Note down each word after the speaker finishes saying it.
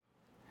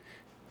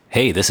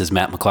Hey, this is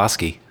Matt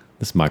McCloskey.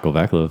 This is Michael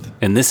Vaclav.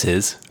 And this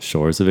is...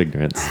 Shores of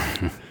Ignorance.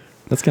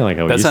 That's kind of like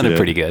how we That used sounded to do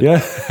pretty it. good. Yeah.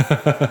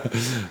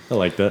 I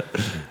like that.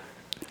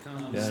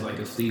 It's like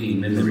a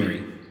fleeting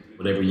memory.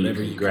 Whatever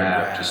you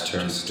grab just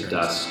turns to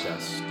dust.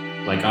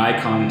 Like eye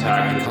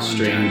contact with a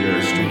stranger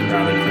in a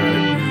crowded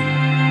room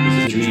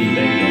is a dream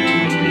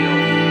begging to be real.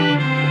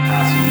 The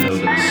passing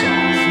note of a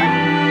song,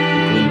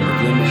 the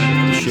glimmer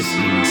of the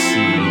shifting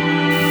sea.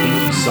 You think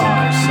you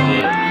saw it,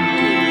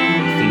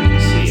 you think you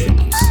see it.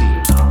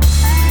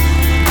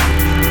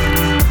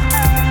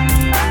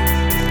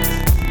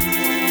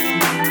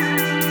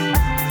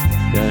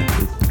 Yeah.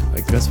 I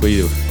guess do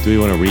we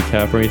want to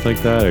recap or anything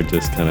like that, or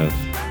just kind of...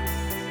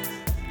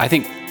 I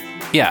think,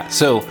 yeah.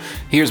 So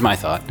here's my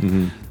thought.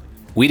 Mm-hmm.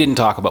 We didn't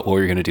talk about what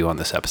we were going to do on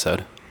this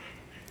episode.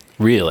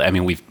 Really. I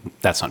mean,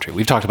 that's not true.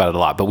 We've talked about it a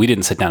lot, but we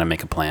didn't sit down and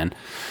make a plan.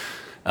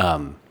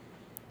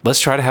 Let's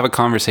try to have a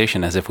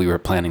conversation as if we were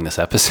planning this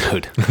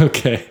episode.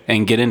 Okay.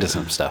 And get into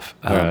some stuff.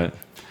 All right.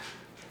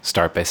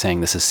 Start by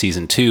saying this is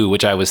season 2,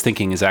 which I was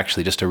thinking is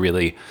actually just a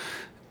really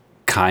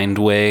kind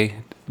way,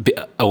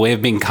 a way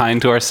of being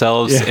kind to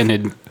ourselves, Yeah.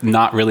 and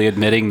not really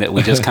admitting that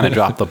we just kind of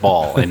dropped the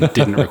ball and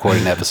didn't record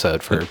an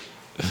episode for,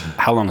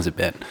 how long has it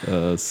been?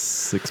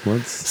 6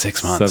 months?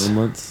 6 months. 7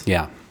 months?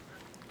 Yeah.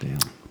 Damn.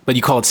 But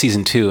you call it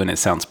season 2 and it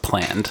sounds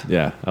planned.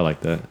 Yeah, I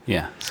like that.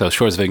 Yeah. So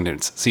Shores of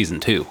Ignorance, season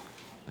 2.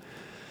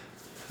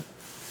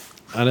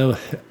 I know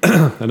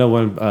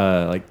when,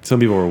 like, some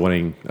people were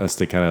wanting us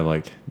to kind of,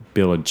 like, be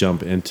able to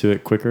jump into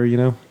it quicker, you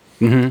know?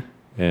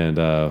 Mm-hmm. And,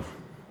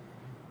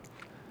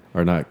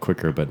 or not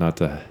quicker, but not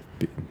to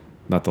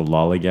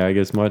lollygag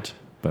as much.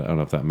 But I don't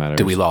know if that matters.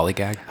 Do we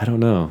lollygag? I don't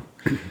know.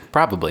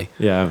 Probably.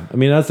 Yeah. I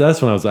mean,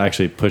 that's when I was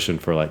actually pushing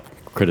for, like,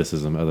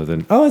 criticism other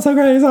than, oh, it's so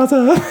great, it's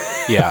awesome.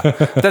 Yeah.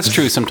 That's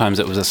true. Sometimes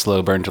it was a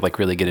slow burn to, like,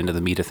 really get into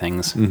the meat of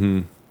things.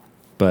 Mm-hmm.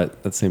 But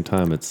at the same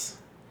time, it's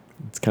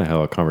kind of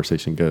how a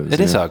conversation goes. It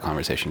is how a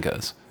conversation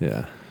goes.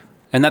 Yeah.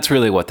 And that's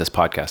really what this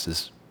podcast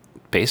is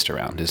based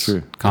around, is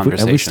True.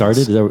 conversations. Have we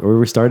started? Is that where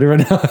we started right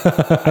now?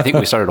 I think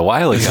we started a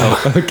while ago.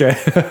 Okay.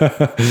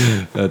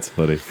 That's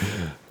funny.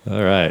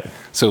 All right.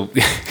 So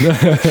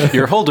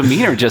your whole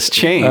demeanor just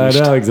changed.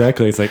 I know,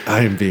 exactly. It's like,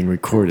 I am being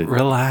recorded.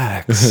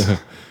 Relax.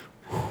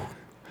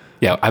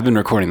 Yeah, I've been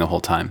recording the whole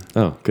time.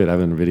 Oh, good. I've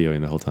been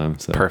videoing the whole time.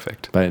 So.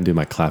 Perfect. But I didn't do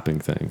my clapping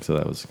thing, so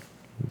that was...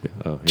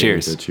 Oh, yeah,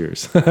 Cheers. we did.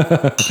 Cheers.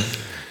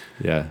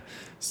 Yeah.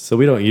 So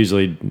we don't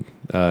usually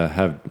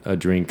have a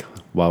drink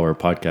while we're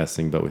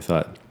podcasting, but we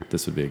thought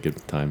this would be a good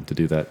time to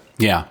do that.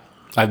 Yeah.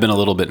 I've been a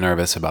little bit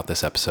nervous about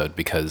this episode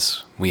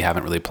because we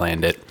haven't really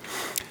planned it.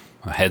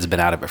 My head's been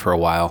out of it for a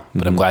while,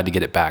 but I'm glad to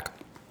get it back.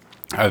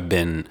 I've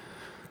been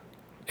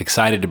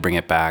excited to bring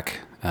it back,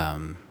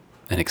 and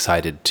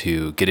excited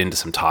to get into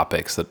some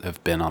topics that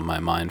have been on my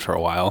mind for a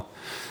while.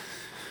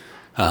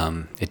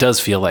 It does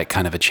feel like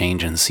kind of a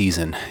change in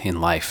season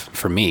in life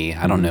for me.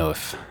 I don't know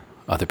if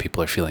other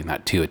people are feeling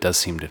that too. It does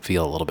seem to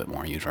feel a little bit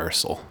more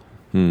universal,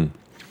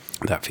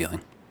 that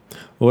feeling.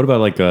 Well, what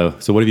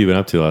about so what have you been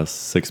up to the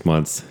last 6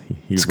 months?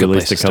 You've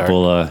released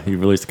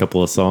a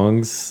couple of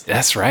songs.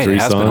 That's right. 3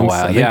 It has songs. been a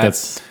while. I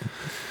think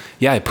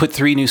Yeah, I put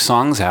 3 new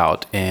songs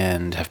out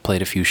and have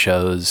played a few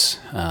shows.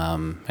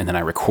 And then I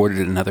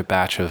recorded another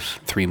batch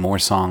of 3 more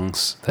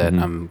songs that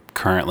I'm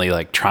currently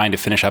like trying to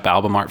finish up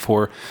album art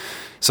for,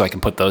 so I can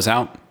put those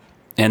out.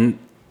 And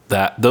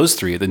those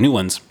 3, the new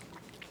ones,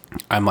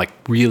 I'm like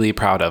really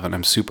proud of, and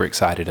I'm super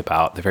excited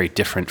about. They're very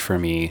different for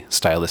me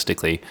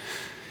stylistically.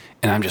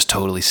 And I'm just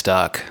totally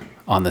stuck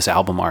on this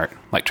album art,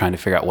 like trying to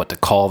figure out what to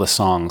call the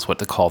songs, what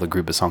to call the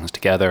group of songs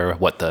together,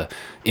 what the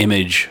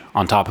image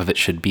on top of it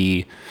should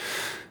be.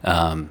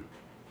 And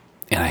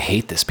I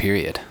hate this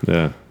period.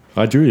 Yeah.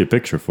 I drew you a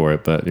picture for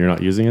it, but you're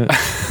not using it?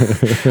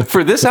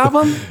 For this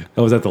album?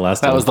 Oh, was that the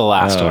last one? That was the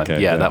last one.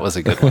 Okay, yeah, that was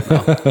a good one,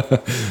 though.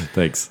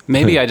 Thanks.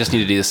 Maybe I just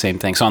need to do the same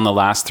thing. So on the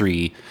last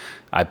 3,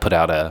 I put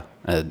out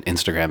an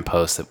Instagram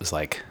post that was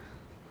like,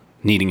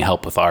 needing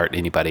help with art.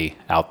 Anybody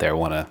out there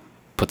want to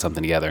put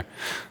something together?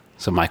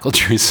 So Michael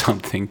drew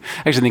something.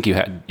 I actually think you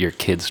had your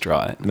kids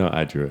draw it. No,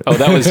 I drew it. Oh,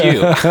 that was you.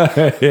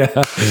 Yeah.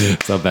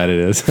 That's how bad it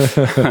is.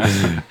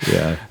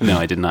 Yeah. No,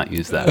 I did not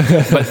use that.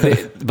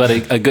 But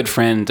a good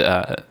friend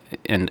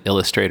and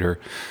illustrator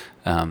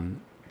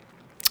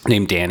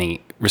named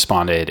Danny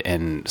responded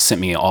and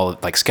sent me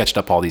sketched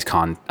up all these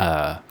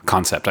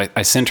concepts.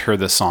 I sent her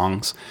the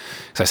songs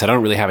because I said, I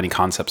don't really have any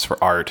concepts for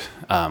art.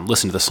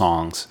 Listen to the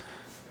songs,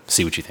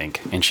 see what you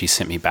think. And she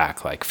sent me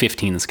back like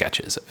 15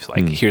 sketches of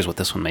like, here's what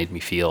this one made me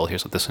feel.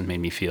 Here's what this one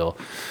made me feel.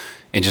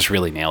 And just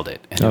really nailed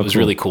it. And it was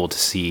really cool to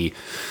see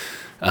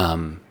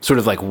sort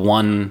of like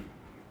the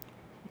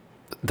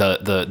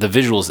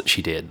visuals that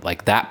she did,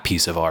 like that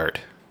piece of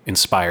art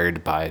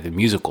inspired by the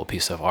musical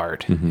piece of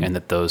art, and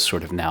that those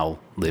sort of now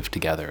live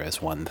together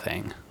as one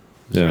thing.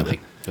 It's really,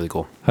 really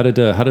cool. How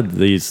did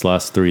these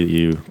last 3 that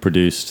you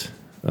produced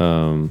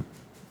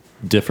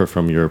differ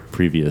from your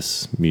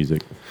previous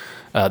music?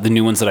 The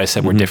new ones that I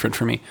said were different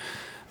for me.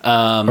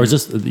 Or is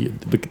this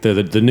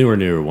the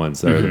newer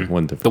ones that are the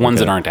one different? The ones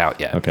that aren't out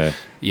yet. Okay.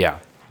 Yeah.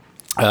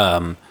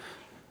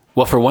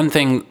 Well, for one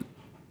thing,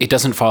 it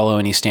doesn't follow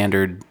any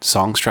standard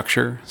song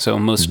structure. So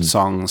most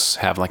songs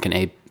have like an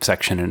A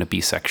section and a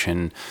B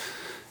section,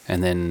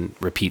 and then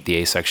repeat the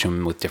A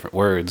section with different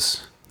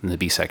words, and the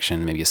B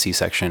section, maybe a C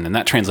section, and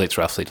that translates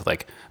roughly to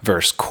like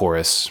verse,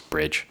 chorus,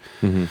 bridge.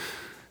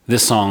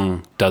 This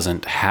song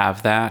doesn't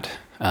have that.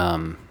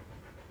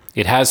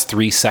 It has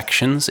 3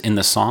 sections in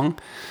the song,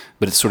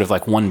 but it's sort of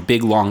like one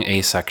big long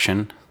A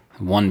section,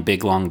 one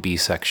big long B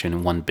section,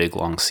 and one big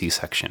long C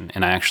section.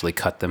 And I actually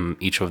cut them,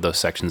 each of those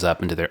sections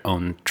up into their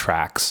own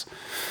tracks.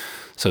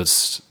 So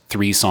it's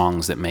 3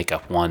 songs that make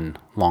up one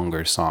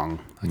longer song.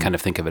 I kind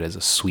of think of it as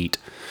a suite.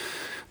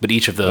 But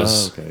each of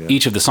those,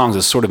 each of the songs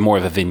is sort of more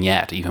of a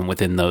vignette, even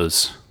within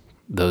those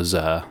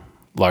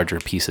larger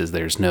pieces.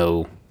 There's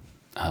no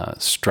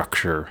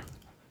structure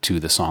to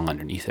the song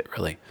underneath it,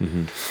 really.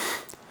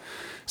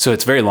 So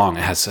it's very long.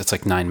 It's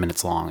like 9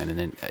 minutes long, and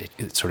then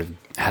it sort of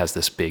has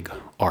this big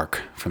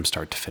arc from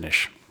start to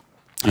finish.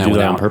 Did you do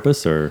that on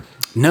purpose, or?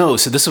 No.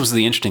 So this was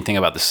the interesting thing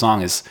about this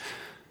song is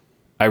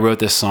I wrote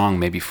this song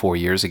maybe 4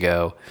 years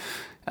ago,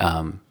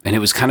 and it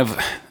was kind of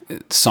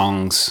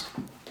songs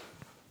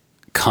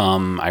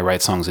I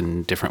write songs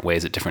in different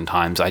ways at different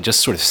times. I just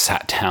sort of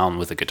sat down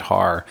with a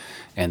guitar,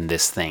 and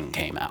this thing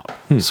came out.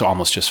 So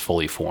almost just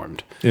fully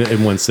formed.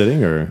 In one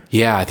sitting, or?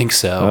 Yeah, I think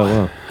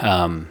so. Oh,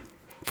 wow.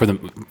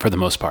 For the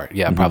most part,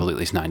 yeah, probably at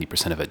least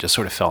 90% of it just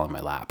sort of fell in my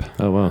lap.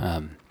 Oh,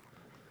 wow.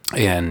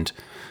 And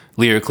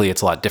lyrically,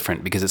 it's a lot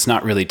different because it's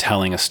not really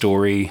telling a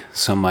story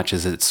so much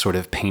as it's sort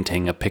of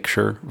painting a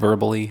picture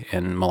verbally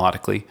and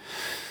melodically.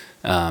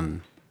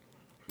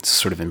 It's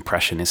sort of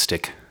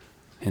impressionistic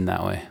in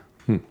that way.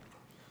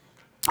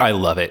 I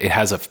love it. It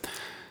has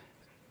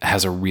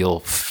a real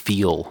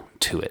feel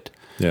to it.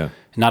 Yeah.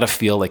 Not a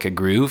feel like a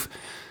groove,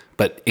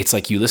 but it's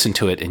like you listen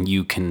to it and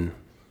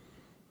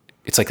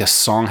it's like a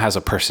song has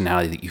a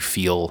personality that you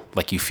feel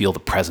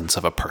the presence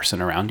of a person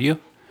around you.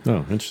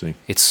 Oh, interesting.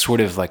 It's sort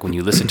of like when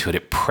you listen to it,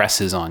 it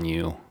presses on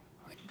you.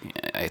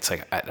 It's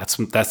like, that's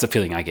the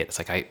feeling I get. It's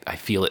like, I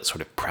feel it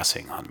sort of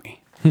pressing on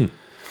me.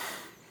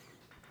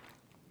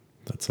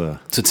 So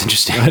it's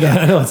interesting.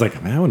 I know. It's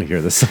like, man, I want to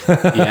hear this.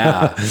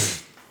 Yeah.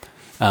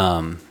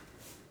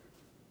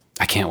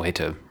 I can't wait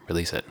to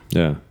release it.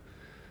 Yeah.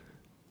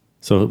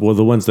 So, well,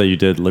 the ones that you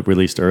did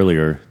released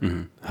earlier,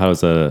 how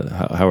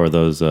are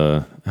those?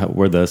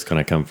 Where'd those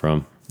kind of come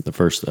from? The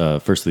first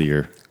of the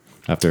year,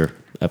 after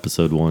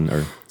episode 1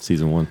 or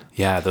season 1.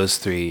 Yeah, those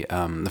 3.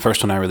 The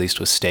first one I released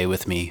was "Stay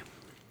With Me,"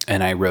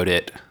 and I wrote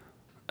it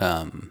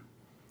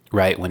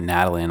right when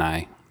Natalie and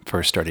I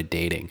first started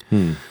dating.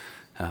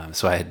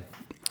 So I had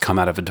come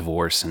out of a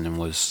divorce and then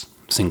was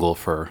single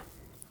for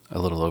a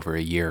little over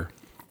a year.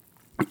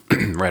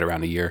 Right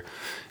around a year,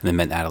 and then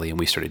met Natalie and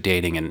we started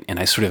dating, and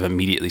I sort of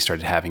immediately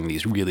started having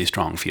these really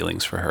strong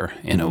feelings for her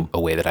in a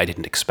way that I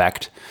didn't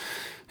expect,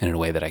 and in a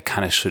way that I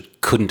kind of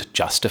couldn't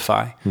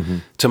justify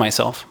to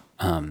myself.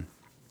 And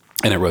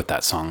I wrote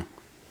that song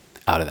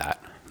out of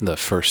that. The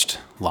first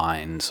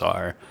lines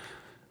are,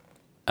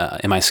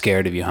 am I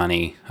scared of you,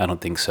 honey? I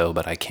don't think so,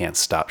 but I can't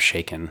stop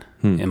shaking.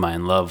 Am I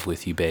in love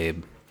with you,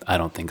 babe? I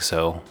don't think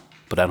so,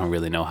 but I don't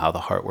really know how the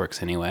heart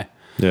works anyway.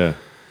 Yeah.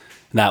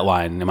 That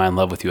line, am I in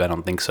love with you? I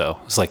don't think so.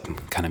 It's like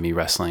kind of me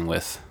wrestling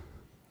with,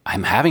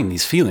 I'm having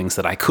these feelings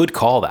that I could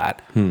call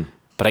that,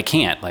 but I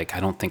can't. Like,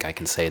 I don't think I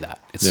can say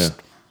that. It's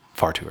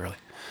far too early.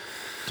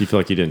 Do you feel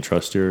like you didn't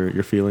trust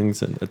your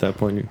feelings at that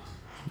point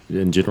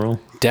in general?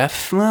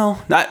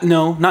 Not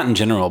in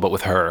general, but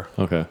with her.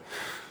 Okay.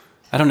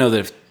 I don't know that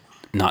if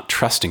not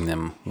trusting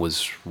them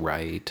was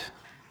right.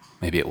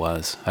 Maybe it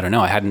was. I don't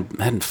know. I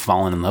hadn't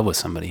fallen in love with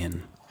somebody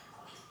in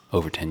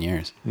over 10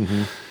 years. So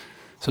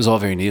it was all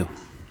very new.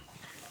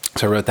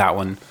 So I wrote that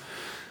one.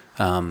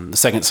 The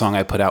second song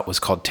I put out was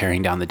called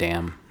 "Tearing Down the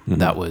Dam."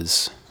 That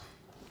was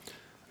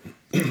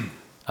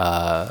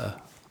a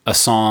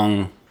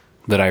song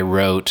that I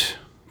wrote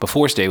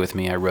before "Stay With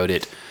Me." I wrote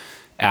it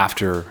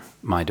after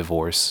my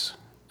divorce,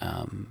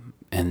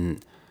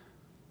 and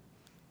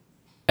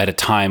at a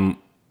time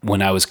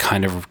when I was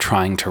kind of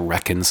trying to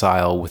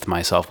reconcile with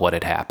myself what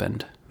had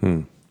happened.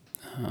 So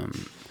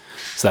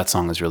that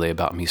song is really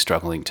about me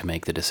struggling to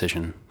make the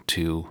decision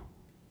to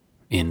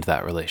end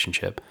that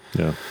relationship.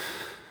 Yeah.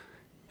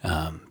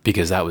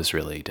 Because that was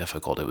really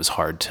difficult. It was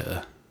hard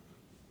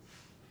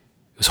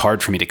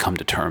for me to come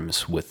to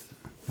terms with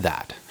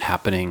that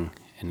happening,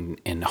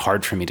 and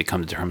hard for me to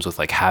come to terms with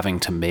like having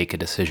to make a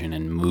decision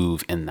and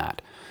move in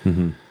that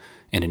and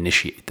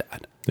initiate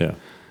that. Yeah.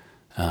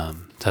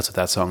 That's what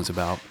that song's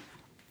about.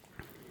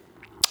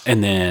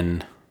 And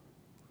then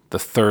the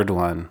third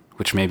one,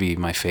 which may be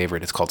my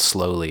favorite, it's called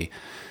 "Slowly."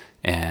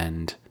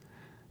 And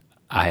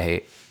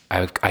I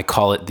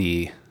call it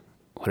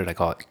what did I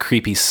call it?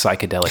 Creepy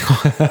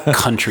psychedelic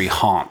country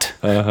haunt.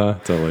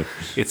 Totally.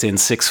 It's in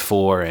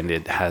 6/4, and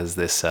it has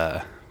this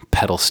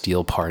pedal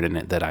steel part in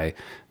it that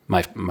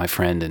my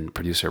friend and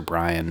producer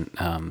Brian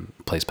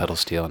plays pedal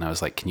steel, and I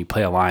was like, can you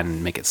play a line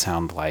and make it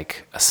sound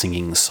like a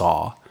singing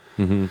saw?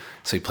 So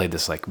he played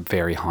this like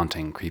very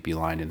haunting, creepy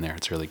line in there.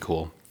 It's really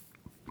cool.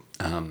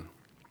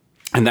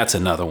 And that's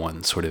another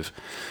one sort of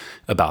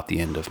about the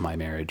end of my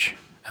marriage,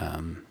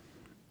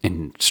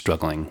 and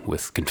struggling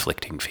with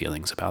conflicting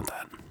feelings about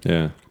that.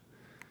 Yeah.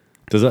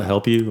 Does that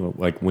help you?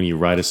 Like when you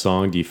write a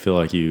song, do you feel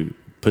like you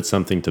put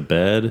something to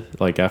bed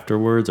like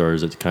afterwards, or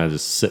does it kind of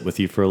just sit with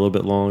you for a little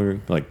bit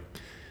longer? Like,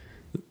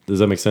 does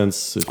that make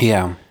sense?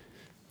 Yeah.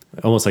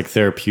 Almost like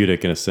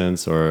therapeutic in a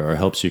sense, or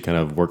helps you kind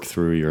of work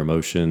through your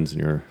emotions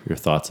and your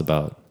thoughts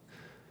about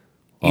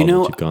all that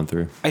you've gone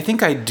through. I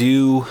think I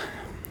do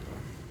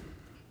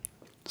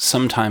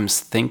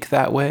sometimes think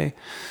that way.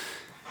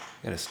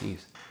 I gotta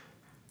sneeze.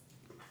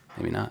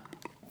 Maybe not.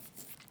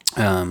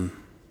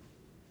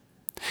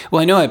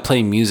 Well, I know I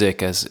play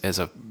music as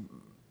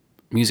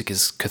music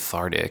is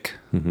cathartic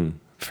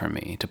for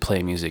me. To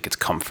play music, it's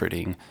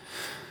comforting.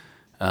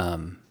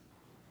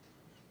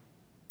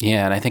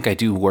 Yeah, and I think I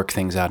do work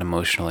things out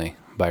emotionally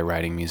by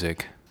writing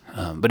music.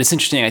 But it's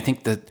interesting. I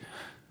think that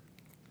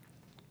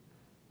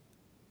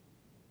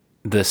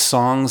the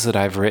songs that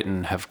I've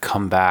written have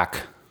come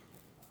back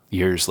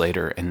years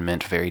later and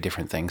meant very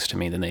different things to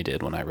me than they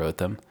did when I wrote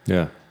them.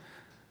 Yeah.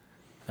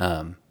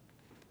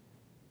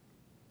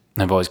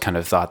 I've always kind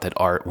of thought that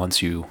art,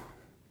 once you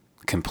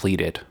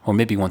complete it, or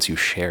maybe once you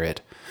share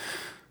it,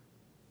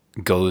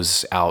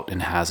 goes out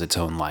and has its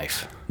own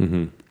life.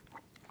 Mm-hmm.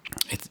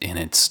 And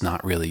it's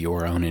not really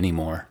your own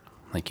anymore.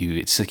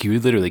 It's like you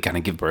literally kind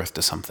of give birth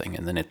to something,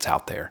 and then it's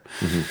out there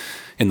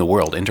in the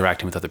world,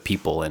 interacting with other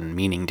people and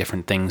meaning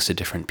different things to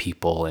different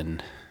people,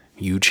 and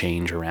you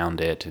change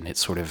around it, and it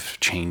sort of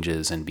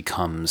changes and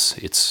becomes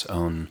its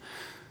own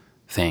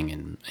thing,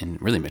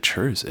 and really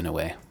matures in a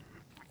way.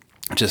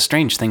 Which is a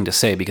strange thing to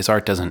say, because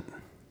art doesn't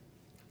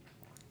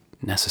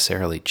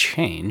necessarily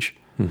change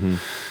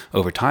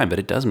over time, but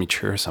it does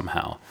mature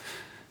somehow.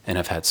 And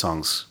I've had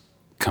songs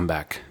come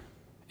back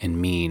and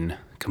mean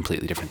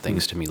completely different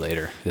things to me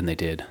later than they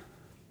did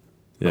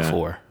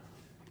before.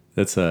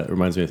 That's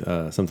reminds me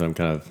of something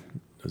I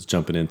was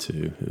jumping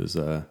into. It was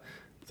I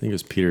think it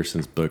was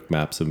Peterson's book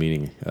Maps of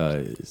Meaning.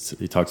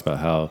 He talks about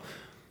how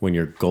when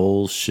your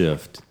goals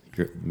shift,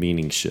 your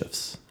meaning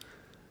shifts.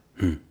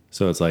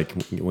 So it's like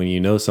when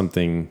you know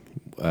something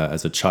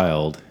as a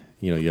child,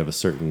 you have a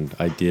certain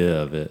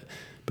idea of it,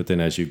 but then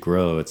as you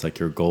grow, it's like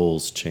your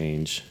goals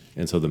change,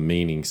 and so the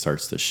meaning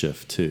starts to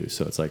shift too.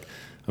 So it's like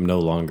I'm no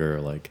longer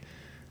like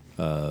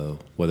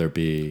whether it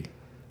be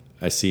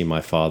I see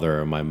my father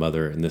or my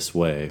mother in this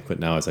way, but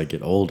now as I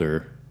get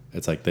older,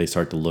 it's like they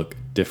start to look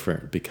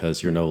different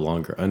because you're no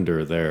longer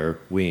under their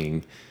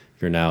wing.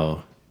 You're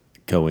now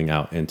going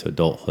out into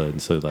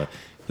adulthood, so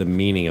the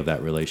meaning of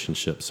that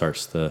relationship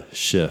starts to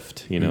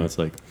shift. It's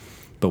like,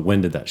 but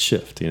when did that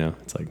shift?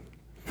 It's like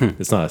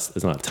it's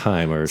not a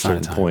time or a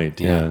certain point.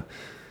 Yeah.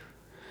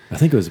 I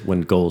think it was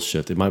when goals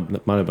shift. It might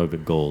have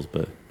been goals,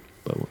 but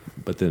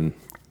then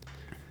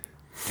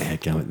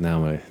that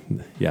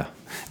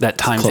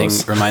time thing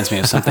reminds me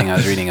of something I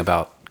was reading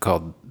about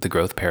called the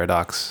growth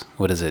paradox.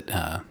 What is it?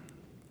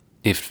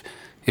 If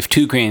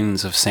 2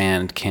 grains of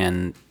sand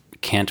can't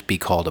be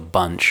called a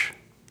bunch,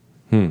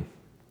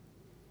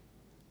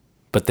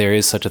 but there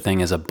is such a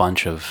thing as a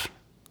bunch of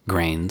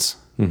grains,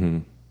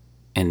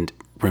 and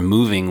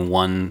removing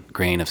 1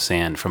 grain of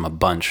sand from a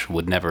bunch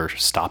would never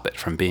stop it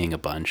from being a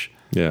bunch.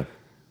 Yeah.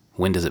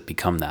 When does it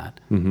become that?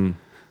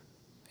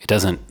 It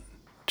doesn't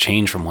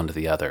change from one to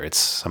the other. It's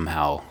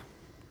somehow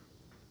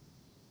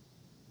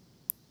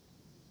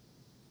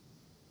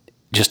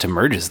just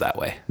emerges that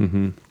way.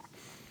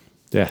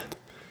 Yeah.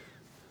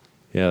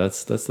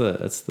 That's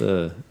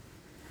the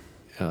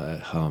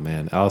oh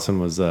man, Allison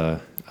was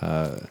a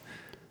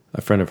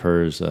friend of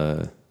hers.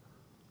 I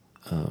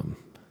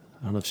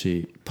don't know if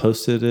she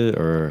posted it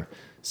or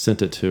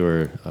sent it to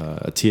her.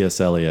 A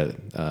T.S. Eliot,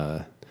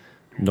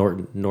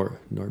 Norton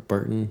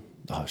Burton.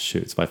 Oh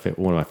shoot, it's one of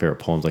my favorite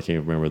poems. I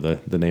can't remember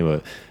the name of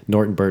it.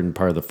 Norton Burton,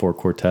 part of the 4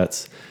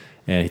 quartets,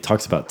 and he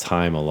talks about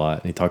time a lot.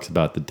 And he talks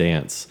about the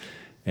dance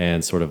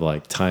and sort of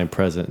like time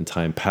present and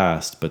time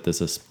past. But there's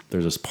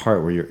this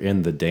part where you're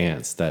in the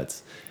dance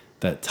that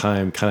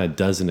time kind of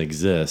doesn't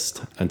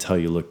exist until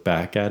you look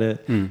back at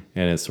it, and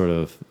it's sort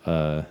of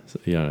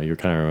you're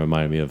kind of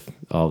reminding me of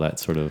all that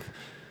sort of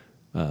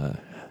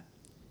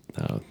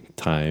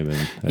time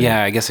and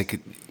I guess it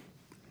could.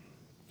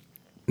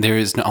 There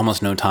is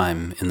almost no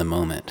time in the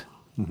moment.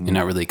 You're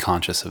not really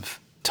conscious of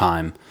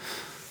time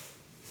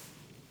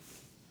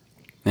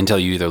until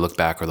you either look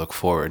back or look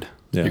forward.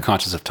 You're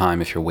conscious of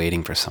time if you're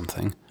waiting for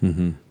something.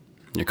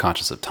 You're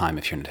conscious of time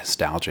if you're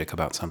nostalgic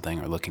about something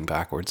or looking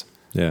backwards.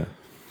 Yeah.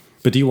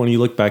 But when you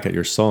look back at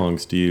your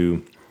songs,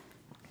 can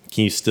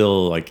you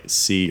still like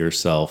see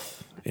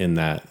yourself in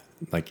that,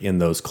 like in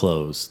those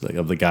clothes, like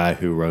of the guy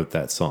who wrote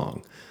that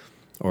song,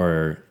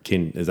 or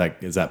is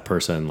that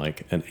person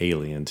like an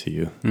alien to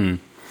you?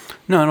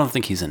 No, I don't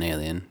think he's an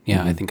alien.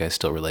 Yeah, I think I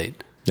still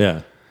relate.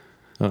 Yeah.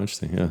 Oh,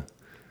 interesting. Yeah.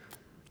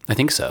 I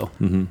think so.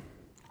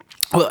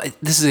 Well,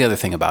 this is the other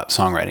thing about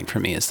songwriting for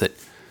me, is that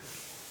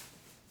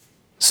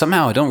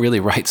somehow I don't really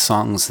write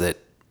songs that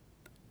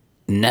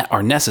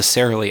are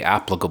necessarily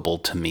applicable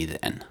to me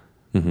then.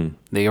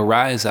 They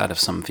arise out of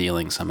some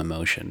feeling, some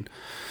emotion.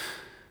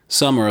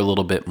 Some are a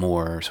little bit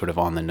more sort of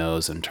on the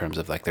nose in terms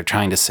of like they're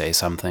trying to say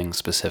something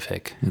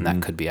specific, and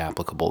that could be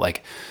applicable.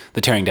 Like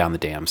the Tearing Down the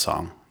Dam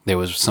song. There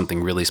was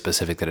something really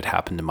specific that had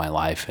happened in my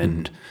life,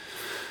 and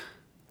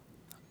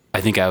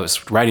I think I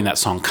was writing that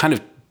song kind of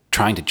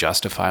trying to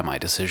justify my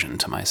decision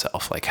to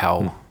myself. Like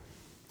how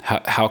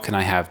can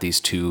I have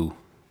these two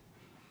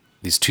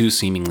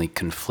seemingly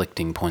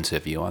conflicting points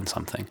of view on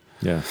something?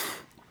 Yeah.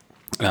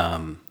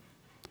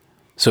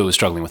 So it was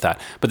struggling with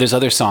that. But there's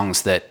other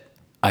songs that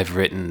I've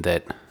written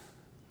that,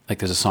 like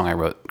there's a song I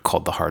wrote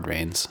called The Hard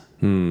Rains.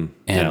 And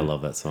Yeah, I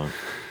love that song.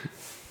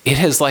 it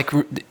has like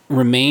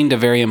remained a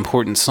very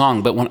important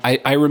song. But when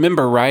I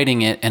remember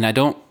writing it, and I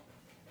don't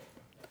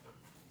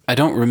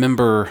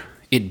remember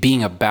it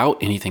being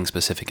about anything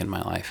specific in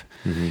my life.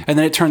 And then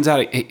it turns out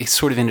it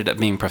sort of ended up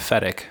being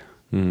prophetic.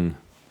 In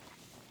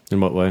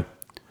what way?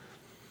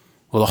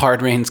 Well, the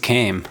hard rains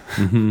came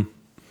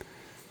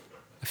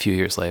a few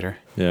years later.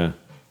 Yeah.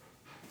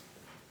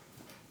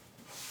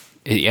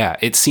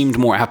 It seemed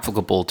more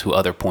applicable to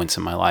other points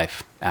in my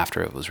life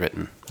after it was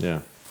written. Yeah.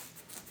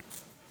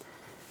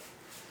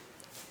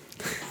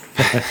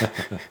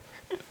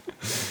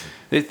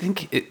 I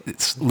think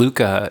it's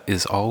Luca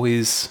is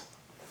always...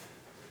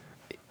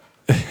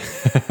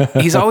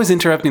 he's always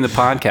interrupting the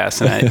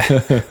podcast,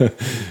 and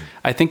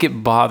I think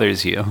it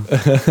bothers you.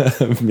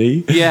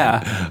 Me?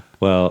 Yeah.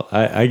 Well,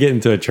 I get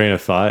into a train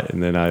of thought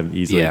and then I'm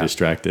easily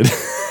distracted.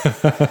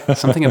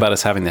 Something about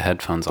us having the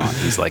headphones on.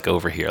 He's like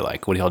over here,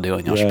 like, what are y'all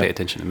doing? Y'all should pay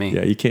attention to me.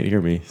 Yeah, you can't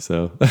hear me.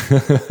 So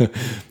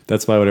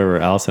that's why whenever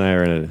Alice and I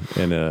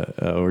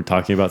are we're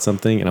talking about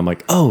something and I'm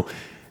like, oh,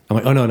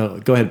 no,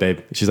 go ahead, babe.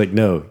 She's like,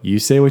 no, you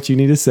say what you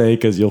need to say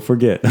because you'll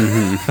forget.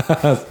 I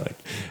was like,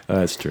 oh,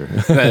 that's true.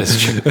 That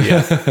is true.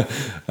 Yeah.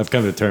 I've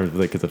come to terms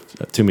with it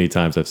because too many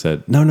times I've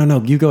said,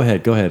 no, you go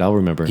ahead, I'll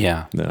remember.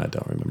 Yeah. No, I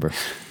don't remember.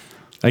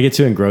 I get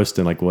too engrossed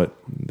in like what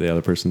the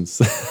other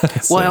person's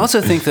Well, I also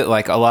think that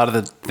like a lot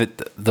of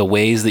the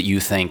ways that you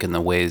think and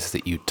the ways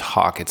that you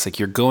talk, it's like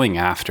you're going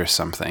after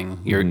something.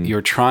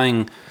 You're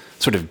trying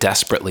sort of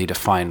desperately to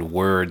find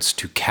words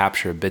to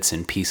capture bits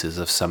and pieces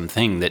of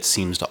something that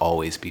seems to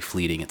always be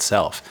fleeting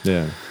itself.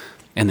 Yeah.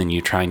 And then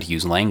you're trying to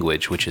use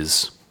language, which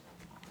is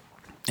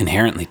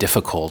inherently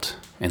difficult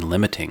and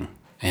limiting.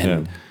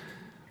 And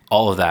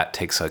all of that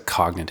takes a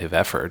cognitive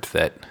effort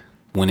that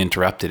when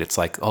interrupted, it's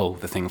like, oh,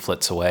 the thing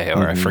flits away,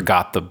 or I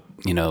forgot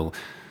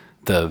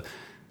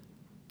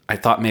I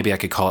thought maybe I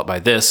could call it by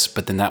this,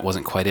 but then that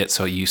wasn't quite it.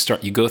 So you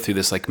go through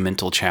this like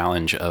mental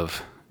challenge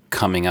of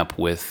coming up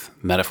with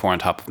metaphor on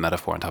top of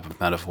metaphor on top of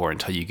metaphor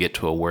until you get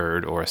to a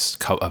word or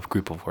a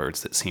group of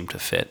words that seem to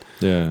fit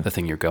the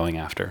thing you're going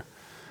after.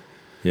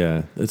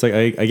 Yeah. It's like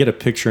I get a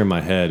picture in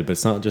my head, but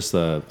it's not just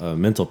a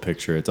mental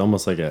picture. It's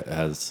almost like it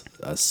has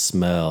a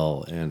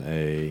smell and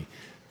a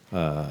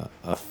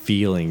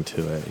feeling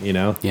to it, you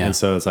know? Yeah. And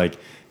so it's like,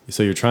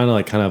 so you're trying to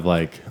like kind of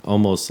like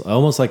almost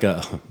like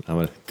I'm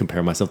going to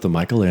compare myself to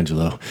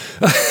Michelangelo.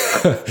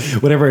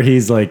 Whenever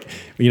he's like,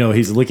 you know,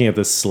 he's looking at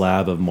this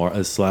slab of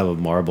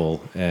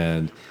marble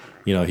and,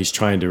 you know, he's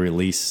trying to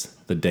release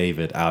the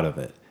David out of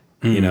it.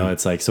 You know,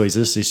 it's like, so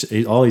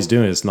all he's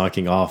doing is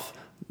knocking off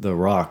the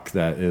rock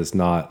that is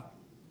not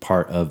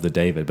part of the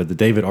David, but the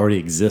David already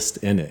exists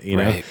in it, you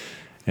know? Right.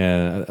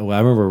 And I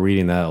remember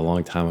reading that a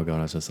long time ago,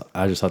 and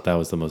I just thought that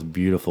was the most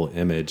beautiful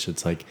image.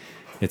 It's like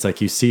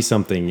you see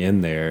something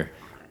in there,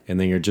 and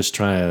then you're just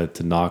trying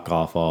to knock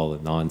off all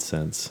the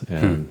nonsense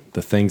and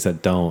the things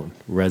that don't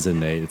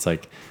resonate. It's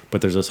like,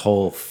 but there's this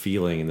whole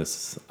feeling and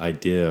this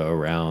idea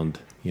around,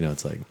 you know,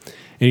 it's like,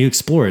 and you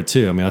explore it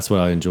too. I mean, that's what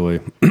I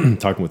enjoy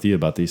talking with you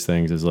about these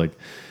things is like,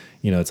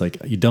 you know, it's like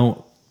you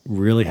don't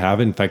really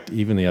have it. In fact,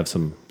 even they have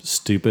some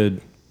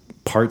stupid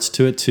parts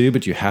to it too,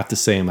 but you have to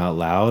say them out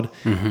loud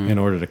in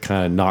order to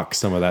kind of knock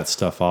some of that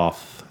stuff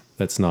off.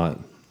 That's not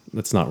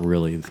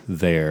really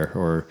there,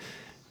 or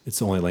it's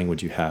the only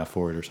language you have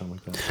for it or something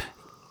like that.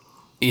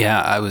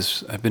 Yeah.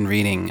 I've been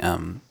reading,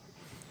 Ian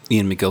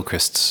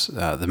McGilchrist's,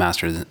 The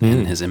Master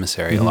and His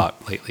Emissary a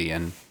lot lately.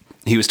 And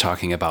he was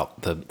talking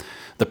about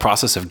the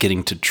process of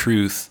getting to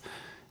truth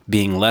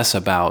being less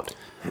about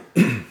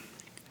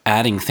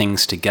adding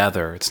things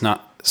together. It's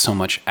not so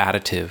much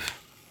additive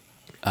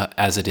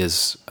as it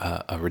is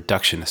a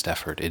reductionist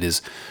effort. It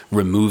is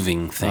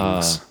removing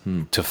things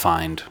to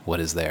find what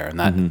is there. And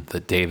that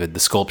the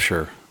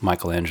sculpture,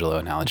 Michelangelo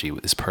analogy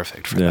is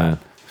perfect for that.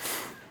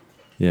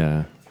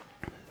 Yeah.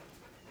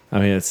 I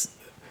mean,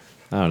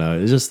 I don't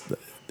know.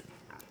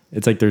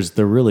 It's like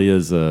there really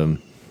is a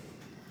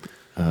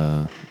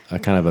kind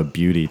of a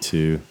beauty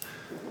to.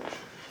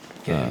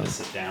 Get him to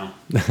sit down.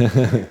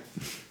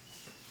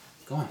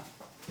 Go on.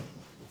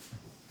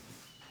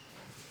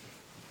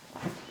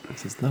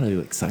 It's not really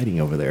exciting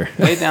over there.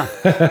 Lay it down.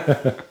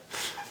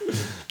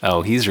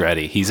 Oh, he's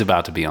ready. He's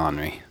about to be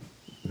ornery.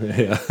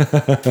 Yeah.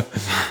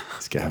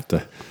 He's gonna have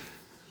to.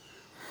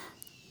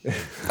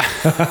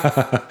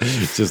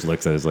 Just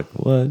looks at us like,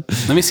 what?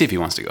 Let me see if he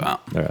wants to go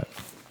out. All right.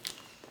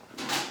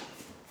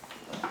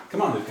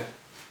 Come on, Luca.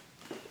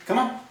 Come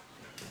on.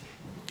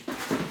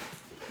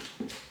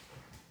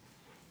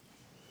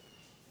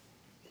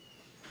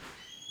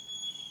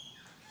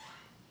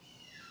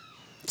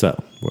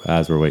 So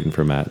as we're waiting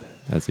for Matt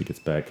as he gets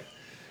back,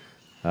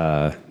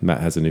 Matt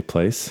has a new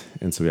place,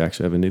 and so we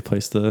actually have a new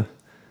place to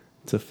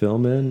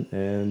film in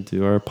and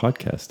do our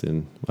podcast.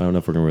 And I don't know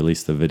if we're going to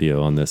release the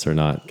video on this or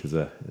not because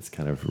it's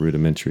kind of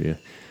rudimentary,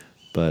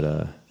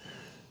 but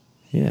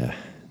yeah,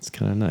 it's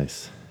kind of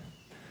nice.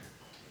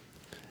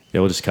 Yeah,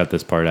 we'll just cut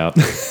this part out.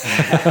 Well,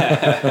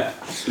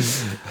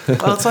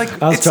 it's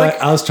like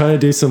I was trying to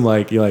do some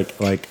like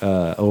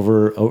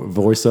over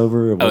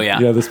voiceover. Oh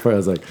yeah, this part I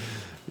was like,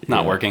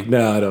 not working.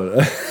 No, I don't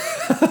know.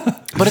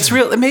 But it's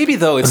real. Maybe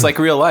though, it's like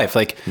real life.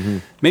 Like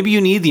maybe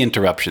you need the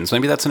interruptions.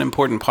 Maybe that's an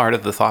important part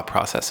of the thought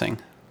processing.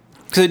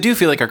 Because I do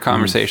feel like our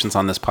conversations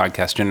on this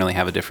podcast generally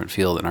have a different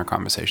feel than our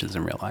conversations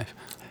in real life.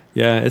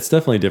 Yeah, it's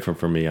definitely different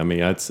for me. I mean,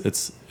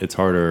 it's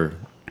harder.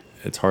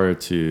 It's harder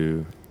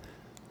to.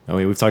 I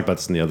mean, we've talked about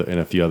this in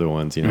a few other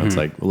ones. You know, it's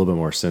like a little bit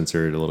more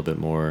censored, a little bit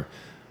more.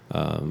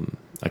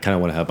 I kind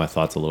of want to have my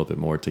thoughts a little bit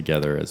more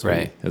together as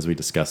we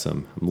discuss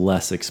them. I'm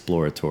less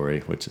exploratory,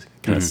 which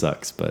kind of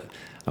sucks, but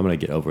I'm going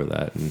to get over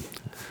that and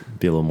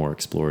be a little more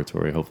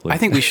exploratory, hopefully. I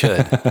think we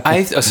should.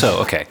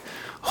 Okay.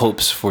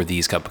 Hopes for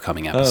these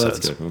upcoming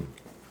episodes. Oh, that's good.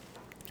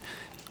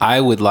 I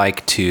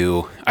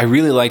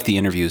really like the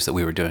interviews that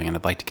we were doing, and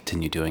I'd like to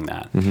continue doing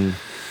that.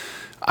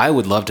 I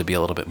would love to be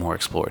a little bit more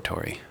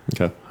exploratory.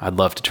 Okay. I'd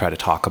love to try to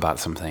talk about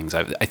some things.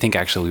 I think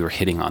actually we were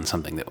hitting on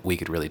something that we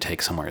could really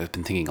take somewhere. I've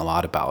been thinking a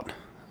lot about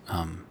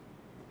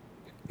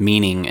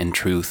meaning and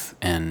truth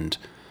and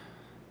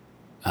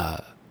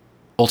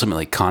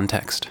ultimately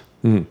context.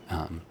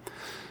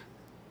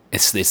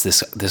 It's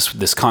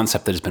this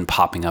concept that has been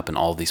popping up in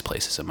all these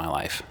places in my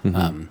life,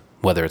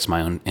 whether it's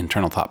my own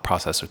internal thought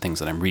process or things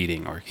that I'm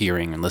reading or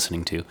hearing and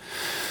listening to.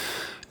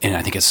 And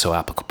I think it's so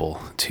applicable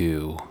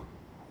to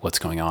what's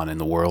going on in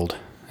the world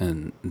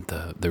and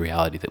the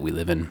reality that we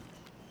live in.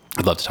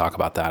 I'd love to talk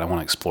about that. I want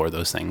to explore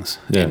those things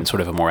in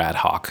sort of a more ad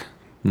hoc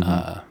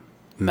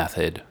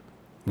method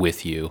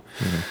with you,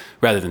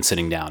 rather than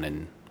sitting down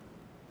and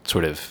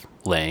sort of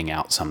laying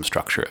out some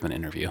structure of an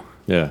interview.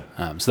 Yeah.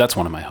 So that's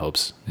one of my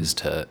hopes is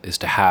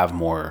to have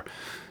more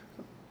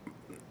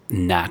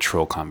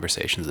natural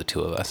conversations, the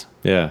two of us.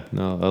 Yeah,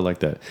 no, I like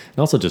that. And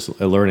also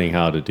just learning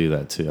how to do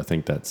that too. I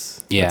think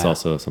that's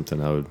also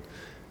something I would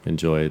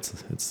enjoy.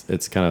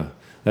 It's kind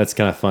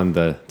of fun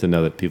to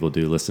know that people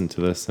do listen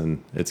to this,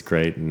 and it's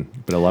great.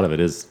 But a lot of it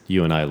is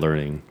you and I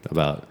learning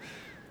about,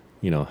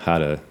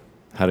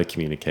 how to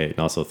communicate, and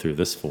also through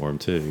this forum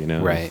too,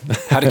 Right.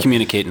 How to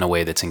communicate in a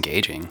way that's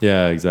engaging.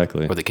 Yeah,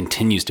 exactly. Or that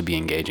continues to be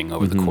engaging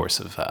over the course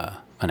of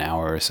an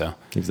hour or so.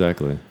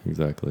 Exactly.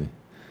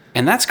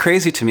 And that's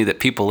crazy to me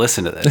that people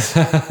listen to this.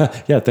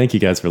 Yeah, thank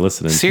you guys for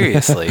listening.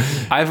 Seriously.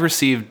 I've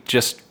received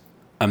just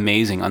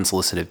amazing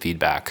unsolicited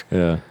feedback.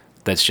 Yeah.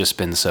 That's just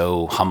been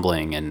so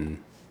humbling and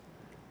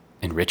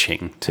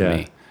enriching to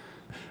me.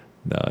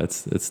 No,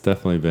 it's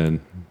definitely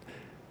been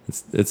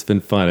it's been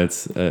fun.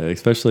 It's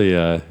especially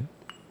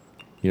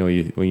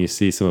when you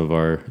see some of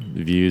our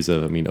views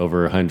of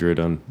over 100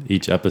 on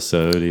each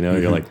episode,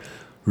 you're like,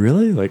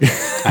 really? Like,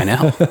 I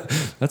know.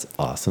 That's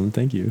awesome.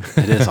 Thank you.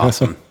 It is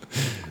awesome.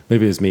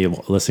 Maybe it's me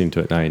listening to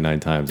it 99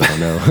 times. I don't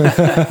know.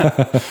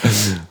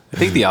 I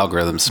think the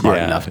algorithm's smart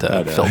enough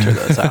to filter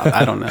those out.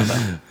 I don't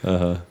know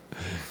though.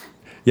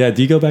 Yeah.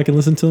 Do you go back and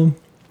listen to them?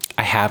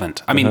 I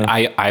haven't. I mean,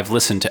 I've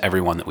listened to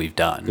every one that we've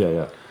done.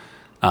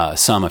 Yeah.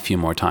 Some a few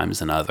more times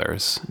than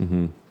others,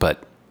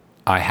 but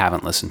I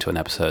haven't listened to an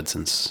episode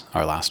since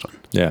our last one.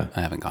 Yeah.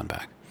 I haven't gone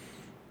back.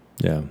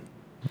 Yeah.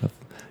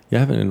 I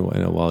haven't in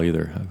a while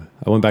either.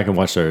 I went back and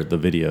watched the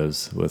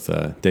videos with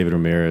David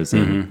Ramirez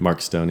and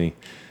Mark Stoney,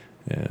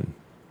 and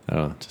I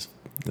don't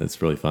know,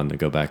 it's really fun to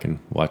go back and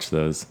watch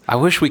those. I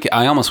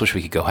almost wish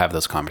we could go have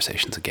those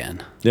conversations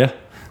again. Yeah.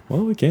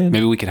 Well, we can.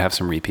 Maybe we could have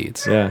some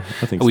repeats. Yeah,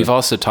 I think We've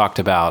also talked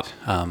about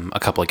a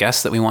couple of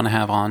guests that we want to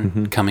have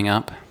on coming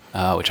up,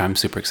 which I'm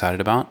super excited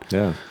about.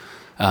 Yeah.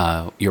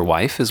 Your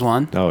wife is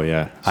one. Oh,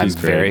 yeah. I'm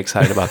very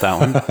excited about that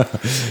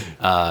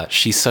one.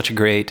 She's such a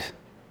great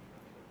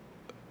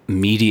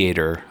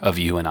mediator of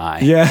you and I.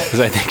 Yeah. Because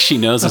I think she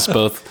knows us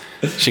both.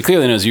 She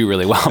clearly knows you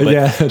really well,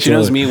 but she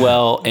knows me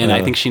well, and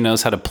I think she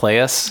knows how to play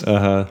us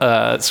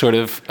sort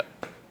of.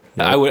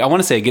 Yeah. I want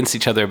to say against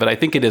each other, but I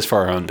think it is for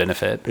our own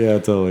benefit. Yeah,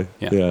 totally.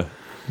 Yeah.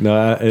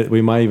 No,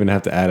 we might even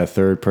have to add a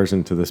third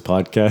person to this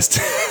podcast.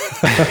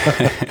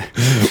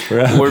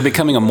 We're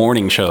becoming a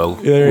morning show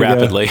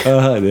rapidly.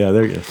 Yeah,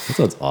 there you go. That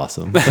sounds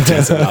awesome.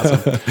 That sounds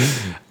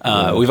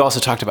awesome. We've also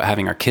talked about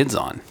having our kids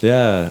on.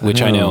 Yeah.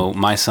 Which I know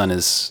my son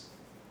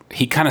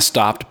he kind of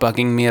stopped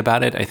bugging me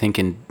about it, I think,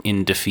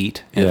 in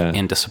defeat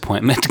and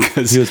disappointment.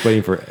 Because he was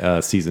waiting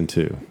for season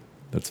 2.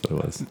 That's what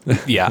it was.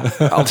 Yeah.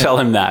 I'll tell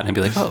him that and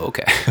be like, oh,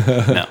 okay.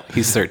 No,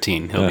 he's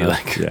 13. He'll be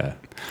like...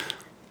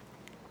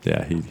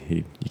 Yeah,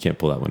 you can't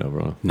pull that one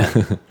over on him. No.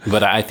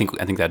 But I think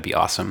that'd be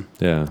awesome.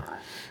 Yeah.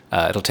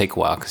 It'll take a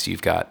while because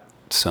you've got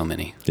so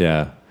many.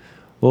 Yeah.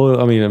 Well,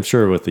 I mean, I'm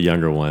sure with the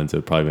younger ones, it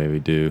would probably maybe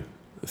do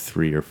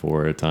 3 or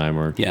 4 at a time,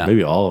 or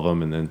maybe all of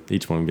them, and then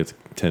each one gets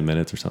 10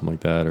 minutes or something like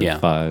that, or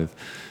 5.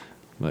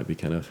 Might be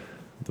kind of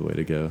the way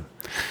to go.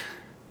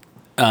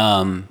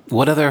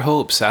 What other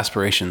hopes,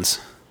 aspirations?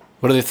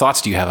 What other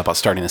thoughts do you have about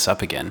starting this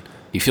up again?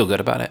 You feel good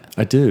about it?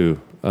 I do.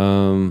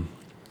 I'm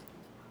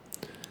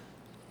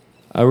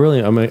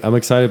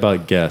excited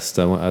about guests.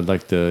 I'd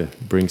like to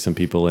bring some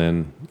people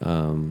in.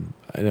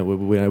 I know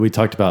we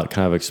talked about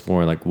kind of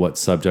exploring like what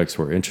subjects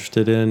we're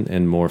interested in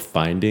and more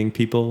finding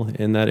people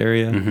in that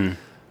area. Mm-hmm.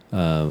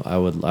 I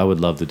would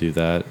love to do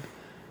that.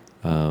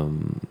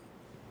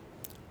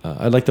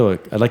 I'd like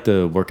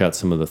to work out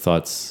some of the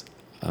thoughts.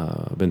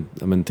 I've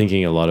been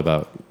thinking a lot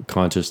about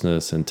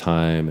consciousness and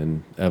time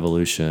and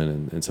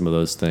evolution and some of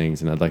those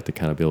things, and I'd like to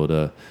kind of be able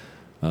to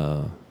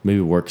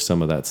maybe work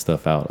some of that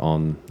stuff out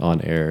on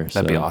air.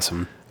 That'd be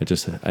awesome.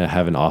 I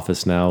have an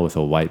office now with a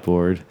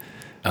whiteboard.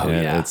 Oh,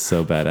 and yeah. it's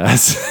so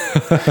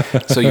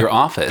badass. So your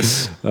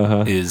office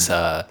is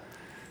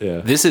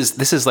Yeah. this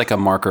is like a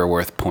marker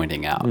worth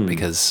pointing out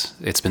because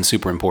it's been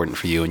super important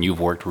for you and you've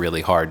worked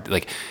really hard.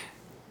 Like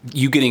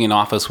you getting an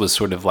office was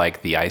sort of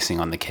like the icing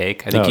on the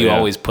cake. I think you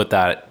always put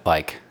that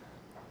like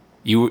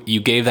you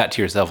gave that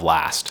to yourself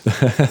last.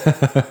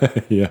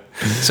 Yeah.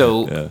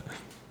 So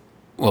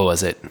what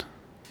was it?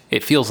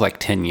 It feels like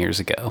 10 years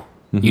ago.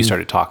 You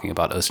started talking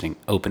about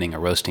opening a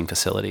roasting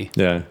facility.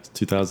 Yeah, it's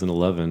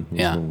 2011.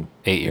 Yeah,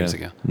 8 years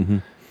ago. Mm-hmm.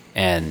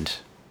 And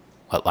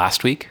what,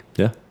 last week?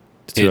 Yeah,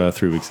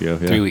 3 weeks ago.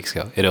 Yeah. 3 weeks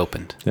ago, it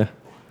opened. Yeah.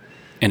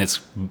 And it's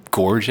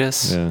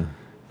gorgeous. Yeah.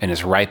 And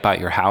it's right by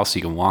your house.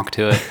 You can walk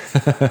to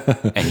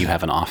it. And you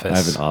have an office. I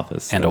have an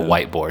office. And a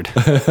whiteboard.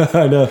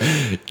 I know.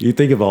 You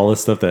think of all the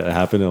stuff that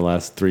happened in the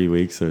last 3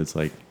 weeks, so it's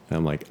like,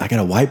 I'm like, I got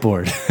a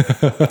whiteboard.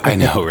 I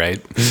know, right?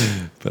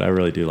 But I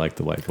really do like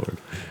the whiteboard.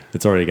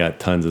 It's already got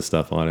tons of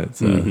stuff on it.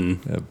 So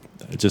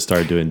I just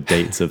started doing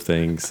dates of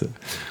things.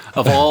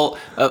 Of all,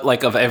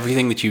 of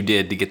everything that you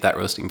did to get that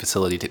roasting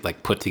facility to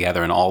like put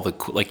together and all the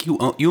cool, like you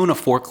own a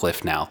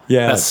forklift now.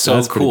 Yeah, that's so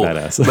that's cool.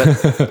 badass.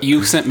 But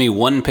you sent me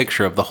one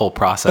picture of the whole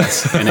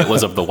process, and it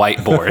was of the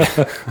whiteboard.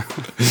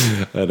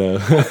 I know.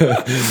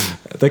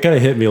 That kind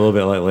of hit me a little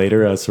bit like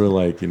later. I was sort of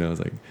like, I was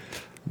like,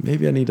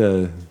 maybe I need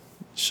to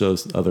show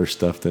other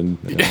stuff than.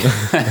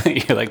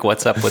 You're like,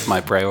 what's up with my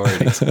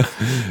priorities?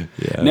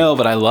 Yeah. No,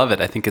 but I love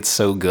it. I think it's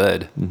so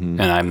good,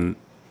 and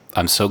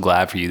I'm so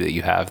glad for you that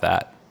you have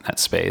that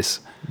space.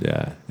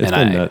 Yeah, it's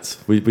been nuts.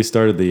 We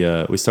started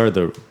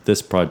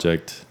this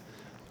project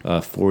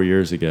 4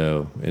 years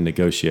ago in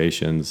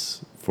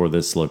negotiations for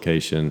this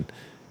location,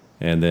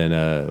 and then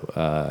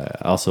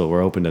also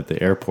we're opened at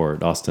the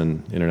airport,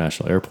 Austin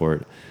International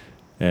Airport,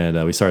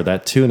 and we started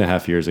that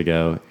 2.5 years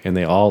ago, and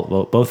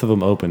both of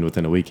them opened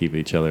within a week of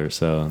each other.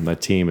 So my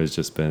team has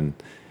just been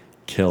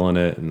killing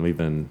it, and we've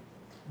been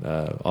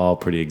all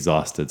pretty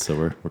exhausted, so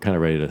we're kind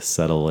of ready to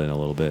settle in a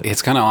little bit.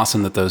 It's kind of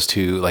awesome that those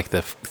two, like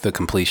the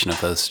completion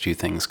of those two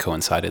things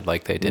coincided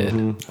like they did.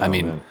 Mm-hmm. I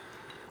mean,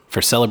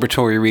 for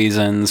celebratory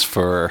reasons,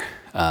 for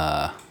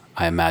I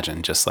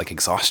imagine just like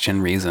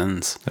exhaustion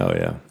reasons. Oh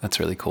yeah,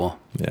 that's really cool.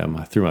 Yeah,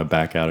 I threw my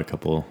back out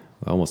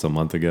almost a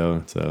month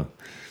ago, so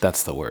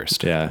that's the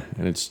worst. Yeah,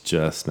 and it's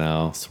just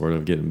now sort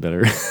of getting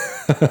better.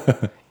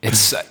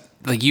 It's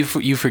like you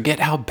forget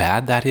how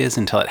bad that is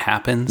until it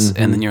happens,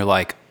 and then you're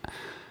like,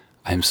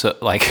 I'm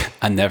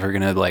never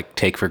gonna like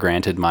take for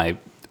granted my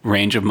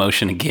range of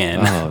motion again.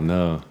 Oh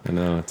no, I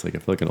know. It's like I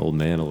feel like an old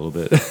man a little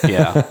bit.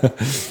 Yeah.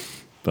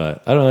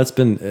 But I don't know. It's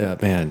been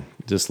man.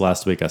 Just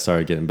last week I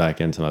started getting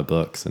back into my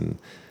books, and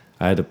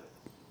I had to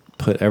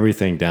put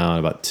everything down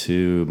about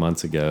 2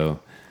 months ago.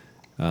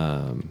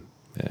 I'm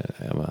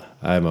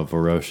a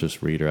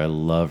voracious reader. I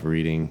love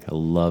reading. I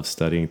love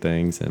studying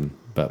things,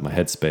 but my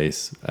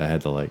headspace, I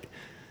had to like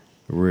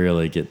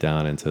really get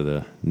down into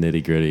the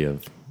nitty gritty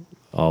of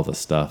all the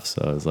stuff.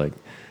 So I was like,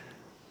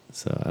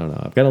 I don't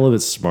know. I've got a little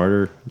bit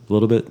smarter,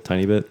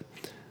 tiny bit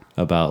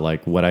about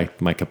like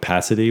my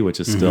capacity, which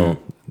is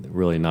still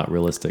really not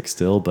realistic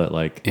still, but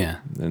like, yeah.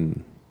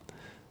 And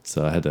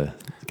so I had to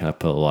kind of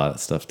put a lot of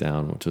stuff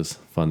down, which was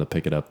fun to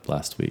pick it up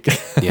last week.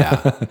 Yeah.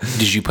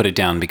 Did you put it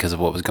down because of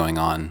what was going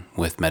on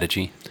with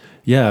Medici?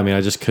 Yeah. I mean,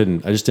 I just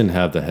didn't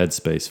have the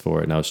headspace for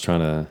it. And I was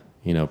trying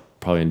to,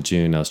 probably in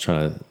June, I was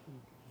trying to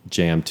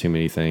jam too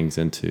many things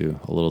into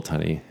a little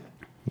tiny,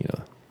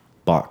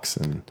 box,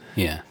 and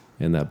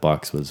that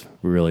box was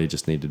really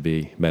just needed to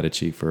be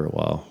Medici for a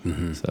while.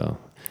 So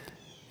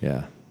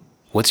yeah.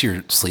 What's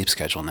your sleep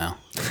schedule now?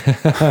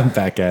 I'm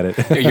back at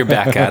it. You're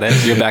back at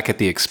it. You're back at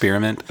the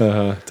experiment.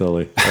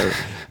 Totally.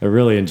 I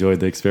really enjoyed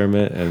the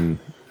experiment, and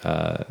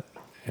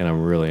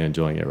I'm really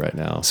enjoying it right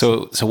now.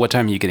 So what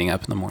time are you getting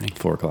up in the morning?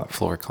 4 o'clock.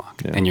 4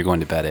 o'clock. Yeah. And you're going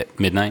to bed at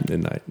midnight?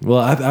 Midnight. Well,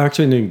 I'm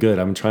actually doing good.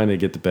 I'm trying to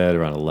get to bed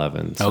around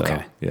 11. So,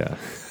 okay. Yeah.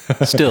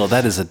 Still,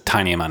 that is a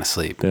tiny amount of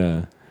sleep.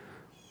 Yeah.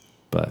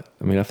 But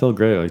I mean, I feel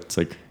great. It's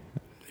like,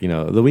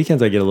 the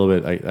weekends I get a little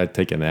bit, I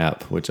take a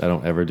nap, which I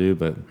don't ever do,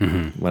 but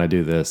when I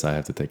do this, I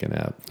have to take a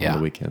nap on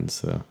the weekends.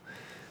 So,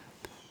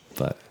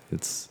 but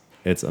it's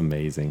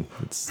amazing.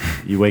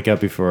 You wake up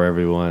before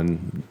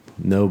everyone,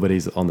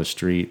 nobody's on the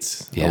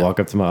streets. Yeah. I walk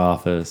up to my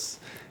office,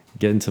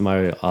 get into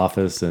my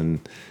office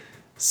and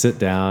sit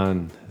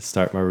down,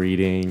 start my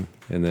reading,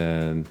 and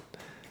then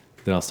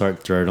then I'll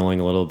start journaling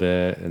a little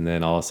bit, and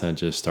then all of a sudden it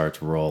just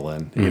starts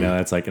rolling. You know,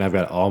 it's like, and I've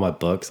got all my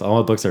books. All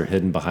my books are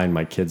hidden behind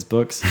my kids'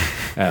 books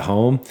at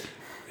home.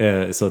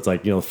 So it's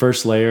like, you know, the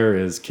first layer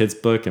is kids'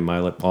 book, and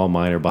all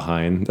mine are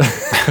behind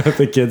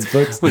the kids'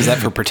 books. Was that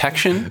for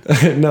protection?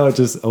 No,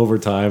 just over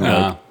time,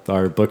 like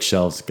our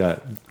bookshelves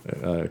got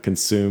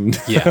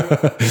consumed.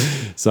 Yeah.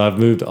 So I've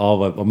moved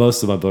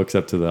most of my books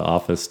up to the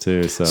office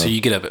too. So you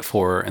get up at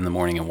 4 a.m.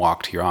 and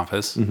walk to your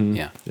office.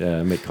 Yeah. Yeah,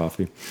 I make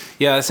coffee.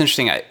 Yeah, that's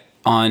interesting.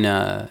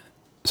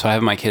 So I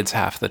have my kids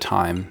half the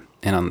time,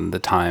 and on the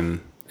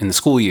time in the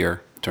school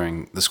year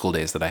during the school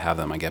days that I have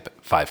them, I get up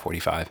at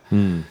 5:45.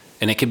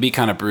 And it can be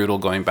kind of brutal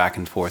going back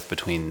and forth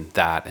between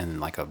that and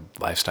like a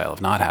lifestyle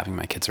of not having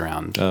my kids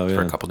around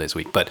for a couple days a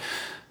week. But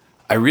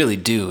I really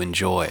do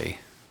enjoy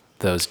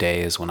those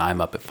days when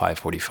I'm up at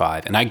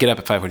 5:45, and I get up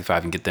at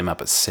 5:45 and get them up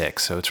at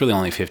 6. So it's really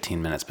only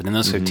 15 minutes. But in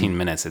those 15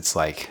 minutes, it's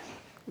like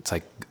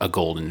a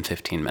golden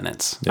 15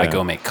 minutes. Yeah. I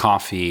go make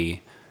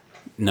coffee.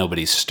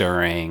 Nobody's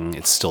stirring.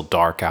 It's still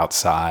dark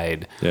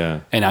outside.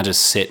 Yeah. And I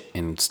just sit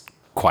and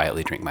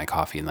quietly drink my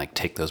coffee and like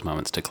take those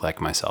moments to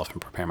collect myself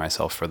and prepare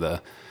myself for the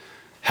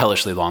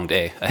hellishly long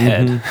day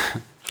ahead.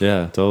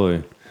 Yeah,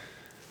 totally.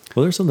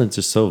 Well, there's something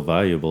just so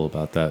valuable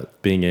about that,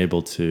 being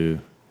able to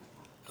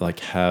like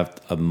have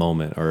a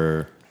moment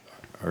or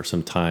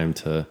some time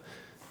to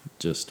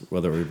just,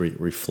 whether we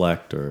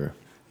reflect or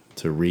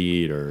to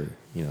read or,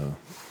 you know,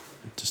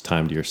 just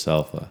time to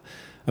yourself.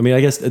 I mean,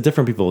 I guess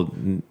different people,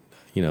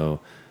 you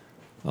know,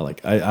 like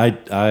I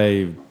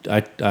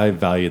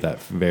value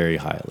that very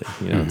highly,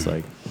 you know. It's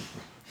like,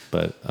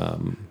 but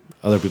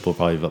other people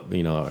probably,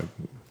 you know,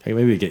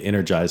 maybe get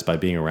energized by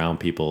being around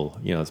people,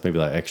 you know. It's maybe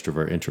like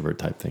extrovert introvert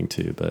type thing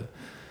too, but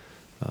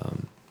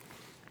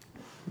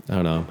I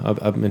don't know.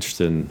 I'll be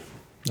interested in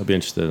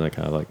like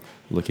kind of like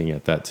looking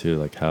at that too,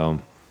 like how,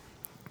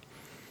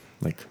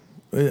 like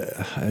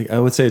I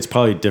would say it's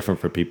probably different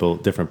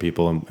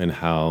people and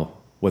how,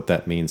 what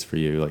that means for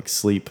you. Like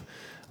sleep,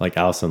 like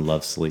Allison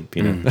loves sleep,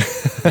 you know.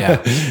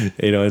 Yeah.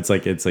 You know, it's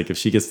like if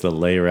she gets to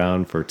lay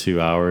around for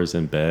 2 hours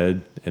in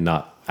bed and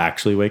not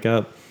actually wake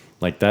up,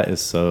 like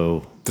that's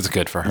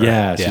good for her.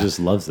 Yeah, she just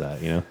loves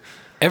that, you know.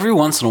 Every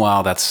once in a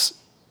while, that's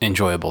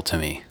enjoyable to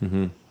me,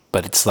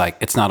 but it's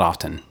not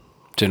often.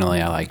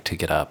 Generally, I like to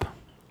get up.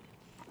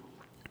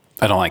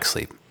 I don't like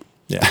sleep.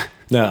 Yeah.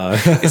 No.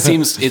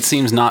 It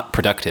seems not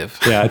productive.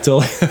 Yeah,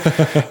 totally.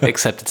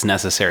 Except it's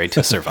necessary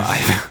to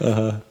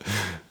survive.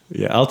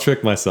 Yeah, I'll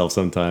trick myself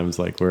sometimes,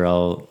 like where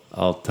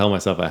I'll tell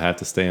myself I have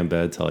to stay in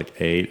bed till like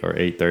 8 or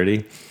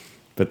 8:30,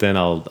 but then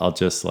I'll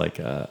just like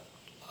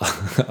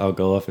I'll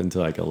go off into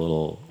like a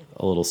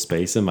little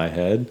space in my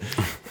head,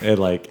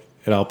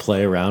 and I'll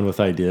play around with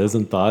ideas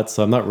and thoughts.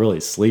 So I'm not really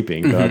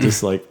sleeping, but I'll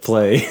just like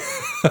play.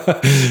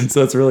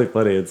 So it's really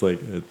funny. It's like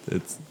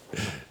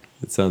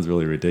it sounds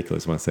really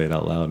ridiculous when I say it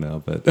out loud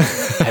now, but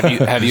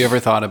Have you ever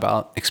thought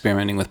about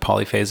experimenting with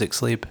polyphasic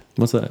sleep?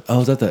 What's that?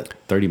 Oh, is that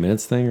 30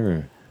 minutes thing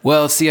or?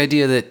 Well, it's the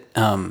idea that,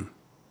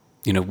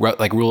 you know,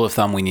 like rule of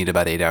thumb, we need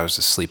about 8 hours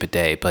of sleep a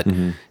day. But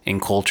in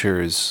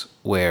cultures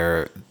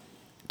where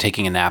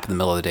taking a nap in the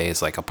middle of the day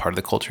is like a part of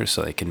the culture,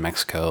 so like in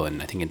Mexico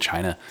and I think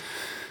in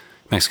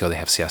Mexico, they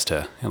have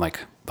siesta. And like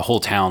the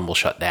whole town will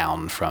shut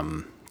down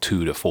from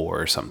 2 to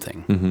 4 or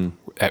something.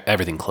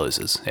 Everything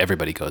closes.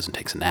 Everybody goes and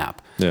takes a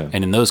nap. Yeah.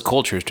 And in those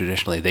cultures,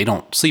 traditionally, they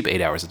don't sleep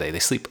 8 hours a day. They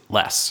sleep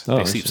less. Oh,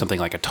 they sleep something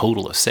like a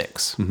total of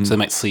 6. So they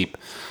might sleep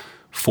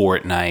 4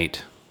 at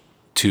night,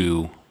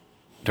 2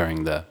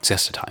 during the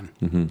siesta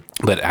time.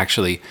 But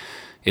actually,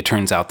 it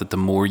turns out that the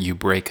more you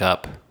break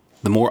up,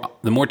 the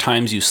more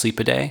times you sleep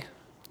a day,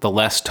 the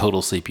less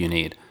total sleep you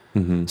need.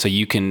 So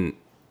you can,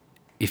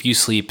 if you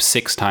sleep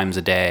 6 times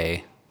a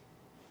day,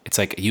 it's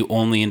like you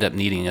only end up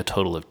needing a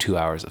total of 2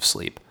 hours of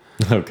sleep.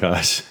 Oh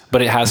gosh.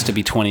 But it has to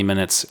be 20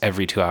 minutes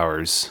every 2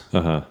 hours,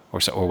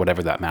 or so, or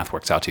whatever that math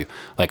works out to.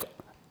 Like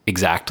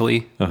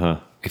exactly.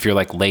 If you're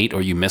like late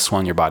or you miss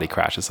one, your body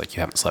crashes like you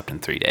haven't slept in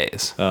 3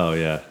 days. Oh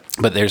yeah.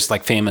 But there's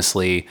like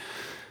famously,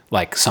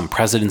 like some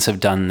presidents have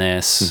done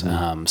this,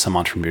 some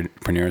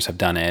entrepreneurs have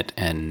done it,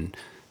 and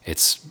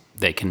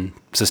they can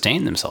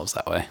sustain themselves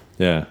that way.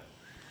 Yeah.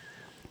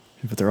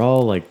 But they're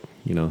all like,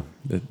 you know,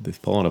 they've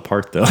fallen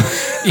apart though.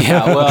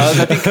 Yeah. Well,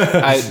 I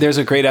think there's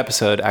a great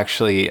episode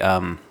actually.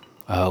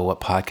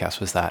 What podcast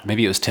was that?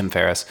 Maybe it was Tim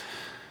Ferriss.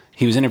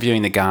 He was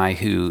interviewing the guy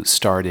who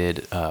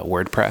started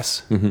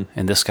WordPress,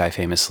 and this guy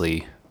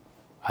famously,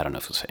 I don't know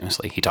if it was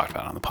famously, he talked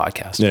about it on the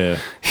podcast. Yeah.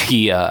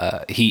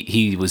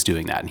 He was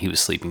doing that, and he was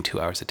sleeping 2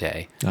 hours a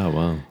day. Oh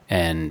wow.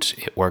 And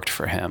it worked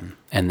for him.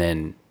 And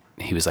then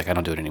he was like, I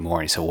don't do it anymore.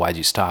 And he said, well, why'd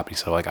you stop? And he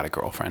said, well, I got a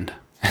girlfriend.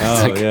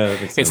 Oh yeah.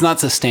 That makes sense. It's not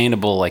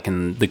sustainable, like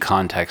in the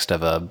context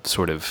of a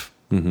sort of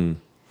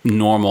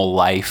normal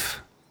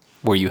life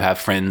where you have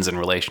friends and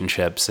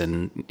relationships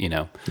and, you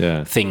know,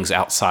 things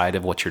outside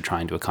of what you're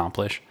trying to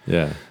accomplish.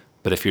 Yeah.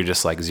 But if you're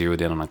just like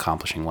zeroed in on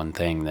accomplishing one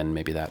thing, then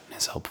maybe that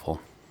is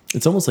helpful.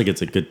 It's almost like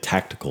it's a good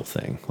tactical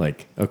thing.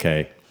 Like,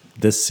 okay,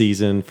 this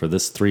season for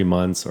this 3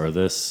 months or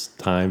this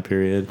time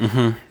period,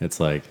 it's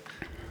like,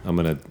 I'm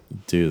gonna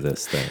do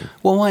this thing.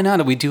 Well, why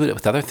not? We do it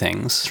with other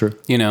things. True.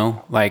 You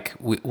know, like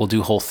we'll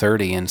do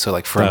Whole30, and so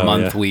like for a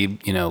month we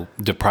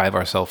deprive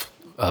ourselves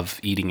of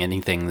eating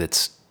anything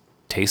that's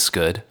tastes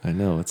good. I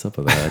know, what's up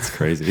with that? That's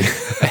crazy.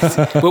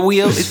 But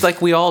it's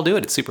like we all do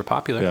it. It's super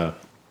popular.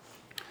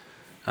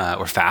 Yeah.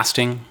 Or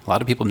fasting. A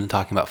lot of people have been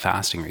talking about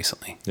fasting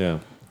recently. Yeah.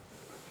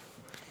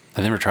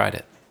 I've never tried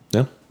it.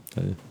 No.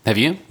 Have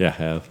you? Yeah, I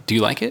have. Do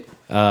you like it?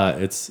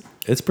 It's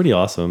pretty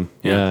awesome.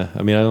 Yeah.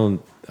 I mean, I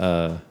don't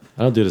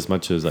do it as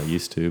much as I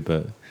used to,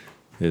 but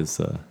it's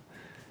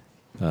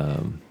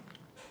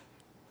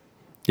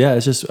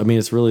it's just, I mean,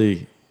 it's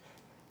really,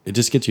 it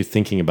just gets you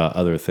thinking about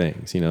other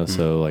things, you know? Mm-hmm.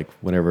 So like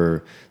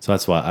so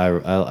that's why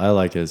I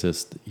like it, is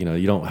just, you know,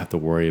 you don't have to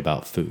worry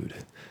about food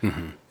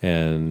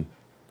and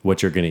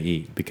what you're going to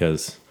eat,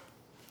 because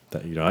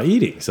that you're not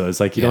eating. So it's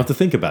like, you don't have to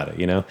think about it,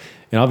 you know?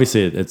 And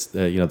obviously it's,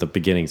 the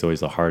beginning's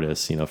always the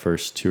hardest, you know,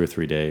 first 2 or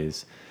 3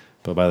 days.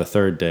 But by the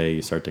third day,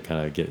 you start to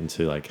kind of get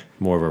into like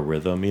more of a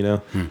rhythm, you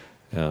know?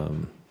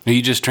 Are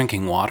you just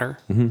drinking water?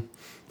 Mm-hmm.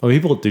 Well,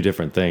 people do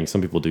different things.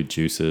 Some people do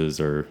juices,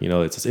 or, you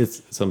know,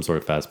 it's some sort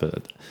of fast,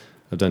 but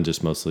I've done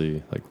just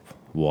mostly like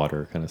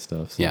water kind of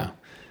stuff. So, Yeah.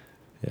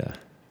 Yeah.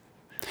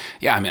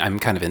 Yeah. I mean, I'm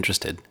kind of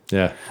interested.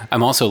 Yeah.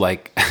 I'm also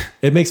like,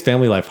 it makes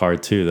family life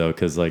hard too, though.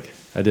 'Cause like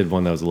I did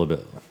one that was a little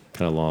bit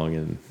kind of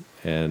long,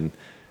 and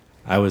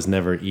I was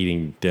never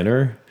eating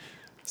dinner.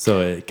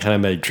 So it kind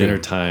of made dinner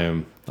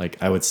time. Like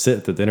I would sit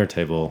at the dinner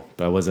table,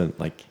 but I wasn't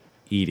like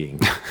eating,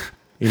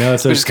 you know,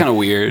 so which is kind of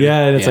weird.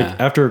 Yeah. And it's like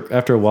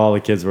after a while,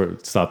 the kids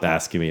stopped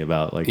asking me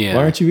about like, why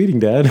aren't you eating,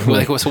 Dad? Well,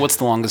 like, so what's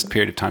the longest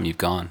period of time you've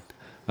gone?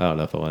 I don't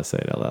know if I want to say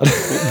it out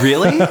loud.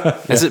 Really?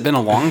 Has it been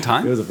a long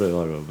time? It was a pretty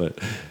long one, but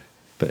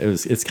it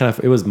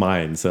was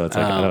mine. So it's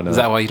like, I don't know. Is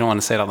that why you don't want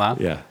to say it out loud?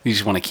 Yeah. You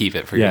just want to keep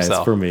it for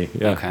yourself. yourself.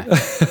 Yeah,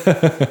 it's for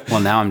me. Yeah. Okay. Well,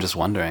 now I'm just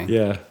wondering.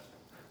 Yeah.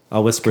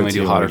 I'll whisper to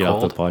you when we get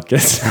off the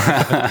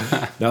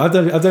podcast. No, I've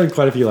done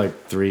quite a few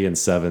like 3 and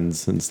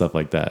 7s and stuff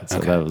like that. So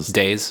that was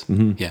days.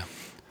 Mm-hmm. Yeah.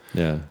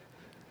 Yeah.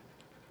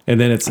 And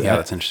then it's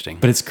that's interesting.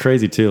 But it's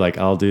crazy too. Like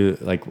I'll do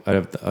like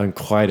I've done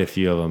quite a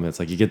few of them. It's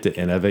like you get the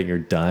end of it and you're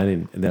done,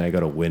 and then I go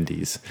to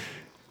Wendy's.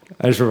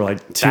 I just remember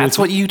like that's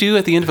what you do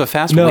at the end of a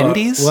fast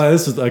Wendy's? Well,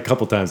 this was a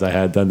couple times I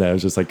had done that. It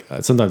was just like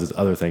sometimes it's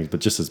other things, but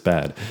just as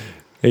bad.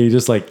 And you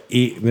just like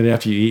eat, and then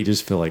after you eat, you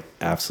just feel like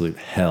absolute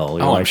hell.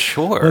 You're I'm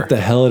sure. What the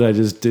hell did I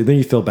just do? Then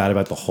you feel bad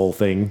about the whole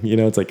thing. You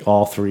know, it's like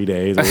all 3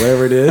 days or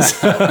whatever it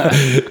is.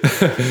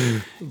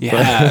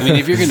 Yeah, I mean,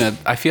 if you're gonna,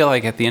 I feel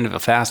like at the end of a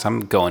fast,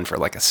 I'm going for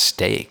like a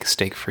steak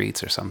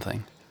frites or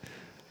something.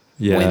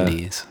 Yeah,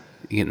 Wendy's.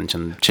 You getting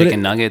some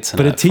chicken nuggets,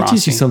 but it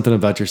teaches you something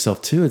about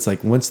yourself too. It's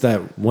like once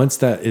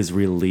that is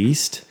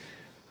released,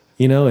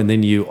 you know, and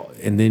then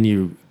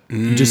you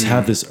just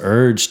have this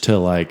urge to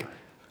like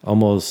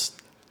almost,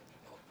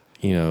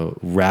 you know,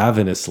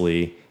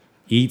 ravenously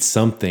eat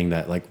something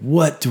that like,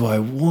 what do I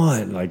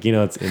want? Like, you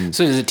know,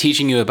 so is it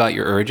teaching you about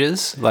your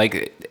urges?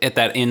 Like at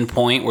that end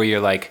point where you're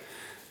like,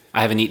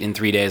 I haven't eaten in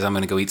 3 days, I'm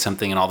going to go eat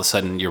something. And all of a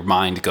sudden your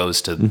mind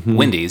goes to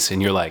Wendy's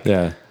and you're like,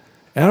 yeah,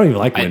 I don't even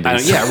like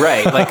Wendy's. Yeah,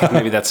 right. Like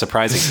maybe that's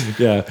surprising.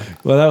 Yeah.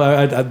 Well,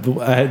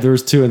 I there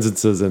was 2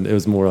 instances, and it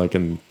was more like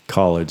in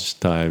college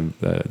time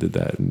that I did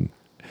that. And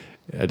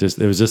it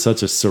was just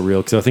such a surreal,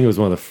 because I think it was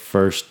one of the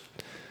first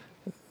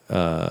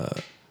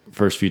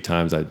few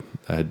times I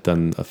had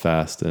done a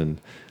fast, and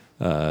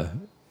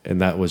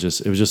that was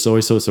just, it was just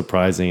always so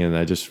surprising. And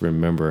I just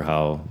remember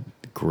how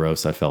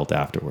gross I felt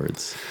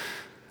afterwards.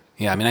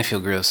 Yeah. I mean, I feel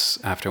gross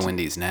after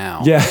Wendy's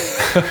now. Yeah.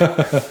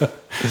 I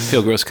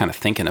feel gross kind of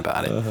thinking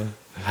about it.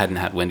 I hadn't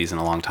had Wendy's in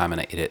a long time, and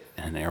I ate it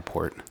in an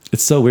airport.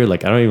 It's so weird.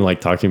 Like, I don't even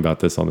like talking about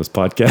this on this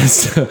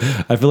podcast.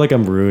 I feel like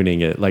I'm ruining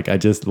it. Like, I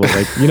just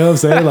like, you know what I'm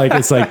saying? Like,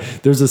 it's like,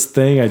 there's this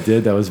thing I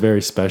did that was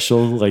very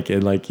special. Like,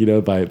 and like, you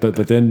know,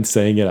 but then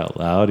saying it out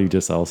loud, you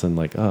just all of a sudden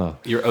like,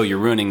 you're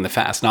ruining the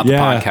fast, not the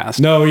podcast.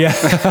 No. Yeah.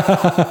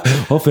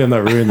 Hopefully I'm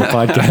not ruining the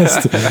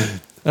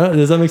podcast.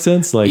 Does that make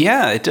sense? Like,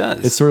 yeah, it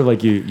does. It's sort of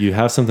like you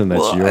have something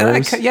that's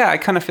yours. I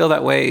kind of feel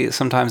that way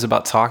sometimes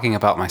about talking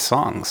about my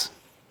songs.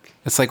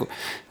 It's like,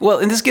 well,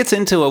 and this gets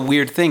into a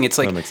weird thing. It's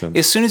like,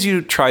 as soon as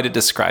you try to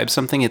describe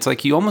something, it's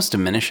like you almost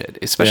diminish it,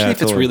 especially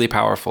if it's really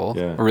powerful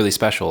or really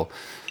special,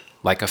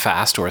 like a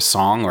fast or a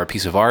song or a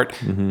piece of art.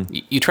 Mm-hmm.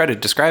 You try to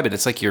describe it,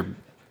 it's like you're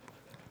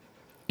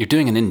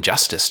doing an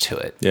injustice to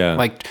it. Yeah.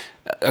 Like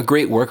a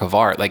great work of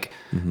art, like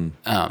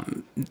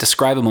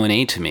describe a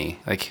Monet to me.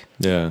 Like,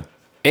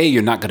 A,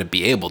 you're not going to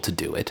be able to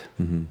do it.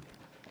 Mm-hmm.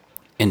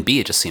 And B,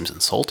 it just seems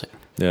insulting.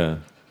 Yeah.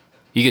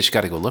 You just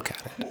got to go look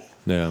at it.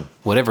 Yeah.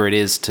 Whatever it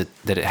is that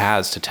it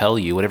has to tell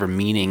you, whatever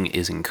meaning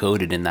is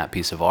encoded in that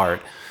piece of art,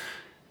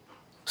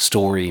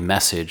 story,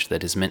 message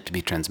that is meant to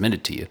be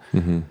transmitted to you,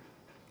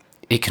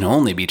 it can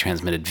only be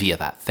transmitted via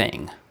that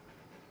thing.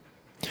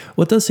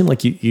 Well, it does seem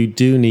like you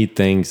do need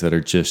things that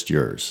are just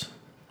yours,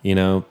 you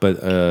know,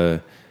 but,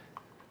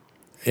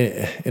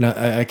 and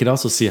I could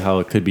also see how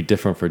it could be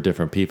different for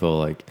different people.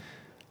 Like,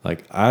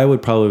 like I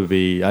would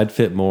probably I'd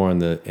fit more on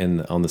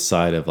the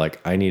side of like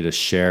I need to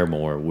share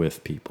more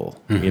with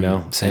people, you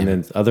know, Same.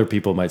 and then other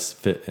people might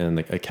fit in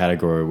a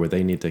category where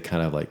they need to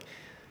kind of like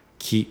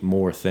keep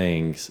more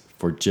things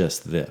for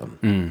just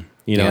them,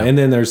 you know, and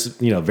then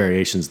there's, you know,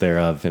 variations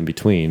thereof in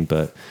between,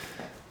 but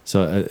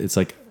so it's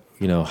like,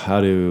 you know, how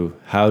do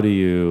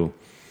you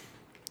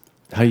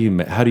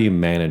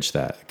manage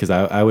that? Because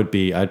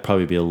I'd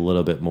probably be a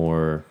little bit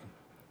more,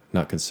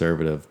 not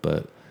conservative,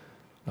 but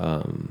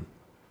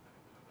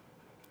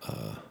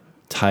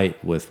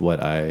tight with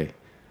what I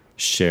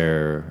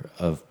share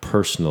of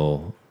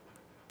personal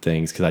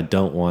things, because I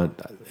don't want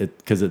it,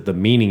 because the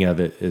meaning of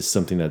it is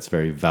something that's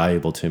very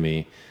valuable to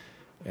me.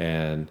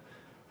 And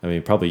I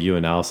mean, probably you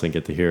and Allison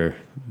get to hear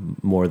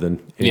more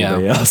than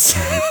anybody else.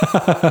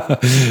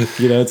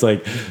 You know, it's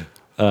like,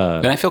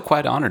 and I feel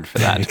quite honored for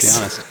that, to be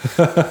honest.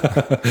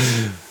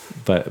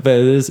 but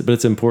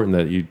it's important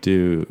that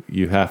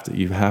you have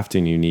to,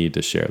 and you need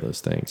to share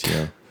those things, you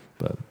know,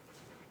 but.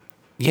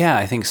 Yeah,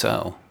 I think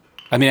so.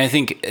 I mean, I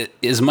think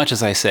as much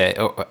as I say,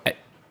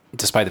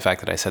 despite the fact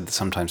that I said that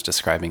sometimes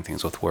describing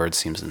things with words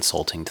seems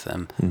insulting to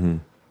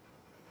them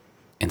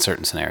in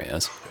certain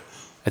scenarios,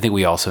 I think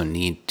we also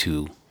need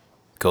to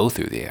go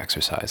through the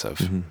exercise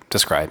of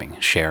describing,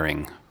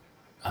 sharing,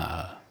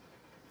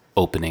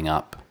 opening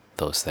up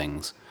those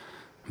things.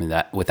 I mean,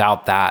 that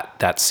without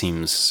that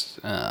seems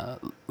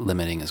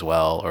limiting as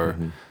well, or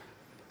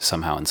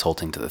somehow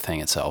insulting to the thing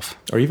itself,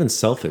 or even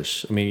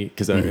selfish. I mean,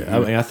 because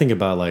I think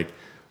about like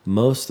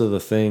most of the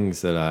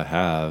things that I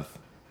have,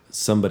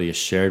 somebody has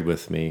shared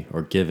with me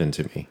or given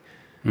to me,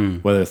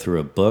 whether through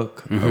a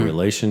book, a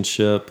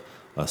relationship,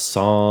 a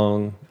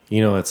song.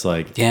 You know, it's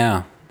like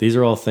these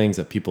are all things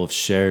that people have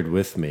shared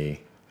with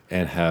me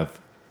and have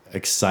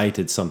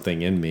excited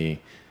something in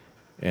me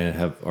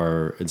and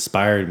or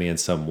inspired me in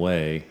some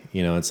way.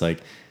 You know, it's like,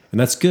 and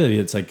that's good.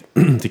 It's like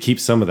to keep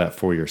some of that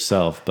for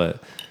yourself.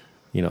 But,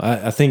 you know,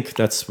 I think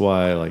that's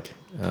why, like,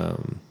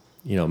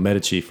 you know,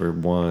 Medici, for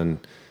one,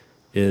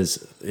 is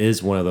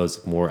one of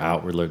those more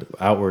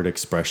outward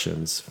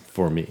expressions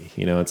for me.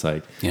 You know, it's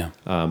like,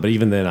 but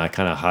even then I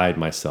kind of hide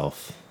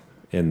myself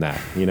in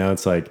that, you know,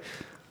 it's like,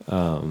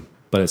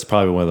 but it's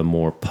probably one of the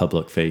more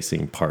public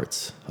facing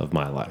parts of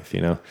my life,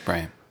 you know?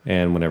 Right.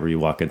 And whenever you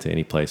walk into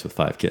any place with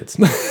 5 kids,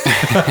 you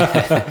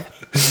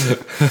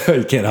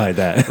can't hide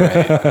that.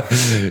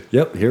 Right.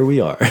 Yep, here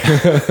we are.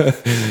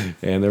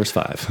 And there's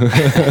 5.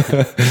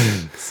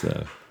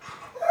 So,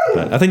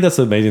 but I think that's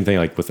the amazing thing,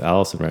 like with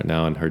Allison right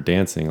now and her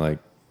dancing, like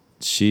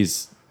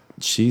she's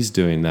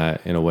doing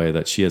that in a way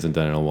that she hasn't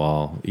done in a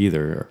while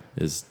either,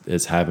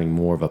 is having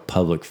more of a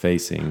public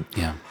facing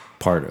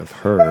part of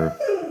her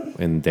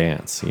in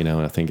dance, you know?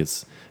 And I think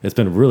it's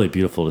been really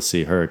beautiful to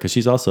see her, because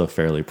she's also a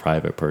fairly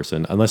private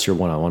person, unless you're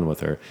one-on-one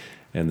with her,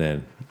 and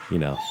then, you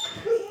know,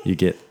 you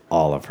get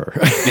all of her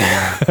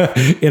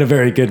in a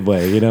very good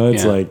way, you know?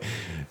 It's like,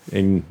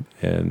 and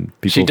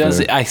people. She does.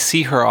 I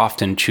see her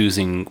often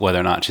choosing whether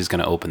or not she's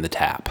going to open the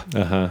tap.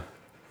 Yeah.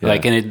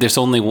 Like, and there's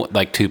only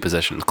like 2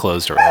 positions,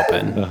 closed or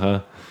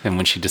open. And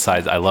when she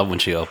decides, I love when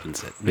she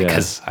opens it,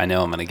 because I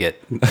know I'm going to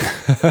get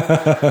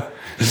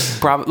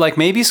probably like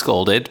maybe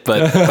scolded,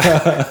 but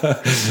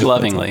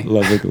lovingly.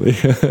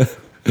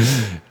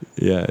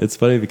 Yeah, it's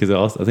funny because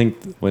I think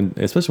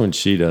especially when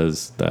she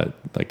does that,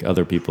 like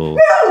other people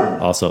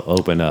also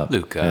open up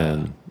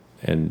Luca.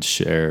 and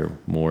share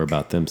more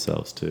about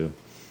themselves too.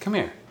 Come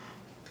here.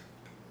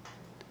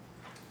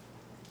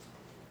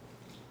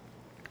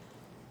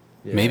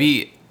 Yeah.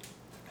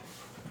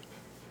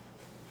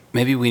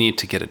 Maybe we need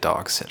to get a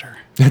dog sitter.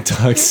 A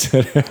dog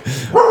sitter.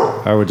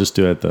 I would just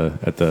do it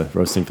at the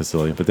roasting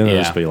facility, but then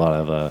there'll just be a lot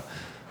of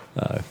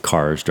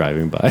cars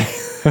driving by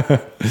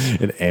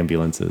and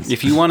ambulances.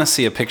 If you want to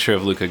see a picture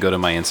of Luca, go to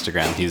my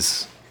Instagram.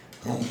 He's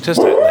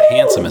just the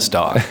handsomest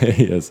dog.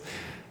 He is.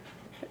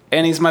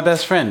 And he's my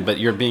best friend, but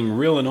you're being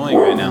real annoying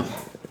right now.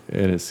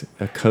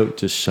 A coat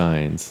just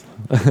shines.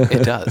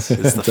 It does.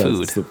 It's the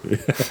food. It's the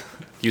food.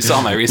 You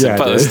saw my recent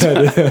post.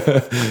 I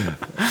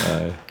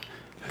did.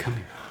 Come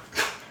here.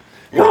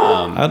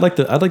 I'd like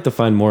to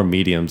find more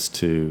mediums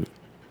to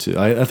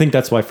I think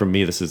that's why for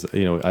me this is,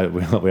 you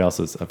know, we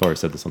also, I've already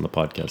said this on the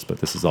podcast, but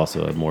this is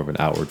also more of an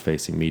outward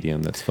facing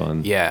medium that's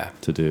fun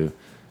to do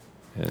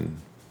and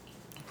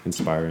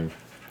inspiring.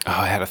 Oh,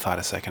 I had a thought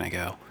a second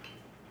ago.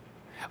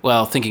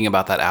 Well, thinking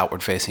about that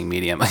outward facing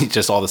medium,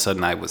 just all of a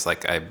sudden I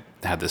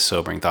had this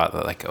sobering thought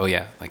that, like, oh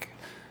yeah, like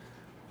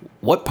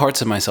what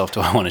parts of myself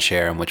do I want to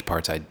share and which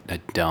parts I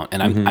don't?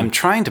 And I'm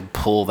trying to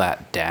pull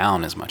that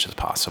down as much as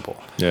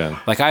possible. Yeah.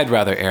 Like I'd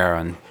rather err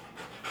on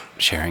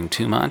sharing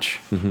too much,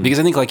 because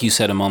I think, like you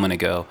said a moment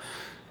ago,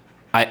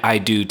 I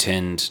do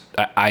tend,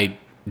 I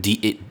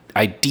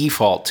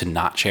default to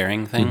not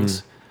sharing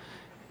things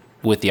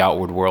with the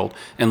outward world,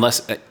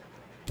 unless that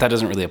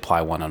doesn't really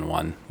apply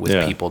one-on-one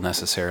with people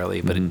necessarily.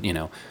 But you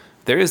know,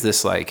 there is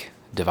this like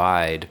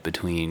divide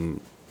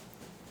between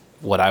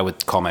what I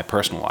would call my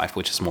personal life,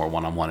 which is more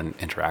one-on-one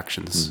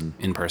interactions,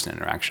 in-person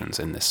interactions,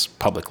 and this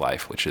public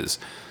life, which is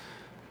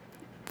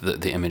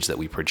the image that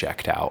we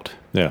project out.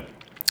 Yeah.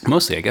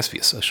 mostly, I guess,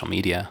 via social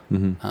media.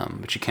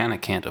 But you kind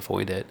of can't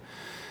avoid it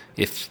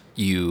if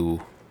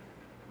you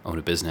own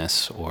a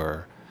business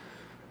or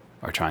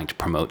are trying to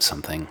promote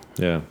something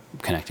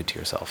connected to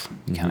yourself.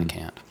 You kind of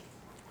can't.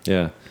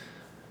 Yeah.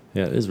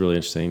 Yeah, it is really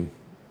interesting.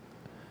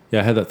 Yeah,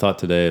 I had that thought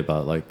today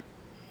about like,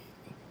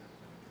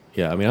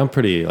 I mean, I'm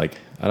pretty like,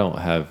 I don't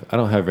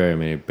have very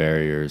many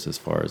barriers as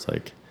far as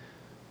like,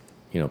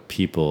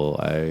 people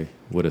I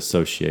would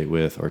associate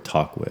with or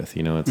talk with,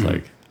 it's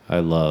like, I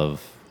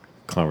love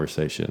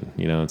conversation,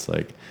 it's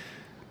like,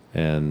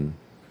 and,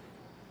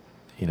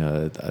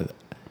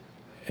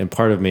 and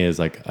part of me is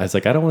like, I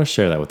don't want to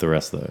share that with the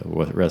rest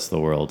of the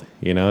world,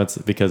 it's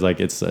because like,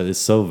 it's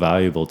so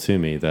valuable to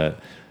me that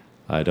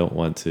I don't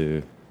want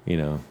to,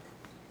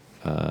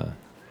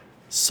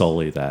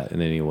 sully that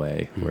in any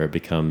way where it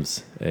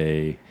becomes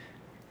a,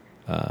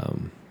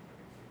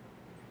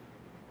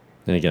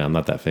 and again, I'm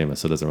not that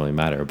famous, so it doesn't really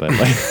matter. But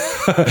like,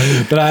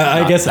 but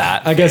I guess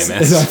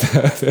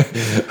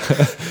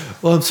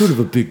well, I'm sort of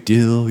a big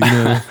deal,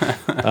 and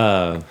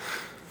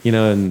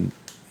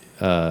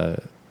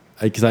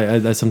because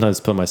I sometimes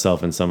put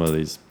myself in some of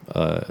these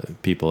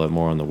people that are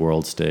more on the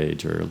world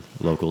stage or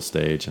local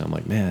stage, and I'm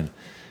like, man,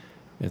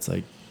 it's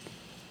like,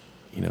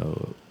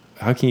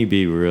 how can you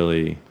be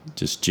really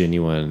just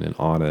genuine and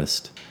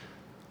honest?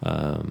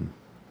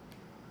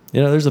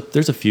 There's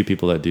a few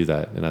people that do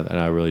that, and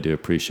I really do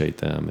appreciate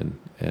them,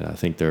 and I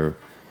think they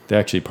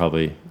actually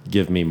probably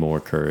give me more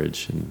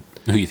courage. And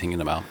who are you thinking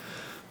about?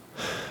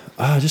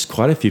 Just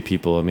quite a few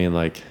people. I mean,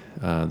 like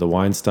the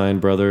Weinstein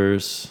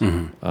brothers,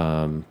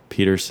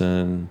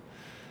 Peterson.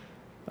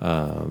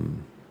 I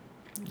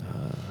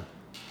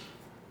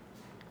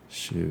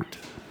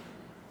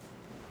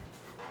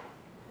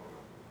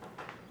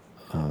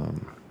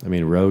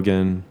mean,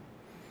 Rogan.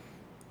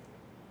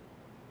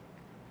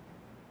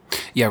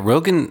 Yeah,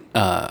 Rogan,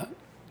 man,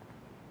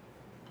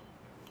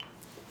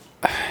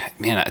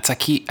 it's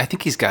like I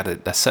think he's got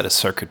a set of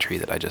circuitry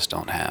that I just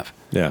don't have.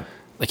 Yeah.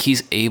 Like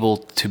he's able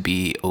to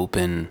be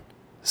open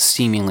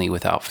seemingly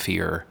without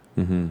fear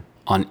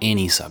on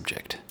any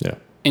subject. Yeah.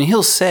 And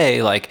he'll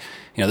say like,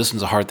 this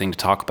one's a hard thing to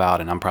talk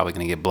about and I'm probably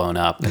going to get blown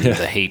up and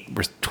the hate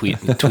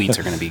tweets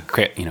are going to be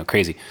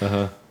crazy.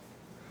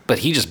 But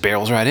he just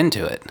barrels right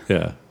into it.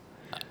 Yeah.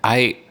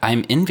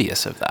 I'm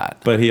envious of that.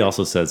 But he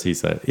also says,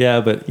 but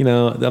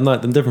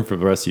I'm different from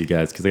the rest of you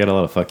guys because I got a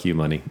lot of fuck you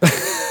money.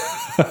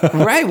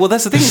 Right. Well,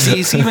 that's the thing.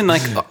 He's even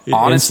like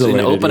honest and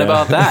open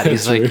about that.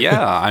 He's like,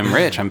 I'm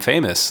rich. I'm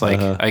famous. Like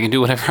I can do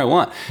whatever I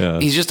want.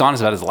 Yeah. He's just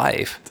honest about his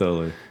life.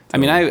 Totally. I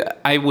mean,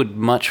 I would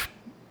much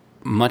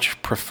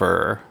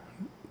prefer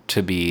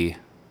to be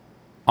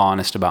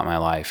honest about my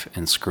life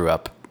and screw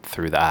up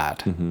through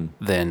that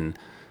than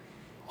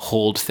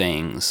hold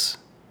things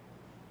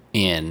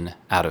in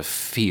out of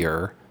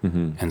fear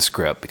and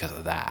screw up because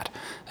of that.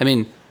 I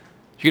mean,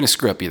 you're going to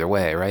screw up either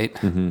way,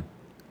 right? Well,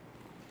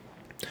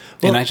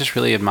 and I just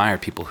really admire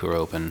people who are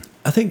open.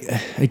 I think,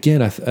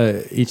 again, I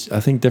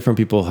think different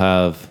people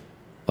have,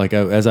 like,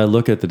 as I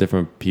look at the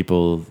different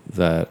people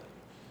that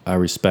I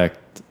respect,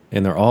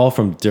 and they're all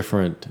from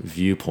different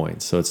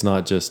viewpoints. So it's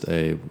not just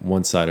a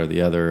one side or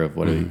the other of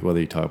whether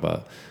you talk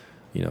about,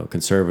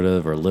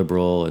 conservative or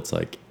liberal. It's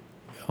like,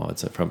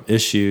 it's from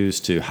issues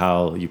to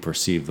how you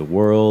perceive the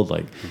world,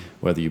 like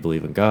whether you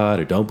believe in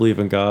God or don't believe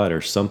in God or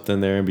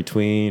something there in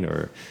between,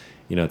 or,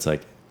 it's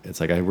like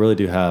I really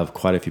do have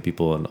quite a few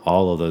people in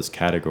all of those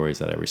categories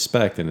that I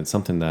respect. And it's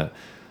something that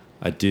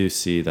I do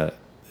see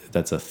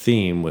that's a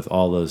theme with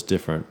all those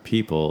different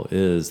people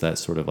is that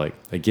sort of like,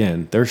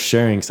 again, they're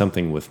sharing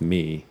something with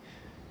me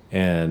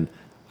and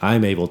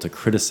I'm able to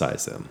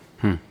criticize them,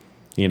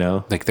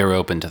 like they're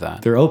open to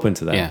that. They're open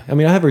to that. Yeah. I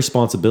mean, I have a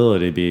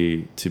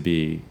responsibility to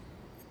be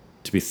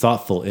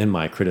thoughtful in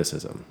my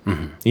criticism,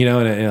 and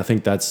I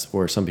think that's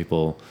where some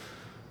people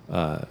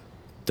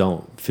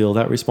don't feel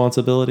that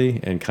responsibility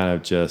and kind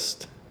of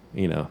just,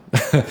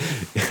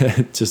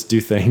 just do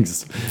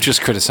things.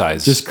 Just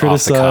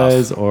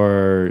criticize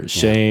or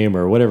shame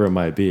or whatever it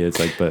might be. It's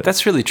like, but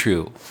that's really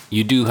true.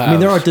 You do have, I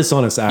mean, there are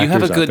dishonest actors. You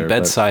have a good there,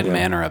 bedside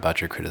manner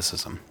about your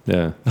criticism.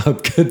 Yeah. A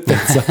good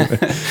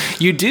bedside.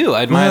 You do.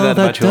 I admire that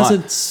about you. That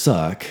doesn't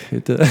suck.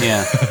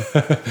 Yeah.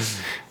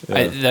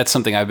 That's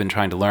something I've been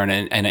trying to learn.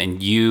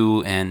 And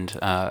you and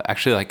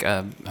actually like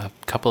a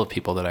couple of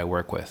people that I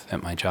work with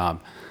at my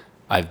job,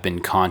 I've been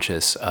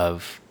conscious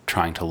of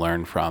trying to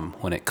learn from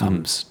when it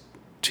comes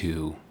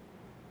to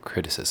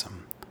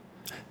criticism.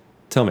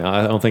 Tell me,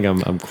 I don't think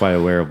I'm quite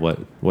aware of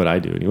what I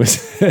do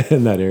anyways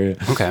in that area.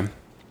 Okay.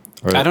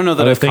 I don't know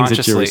that I've things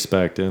consciously... that you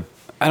respect, yeah.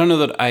 I don't know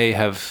that I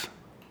have...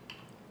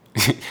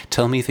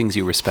 Tell me things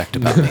you respect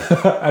about me.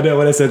 I know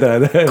when I said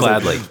that.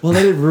 Gladly. Like, well,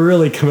 that didn't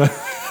really come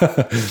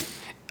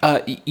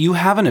out. You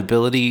have an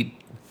ability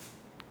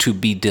to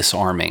be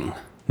disarming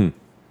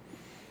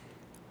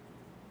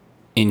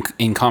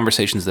in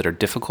conversations that are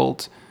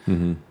difficult.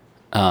 In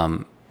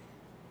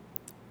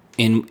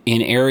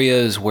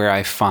areas where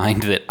I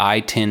find that I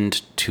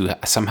tend to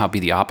somehow be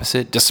the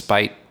opposite,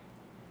 despite,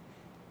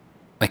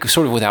 like,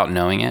 sort of without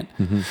knowing it.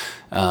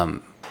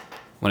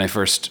 when I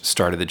first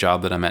started the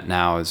job that I'm at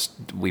now, is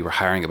we were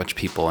hiring a bunch of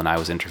people, and I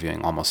was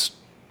interviewing almost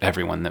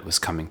everyone that was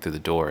coming through the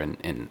door.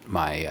 And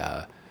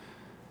my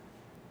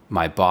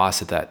my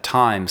boss at that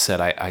time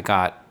said I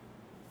got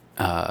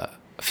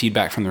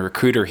feedback from the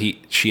recruiter.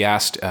 She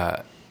asked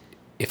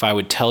if I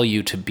would tell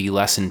you to be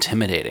less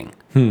intimidating.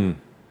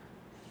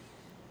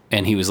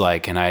 And he was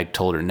like, and I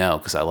told her no,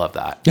 because I love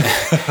that.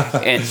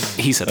 And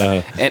he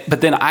said,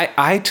 but then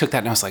I took that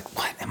and I was like,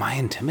 what? Am I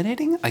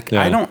intimidating? Like,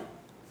 I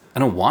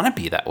don't want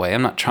to be that way.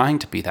 I'm not trying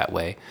to be that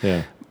way.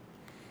 Yeah.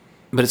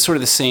 But it's sort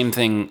of the same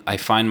thing. I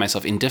find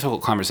myself in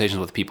difficult conversations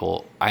with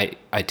people. I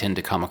tend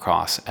to come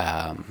across,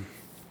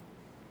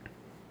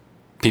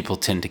 people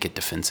tend to get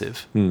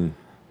defensive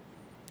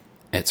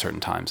at certain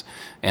times.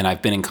 And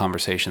I've been in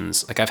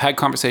conversations, like I've had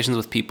conversations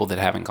with people that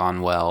haven't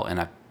gone well,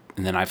 and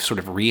then I've sort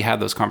of re-had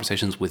those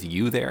conversations with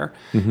you there,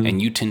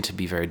 and you tend to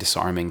be very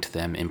disarming to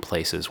them in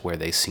places where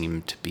they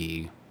seem to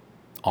be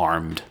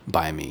armed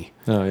by me.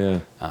 Oh yeah.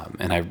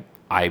 And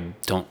I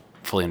don't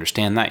fully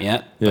understand that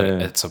yet, but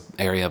it's an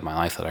area of my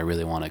life that I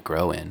really want to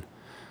grow in,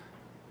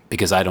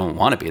 because I don't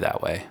want to be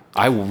that way.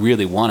 I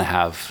really want to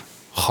have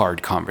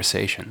hard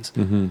conversations.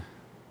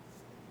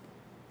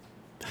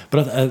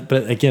 But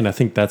again, I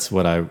think that's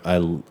what I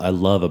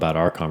love about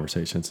our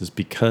conversations, is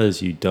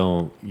because you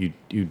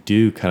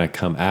do kind of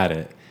come at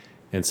it,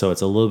 and so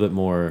it's a little bit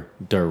more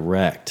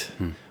direct,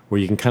 where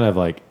you can kind of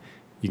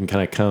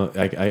come.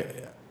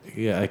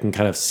 I can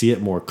kind of see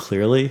it more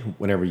clearly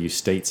whenever you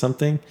state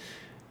something,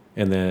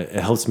 and then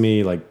it helps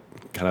me like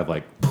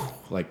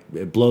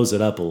it blows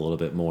it up a little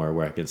bit more,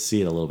 where I can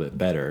see it a little bit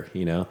better,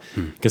 you know?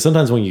 Because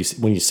sometimes when you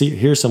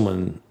hear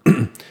someone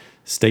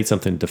state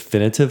something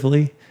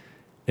definitively,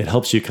 it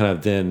helps you kind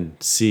of then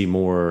see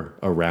more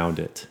around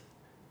it,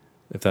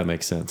 if that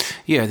makes sense.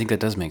 Yeah, I think that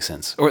does make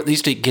sense. Or at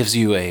least it gives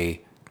you a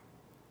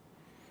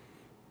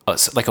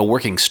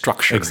working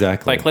structure.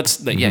 Exactly. Like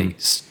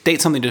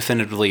state something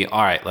definitively.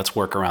 All right, let's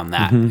work around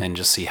that and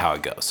just see how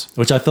it goes.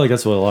 Which I feel like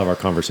that's what a lot of our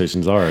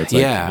conversations are. It's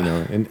like, Yeah. you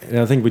know, and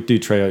I think we do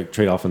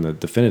trade off on the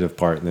definitive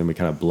part, and then we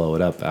kind of blow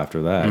it up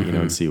after that, you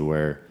know, and see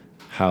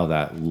how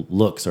that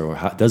looks, or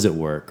how does it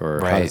work,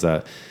 or how does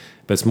that.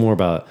 But it's more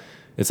about,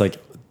 it's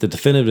like the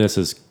definitiveness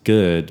is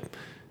good,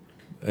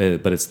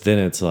 but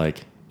it's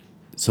like,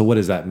 so what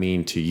does that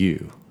mean to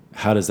you?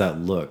 How does that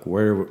look?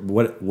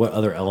 What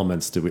other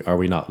elements are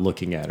we not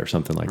looking at, or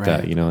something like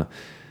that, you know?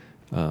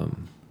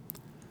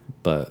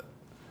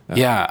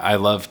 Yeah, I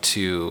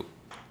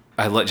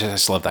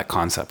just love that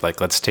concept. Like,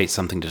 let's take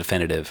something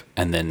definitive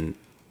and then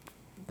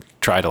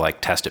try to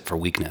like test it for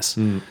weakness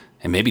and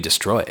maybe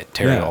destroy it,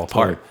 tear it all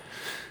apart,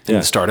 and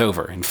then start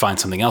over and find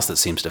something else that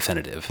seems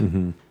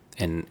definitive.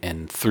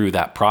 And through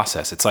that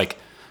process, it's like,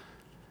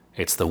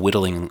 it's the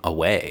whittling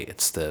away.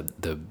 It's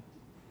the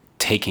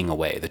taking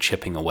away, the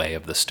chipping away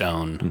of the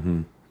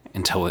stone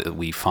until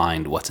we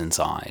find what's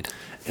inside.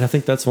 And I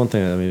think that's one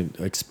thing, I mean,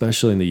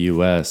 especially in the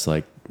US,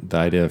 like the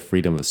idea of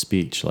freedom of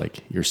speech, like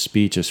your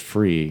speech is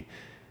free.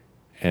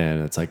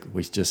 And it's like,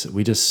 we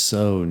just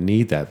so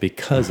need that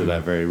because of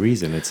that very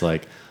reason. It's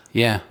like,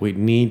 we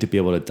need to be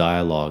able to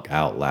dialogue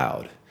out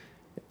loud.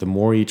 The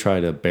more you try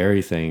to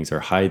bury things or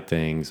hide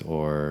things,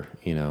 or,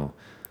 you know,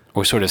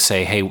 or sort of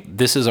say, hey,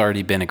 this has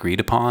already been agreed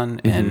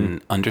upon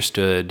and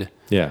understood.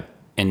 Yeah.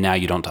 And now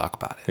you don't talk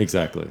about it.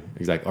 Exactly.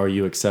 Or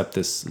you accept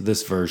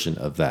this version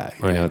of that.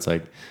 You know, it's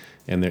like,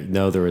 and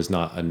there is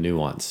not a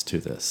nuance to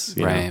this.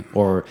 You know?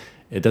 Or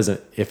it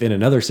doesn't, if in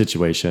another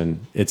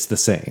situation, it's the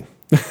same.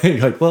 You're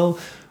like, well,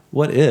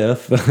 what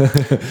if?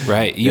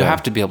 You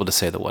have to be able to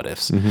say the what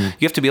ifs. You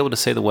have to be able to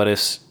say the what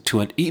ifs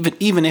to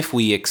even if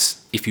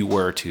you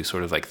were to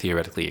sort of like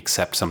theoretically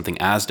accept something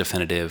as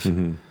definitive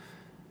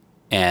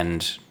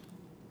and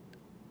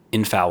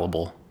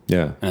infallible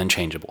and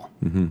unchangeable.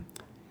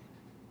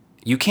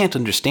 You can't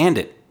understand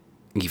it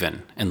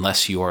even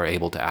unless you are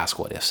able to ask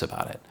what ifs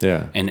about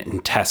it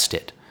and test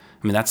it.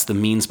 I mean, that's the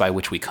means by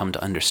which we come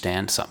to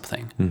understand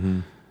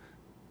something.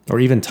 Or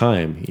even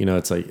time, you know,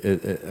 it's like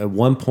at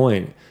one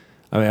point,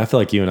 I mean, I feel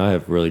like you and I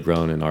have really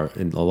grown in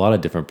a lot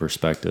of different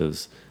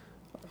perspectives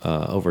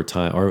over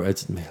time. Or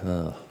it's,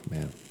 oh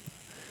man,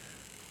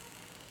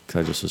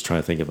 because I just was trying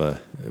to think of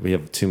we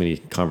have too many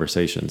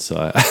conversations, so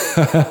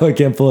I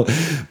can't pull it.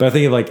 But I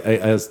think of like,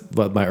 as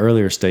what my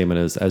earlier statement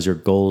is, as your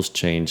goals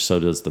change, so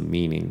does the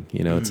meaning.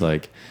 You know, it's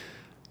like,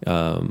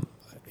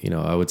 you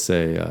know, I would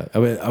say, I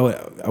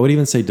would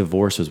even say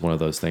divorce is one of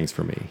those things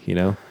for me. You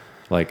know,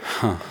 like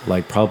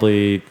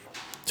probably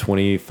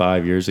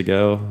 25 years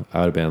ago,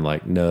 I would have been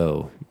like,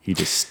 no, you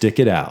just stick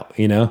it out.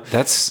 You know,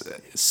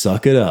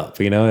 suck it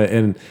up. You know,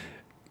 and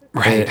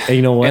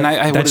you know what? And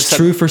I that's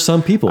true for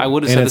some people. I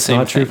would have said the same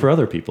thing. It's not true for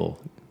other people.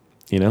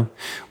 You know?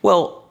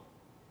 Well,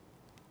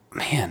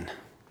 man,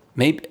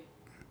 maybe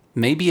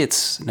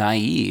it's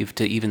naive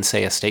to even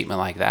say a statement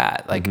like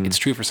that. Like, it's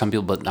true for some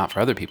people, but not for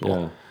other people.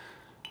 Yeah.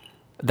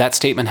 That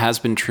statement has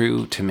been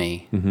true to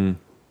me.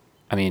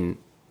 I mean,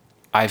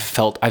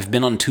 I've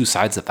been on two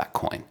sides of that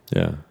coin.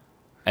 Yeah.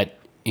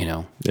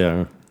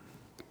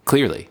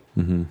 Clearly.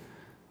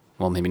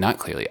 Well, maybe not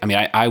clearly. I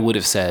mean, I would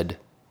have said,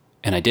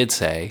 And I did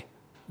say,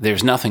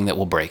 there's nothing that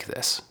will break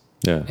this.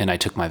 Yeah. And I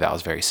took my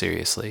vows very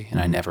seriously, and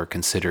I never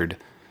considered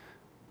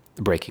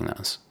breaking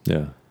those.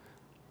 Yeah.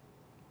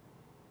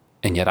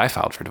 And yet I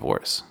filed for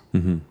divorce.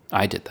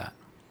 I did that.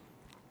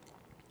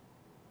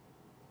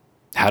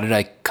 How did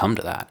I come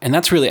to that? And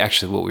that's really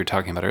actually what we were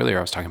talking about earlier.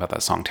 I was talking about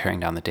that song, Tearing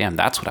Down the Dam.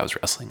 That's what I was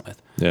wrestling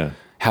with. Yeah.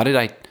 How did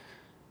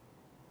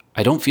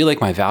I don't feel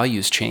like my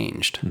values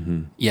changed,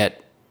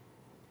 yet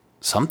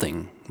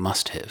something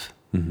must have.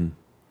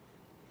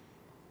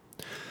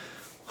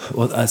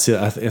 Well, I see.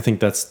 I think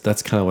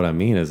that's kind of what I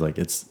mean is like,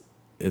 it's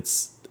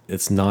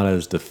not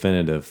as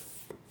definitive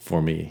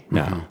for me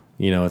now.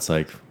 You know, it's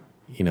like,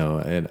 you know,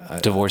 and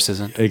Divorce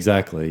isn't?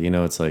 exactly, you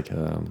know, it's like,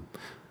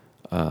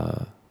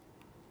 I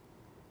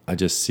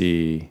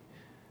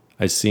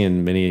see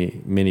in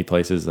many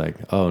places like,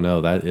 oh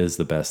no, that is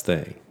the best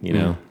thing, you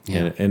know? Yeah.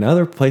 And in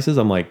other places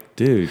I'm like,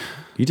 dude,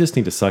 you just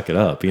need to suck it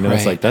up. You know,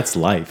 it's Right. like, that's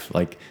life.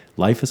 Like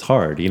life is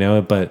hard, you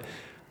know, but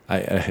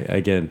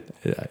again,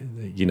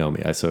 you know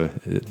me, so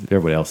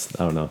everybody else,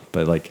 I don't know,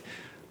 but like,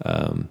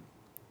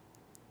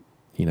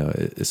 you know,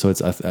 so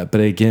it's, but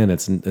again,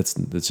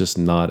 it's just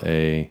not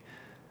a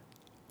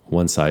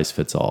one size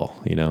fits all,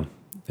 you know?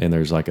 And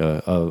there's like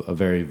a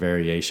very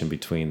variation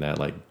between that,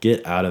 like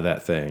get out of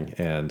that thing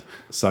and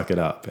suck it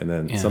up. And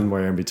then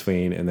somewhere in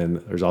between. And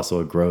then there's also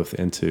a growth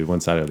into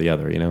one side or the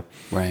other, you know?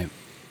 Right.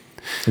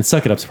 And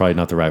suck it up's probably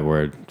not the right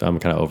word. I'm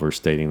kind of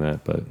overstating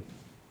that, but.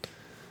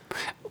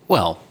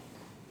 Well,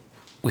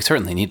 we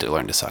certainly need to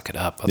learn to suck it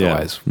up.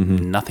 Otherwise,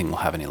 nothing will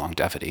have any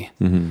longevity.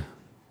 I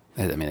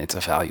mean, it's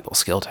a valuable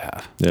skill to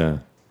have. Yeah.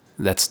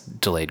 That's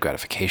delayed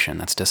gratification.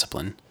 That's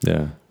discipline.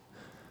 Yeah.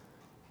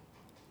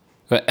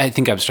 But I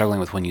think I'm struggling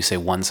with when you say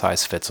one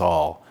size fits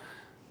all.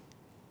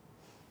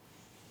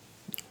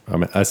 I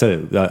mean, I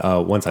said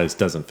it, one size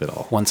doesn't fit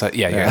all. One size,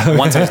 yeah.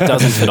 One size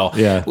doesn't fit all.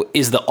 Yeah.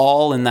 Is the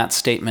all in that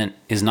statement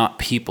is not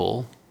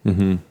people,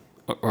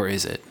 or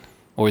is it?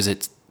 Or is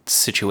it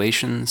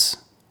situations?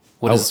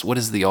 What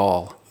is the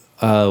all?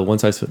 One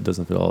size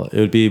doesn't fit all. It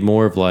would be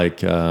more of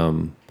like,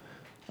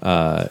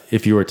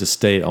 if you were to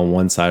state on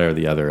one side or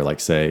the other, like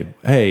say,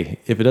 hey,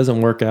 if it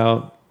doesn't work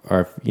out,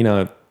 or if, you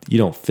know, if you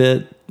don't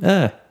fit,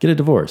 get a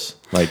divorce.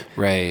 Like,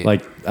 Right.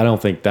 Like, I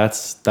don't think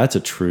that's a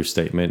true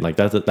statement. Like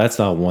that's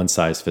not one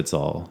size fits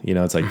all, you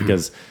know, it's like,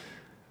 because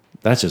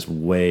that's just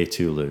way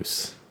too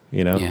loose,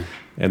 you know? Yeah.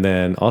 And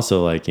then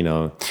also like, you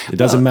know, it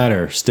doesn't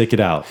matter, stick it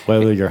out.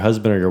 Whether your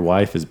husband or your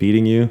wife is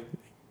beating you,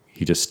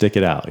 you just stick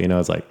it out. You know,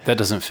 it's like, That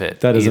doesn't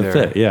fit. that doesn't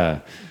fit. Yeah.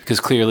 Because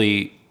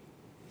clearly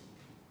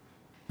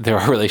there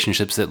are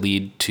relationships that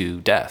lead to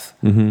death.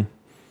 And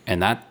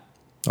that,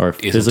 Or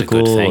isn't a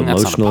physical, good thing.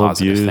 That's not a emotional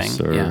positive abuse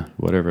thing. or Yeah.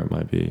 whatever it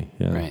might be.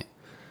 Yeah. right.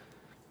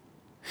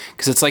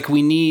 Because it's like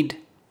we need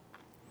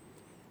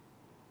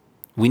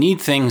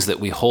things that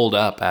we hold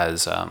up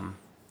as,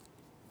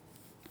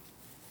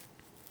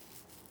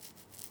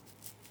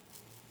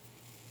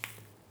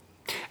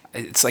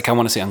 it's like I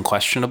want to say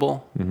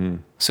unquestionable.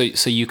 So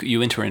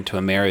you enter into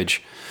a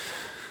marriage,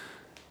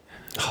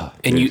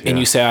 and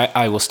you say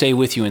I will stay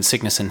with you in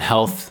sickness and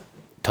health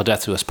till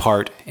death do us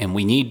part, and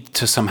we need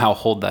to somehow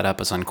hold that up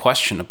as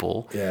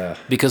unquestionable. Yeah.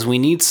 Because we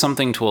need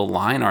something to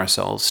align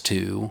ourselves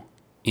to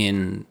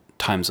in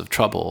times of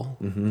trouble.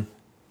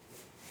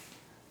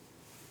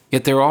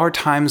 Yet there are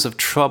times of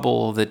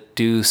trouble that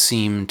do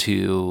seem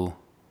to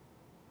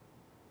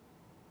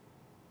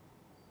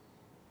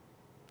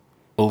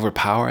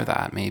overpower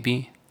that,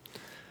 maybe.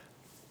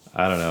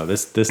 I don't know.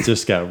 This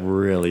just got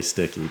really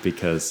sticky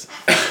because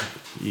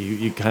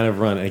you kind of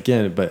run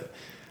again, but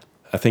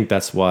I think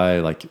that's why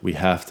like we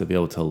have to be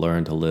able to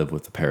learn to live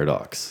with the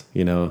paradox,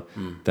 you know,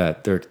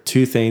 that there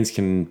two things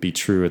can be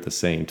true at the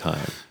same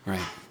time.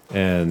 Right.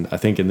 And I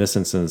think in this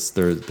instance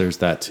there's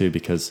that too,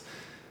 because,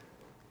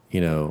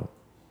 you know,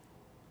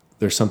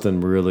 there's something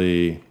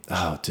really,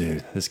 oh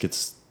dude, this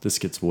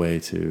gets way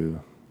too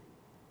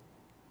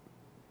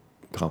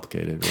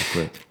complicated real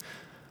quick.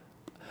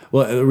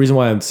 Well, the reason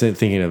why I'm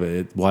thinking of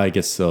it, why it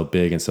gets so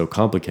big and so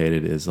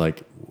complicated is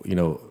like, you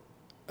know,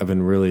 I've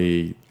been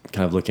really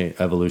kind of looking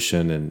at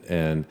evolution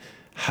and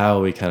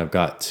how we kind of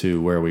got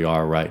to where we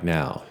are right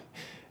now.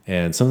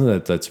 And something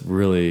that's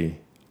really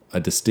a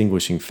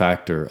distinguishing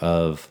factor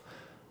of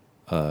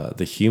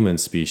the human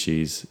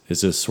species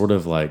is this sort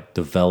of like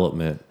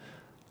development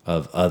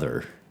of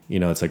other. You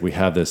know, it's like we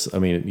have this, I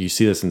mean, you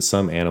see this in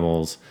some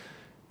animals,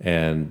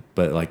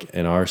 but like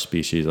in our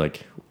species,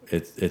 like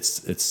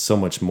it's so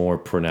much more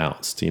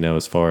pronounced, you know,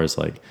 as far as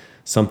like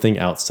something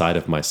outside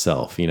of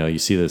myself. You know, you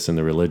see this in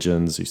the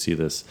religions, you see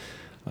this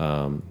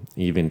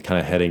even kind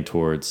of heading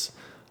towards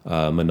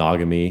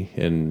monogamy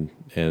and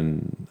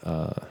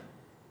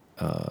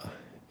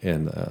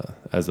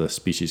as the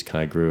species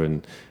kind of grew,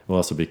 and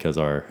also because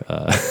our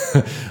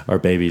our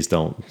babies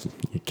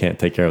can't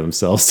take care of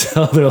themselves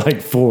till they're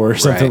like 4 or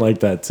something Right. like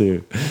that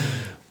too.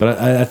 But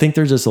I think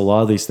there's just a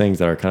lot of these things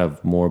that are kind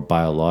of more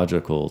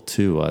biological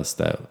to us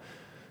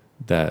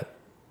that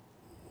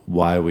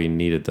why we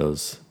needed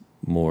those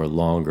more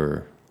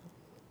longer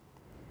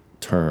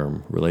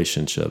term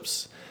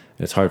relationships.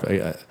 It's hard.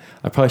 I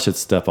probably should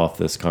step off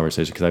this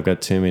conversation because I've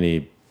got too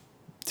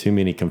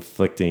many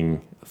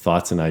conflicting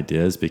thoughts and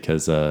ideas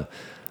because I'm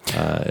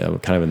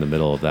kind of in the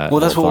middle of that. Well,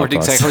 that's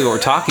exactly what we're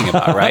talking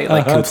about, right?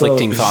 Like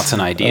conflicting thoughts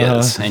and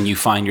ideas, and you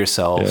find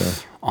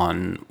yourself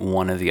on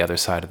one or the other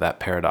side of that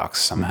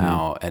paradox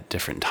somehow at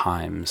different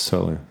times.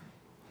 Totally.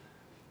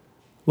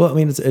 Well, I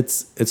mean,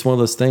 it's one of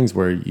those things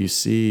where you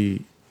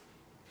see,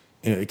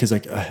 because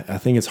like I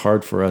think it's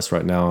hard for us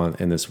right now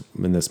in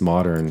this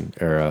modern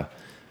era,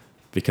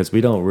 because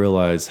we don't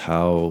realize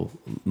how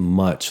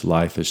much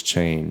life has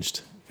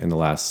changed in the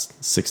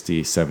last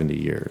 60, 70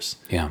 years.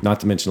 Yeah. Not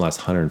to mention the last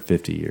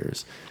 150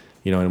 years.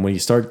 And when you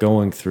start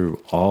going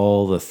through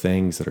all the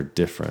things that are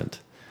different,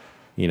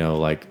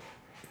 like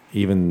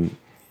even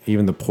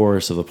the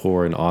poorest of the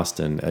poor in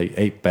Austin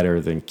ate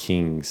better than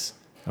kings.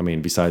 I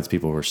mean, besides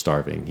people who were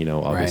starving,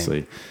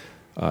 obviously,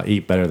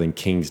 eat better than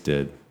kings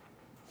did,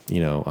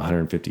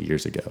 150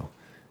 years ago.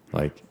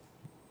 Like,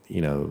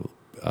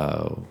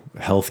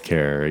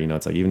 healthcare,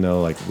 it's like, even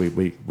though like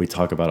we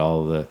talk about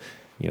all of the,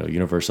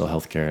 universal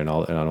healthcare and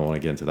all, and I don't want to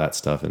get into that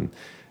stuff.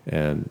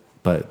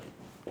 But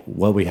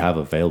what we have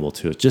available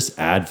to us, just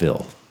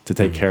Advil to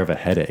take care of a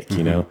headache,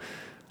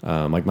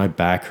 like my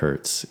back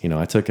hurts,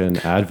 I took an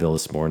Advil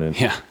this morning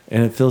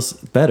and it feels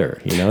better.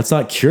 It's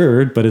not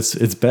cured, but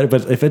it's better.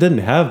 But if I didn't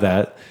have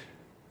that,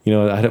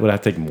 I would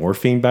have to take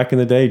morphine back in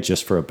the day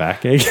just for a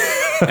backache.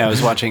 I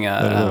was watching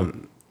a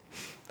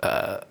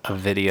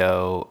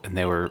video and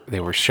they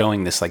were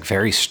showing this like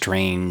very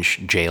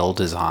strange jail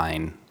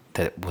design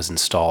that was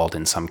installed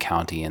in some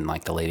county in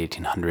like the late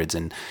 1800s.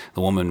 And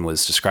the woman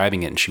was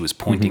describing it and she was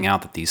pointing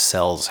out that these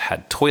cells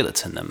had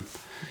toilets in them.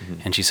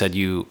 And she said,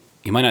 you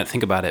might not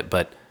think about it,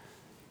 but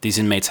these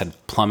inmates had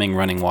plumbing,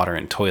 running water,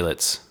 and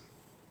toilets,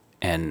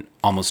 and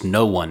almost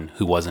no one had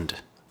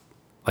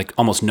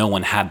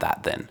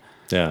that then.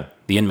 Yeah.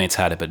 The inmates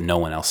had it, but no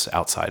one else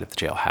outside of the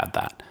jail had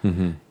that.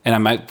 And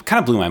it kind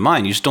of blew my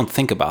mind. You just don't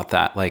think about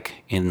that.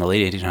 Like in the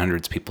late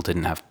 1800s, people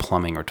didn't have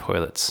plumbing or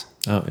toilets.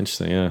 Oh,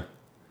 interesting. Yeah.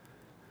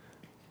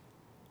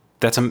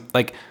 That's a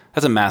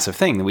massive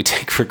thing that we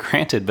take for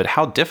granted, but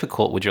how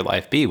difficult would your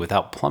life be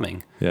without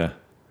plumbing? Yeah.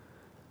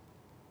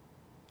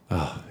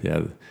 Oh,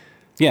 yeah.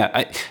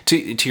 Yeah,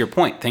 to your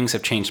point, things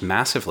have changed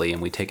massively,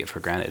 and we take it for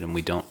granted, and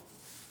we don't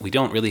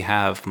really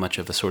have much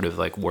of a sort of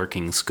like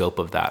working scope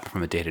of that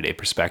from a day-to-day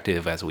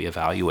perspective as we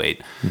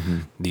evaluate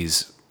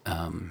these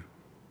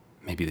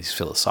maybe these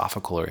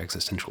philosophical or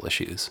existential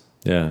issues.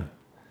 Yeah.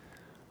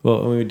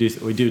 Well, we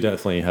do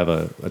definitely have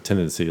a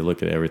tendency to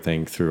look at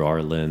everything through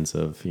our lens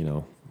of,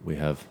 we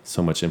have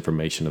so much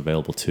information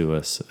available to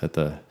us at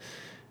the,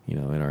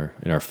 in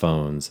our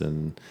phones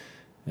and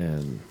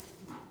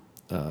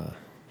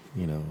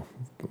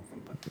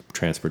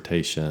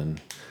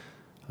transportation,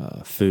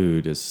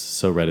 food is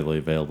so readily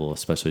available,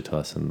 especially to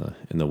us in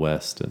the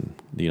West and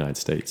the United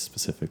States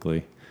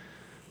specifically.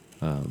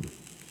 I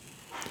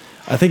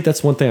think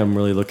that's one thing I'm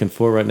really looking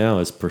for right now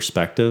is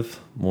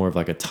perspective, more of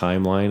like a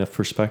timeline of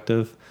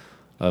perspective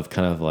of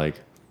kind of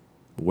like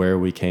where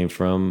we came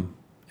from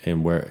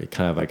and where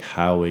kind of like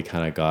how we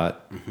kind of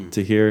got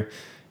to here.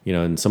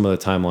 And some of the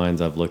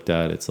timelines I've looked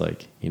at, it's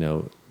like,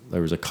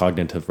 there was a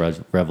cognitive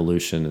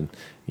revolution and,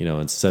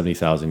 in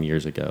 70,000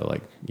 years ago,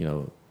 like,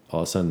 all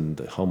of a sudden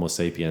the Homo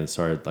sapiens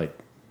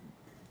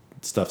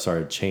stuff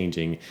started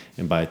changing.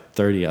 And by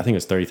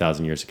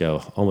 30,000 years ago,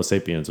 Homo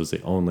sapiens was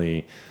the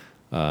only,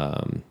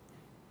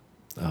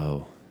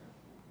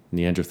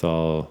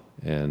 Neanderthal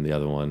and the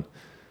other one,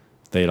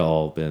 they'd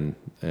all been,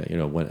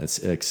 went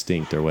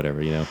extinct or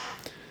whatever,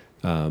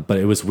 but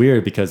it was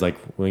weird because like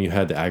when you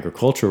had the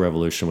agricultural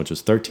revolution, which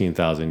was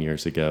 13,000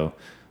 years ago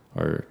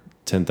or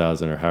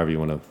 10,000 or however you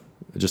want to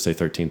just say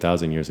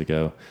 13,000 years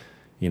ago,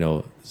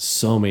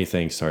 so many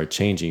things started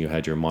changing. You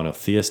had your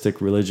monotheistic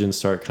religion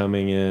start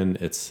coming in.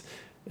 It's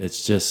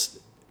just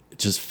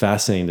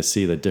fascinating to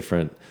see the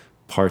different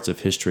parts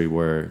of history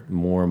where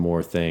more and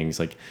more things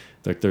like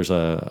there's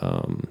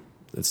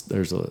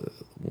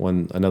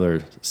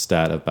another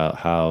stat about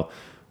how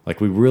like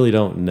we really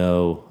don't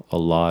know a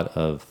lot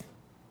of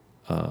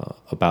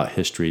about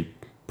history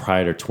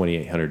prior to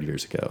 2,800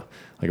 years ago.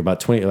 Like about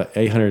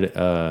 2,800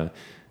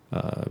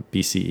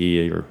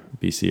 BCE or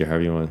BC or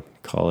however you want to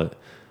call it.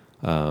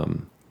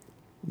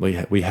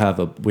 We have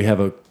a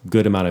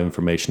good amount of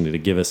information to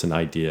give us an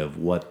idea of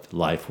what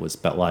life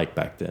was like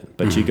back then.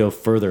 But you go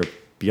further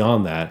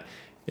beyond that,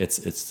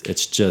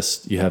 it's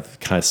just you have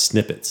kind of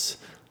snippets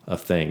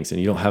of things, and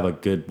you don't have a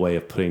good way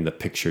of putting the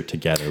picture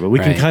together. But we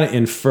can kind of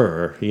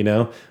infer,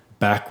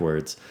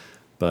 backwards.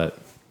 But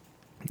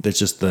it's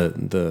just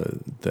the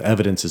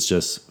evidence is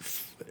just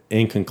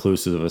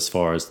inconclusive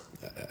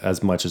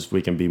as much as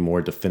we can be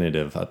more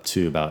definitive up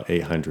to about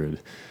 800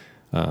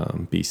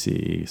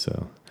 BCE.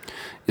 So,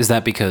 is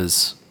that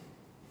because,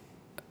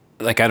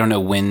 like, I don't know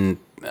when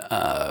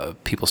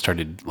people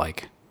started,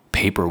 like,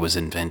 paper was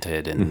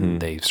invented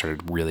and they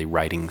started really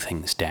writing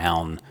things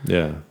down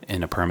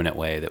in a permanent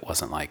way that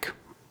wasn't like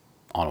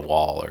on a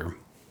wall or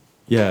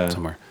Yeah.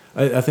 somewhere.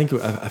 I think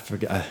I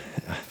forget.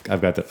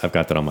 I've got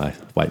that on my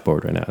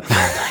whiteboard right now,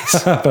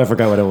 but I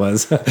forgot what it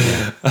was.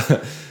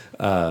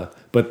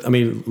 But I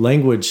mean,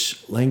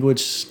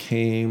 language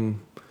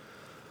came.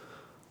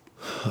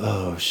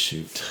 Oh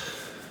shoot!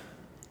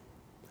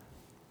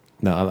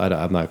 No, I'm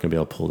not going to be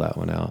able to pull that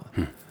one out.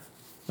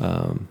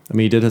 I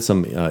mean, he did have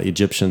some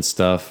Egyptian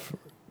stuff,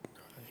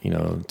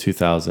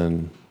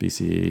 2000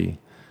 BCE.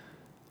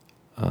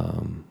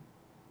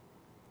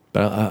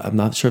 But I'm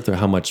not sure if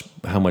how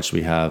much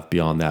we have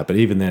beyond that. But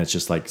even then, it's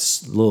just like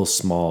little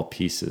small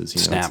pieces.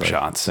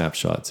 Snapshots.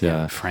 Snapshots,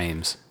 yeah.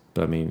 Frames.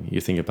 But I mean,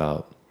 you think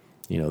about,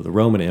 the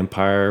Roman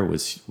Empire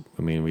was.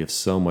 I mean, we have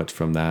so much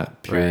from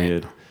that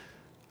period.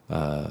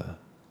 Right.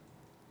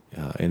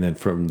 And then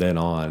from then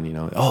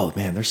on, oh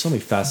man, there's so many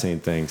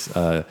fascinating things.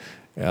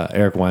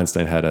 Eric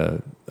Weinstein had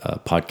a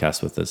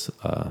podcast with this.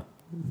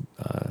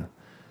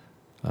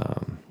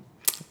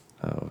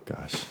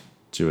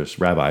 Jewish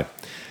rabbi.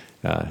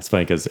 It's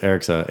funny because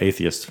Eric's an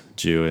atheist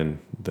Jew and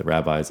the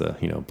rabbi's a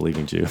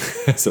believing Jew,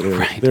 so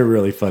they're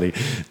really funny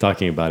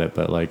talking about it.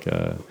 But like,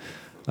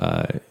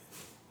 I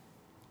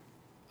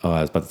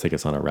was about to take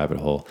us on a rabbit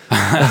hole.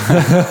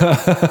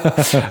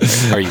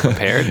 Are you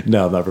prepared?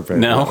 No, I'm not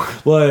prepared. No.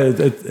 Well,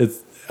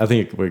 it's. I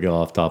think we go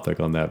off topic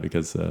on that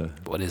because.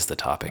 What is the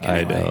topic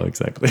anyway? I know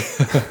exactly.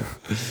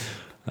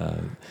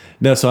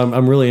 No, so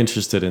I'm really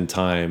interested in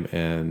time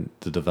and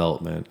the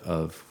development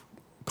of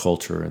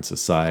culture and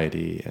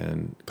society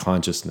and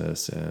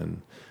consciousness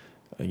and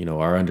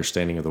our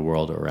understanding of the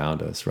world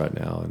around us right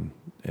now,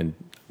 and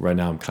right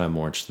now I'm kind of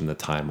more interested in the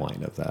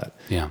timeline of that.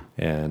 Yeah.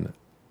 And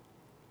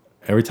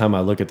every time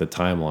I look at the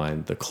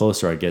timeline, the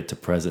closer I get to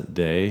present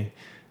day,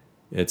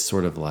 it's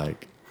sort of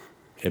like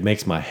it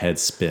makes my head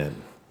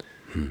spin.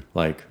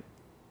 Like,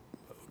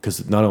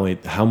 because not only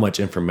how much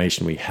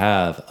information we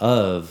have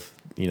of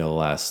the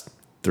last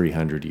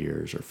 300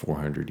 years or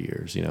 400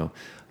 years,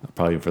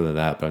 probably further than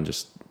that, but I'm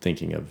just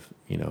thinking of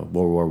World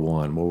War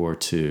I, World War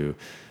II,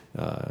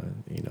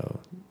 the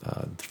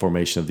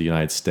formation of the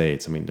United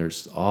States. I mean,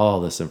 there's all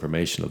this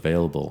information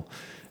available,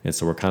 and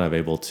so we're kind of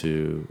able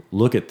to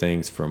look at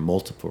things from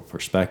multiple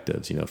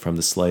perspectives. From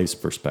the slaves'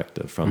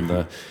 perspective, from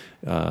the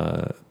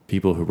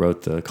people who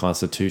wrote the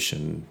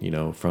Constitution,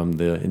 from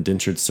the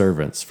indentured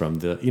servants, from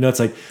the it's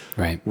like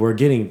we're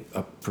getting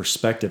a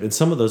perspective, and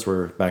some of those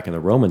were back in the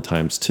Roman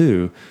times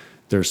too.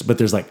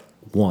 There's like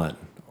one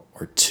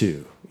or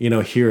two,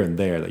 here and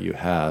there that you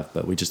have,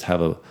 but we just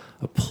have a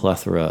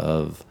plethora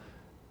of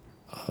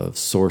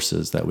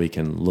sources that we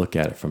can look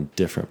at it from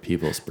different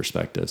people's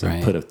perspectives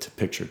and put a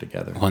picture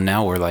together. Well,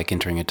 now we're like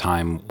entering a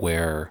time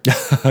where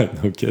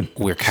no kidding.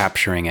 We're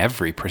capturing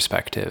every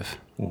perspective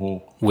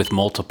with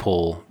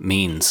multiple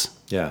means.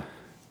 Yeah.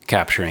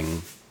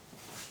 Capturing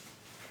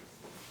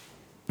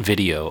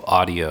video,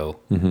 audio,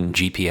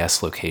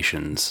 GPS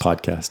locations.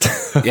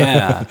 Podcast.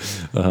 Yeah.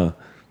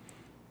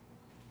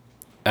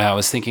 I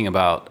was thinking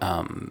about,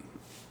 I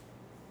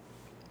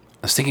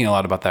was thinking a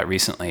lot about that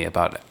recently,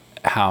 about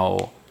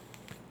how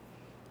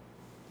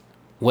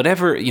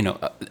whatever,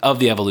 of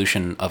the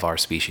evolution of our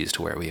species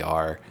to where we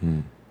are,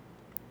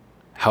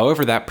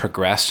 however that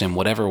progressed and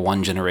whatever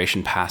one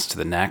generation passed to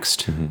the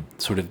next,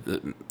 sort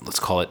of, let's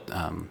call it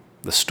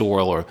the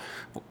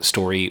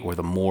story or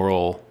the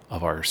moral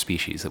of our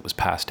species that was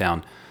passed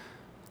down.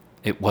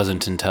 It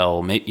wasn't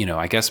until,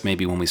 I guess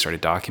maybe when we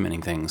started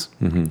documenting things.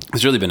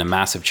 There's really been a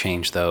massive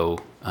change, though,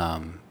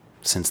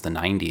 since the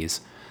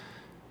 90s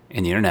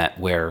in the internet,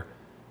 where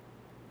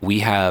we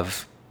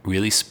have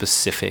really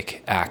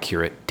specific,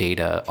 accurate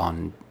data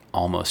on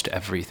almost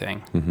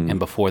everything. And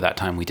before that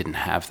time, we didn't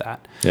have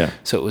that. Yeah.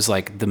 So it was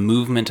like the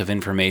movement of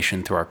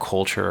information through our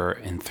culture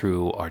and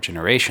through our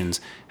generations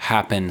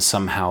happened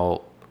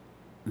somehow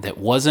that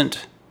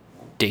wasn't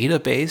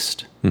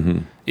data-based.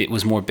 It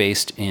was more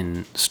based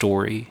in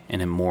story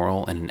and in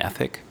moral and in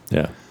ethic.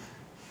 Yeah.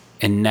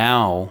 And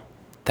now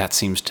that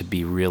seems to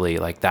be really,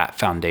 like, that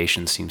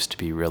foundation seems to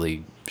be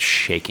really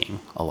shaking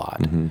a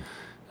lot. And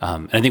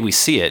I think we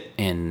see it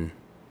in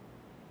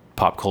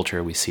pop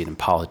culture. We see it in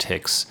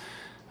politics.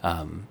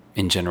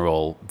 In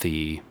general,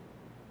 the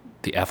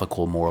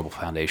ethical, moral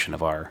foundation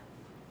of our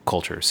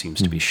culture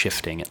seems to be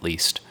shifting, at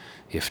least,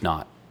 if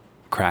not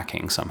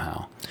cracking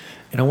somehow.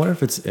 And I wonder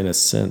if it's, in a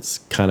sense,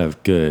 kind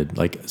of good.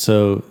 Like,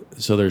 so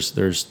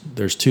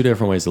there's two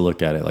different ways to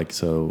look at it. Like,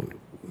 so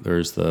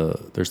there's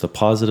the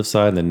positive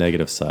side and the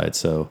negative side.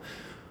 So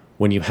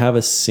when you have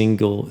a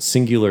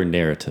singular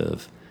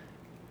narrative,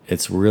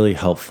 it's really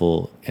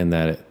helpful in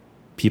that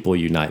people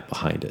unite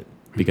behind it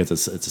because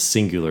it's a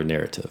singular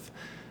narrative.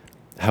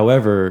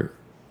 However,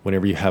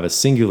 whenever you have a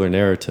singular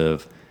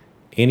narrative,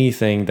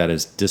 anything that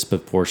is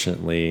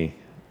disproportionately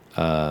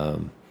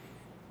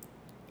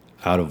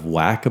out of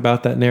whack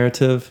about that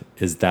narrative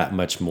is that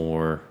much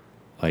more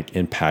like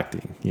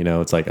impacting.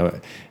 It's like,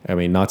 I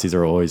mean, Nazis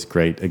are always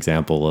great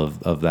example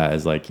of that.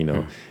 Is like,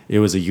 it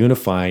was a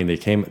unifying.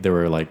 They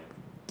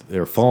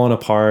were falling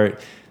apart.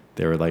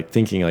 They were like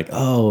thinking like,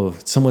 oh,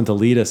 someone to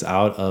lead us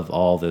out of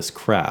all this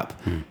crap.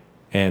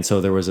 And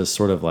so there was this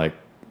sort of like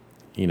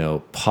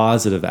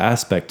positive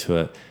aspect to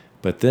it.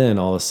 But then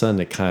all of a sudden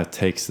it kind of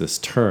takes this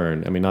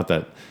turn. I mean, not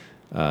that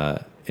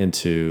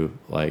into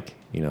like,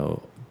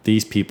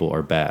 these people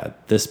are bad.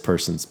 This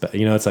person's bad.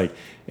 It's like,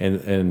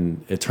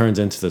 and it turns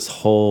into this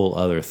whole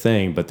other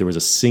thing, but there was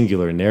a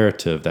singular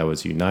narrative that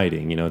was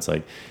uniting. It's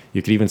like,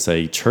 you could even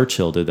say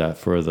Churchill did that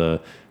for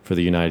the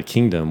United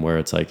Kingdom, where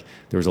it's like,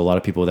 there was a lot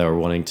of people that were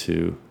wanting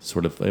to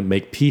sort of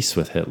make peace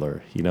with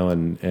Hitler,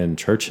 and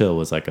Churchill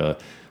was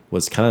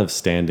was kind of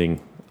standing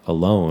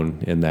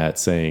alone in that,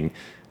 saying,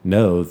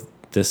 no,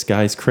 this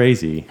guy's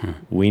crazy.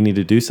 We need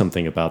to do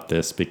something about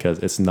this because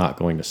it's not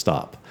going to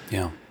stop.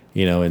 Yeah.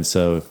 And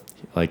so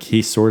like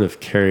he sort of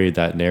carried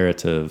that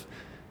narrative,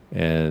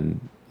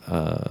 and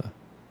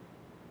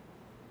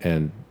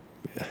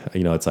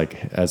it's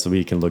like, as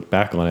we can look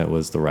back on it,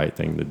 was the right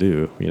thing to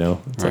do.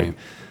 It's right.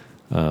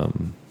 Like,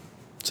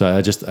 so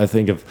I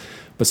think of,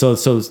 but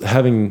so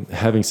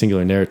having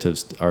singular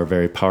narratives are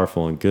very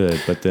powerful and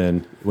good. But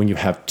then when you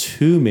have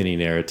too many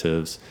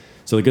narratives,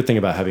 so the good thing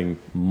about having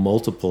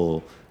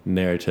multiple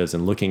narratives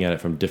and looking at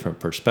it from different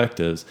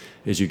perspectives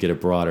is you get a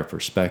broader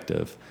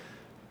perspective.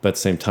 But at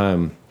the same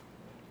time,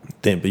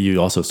 but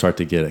you also start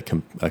to get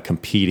a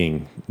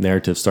competing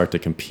narrative, start to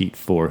compete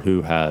for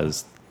who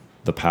has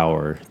the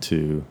power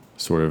to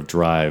sort of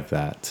drive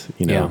that,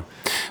 Yeah.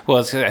 Well,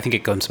 I think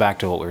it comes back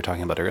to what we were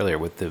talking about earlier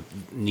with the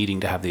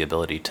needing to have the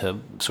ability to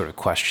sort of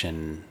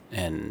question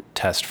and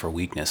test for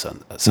weakness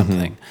on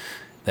something.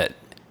 That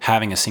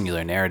having a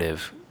singular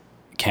narrative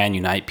can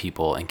unite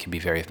people and can be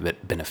very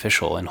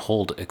beneficial and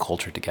hold a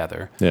culture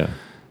together. Yeah.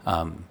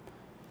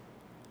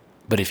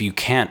 But if you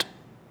can't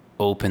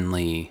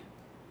openly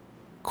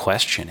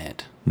question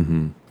it,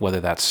 whether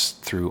that's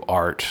through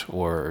art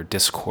or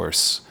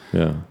discourse,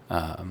 Yeah.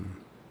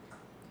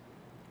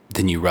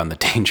 Then you run the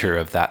danger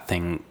of that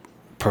thing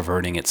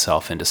perverting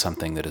itself into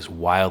something that is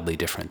wildly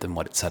different than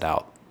what it set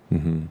out,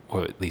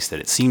 or at least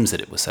that it seems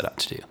that it was set out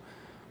to do.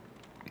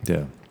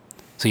 Yeah.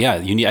 So yeah,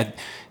 you need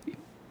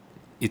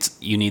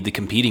the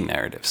competing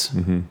narratives.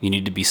 You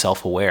need to be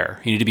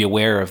self-aware. You need to be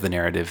aware of the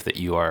narrative that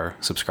you are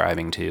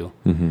subscribing to,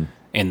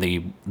 and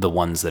the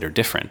ones that are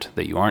different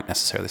that you aren't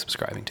necessarily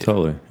subscribing to.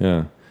 Totally.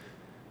 Yeah.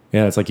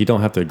 Yeah. It's like, you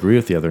don't have to agree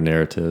with the other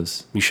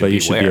narratives, You should but be you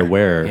should be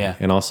aware. aware. Yeah.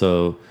 And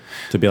also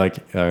to be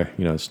like,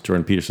 as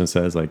Jordan Peterson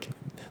says, like,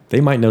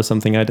 they might know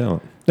something I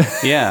don't.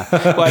 Yeah.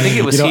 Well, I think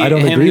it was I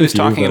don't him agree who was with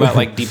you, talking but- about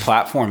like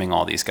deplatforming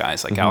all these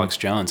guys like Alex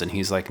Jones. And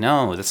he's like,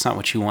 no, that's not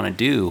what you want to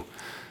do.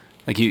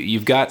 Like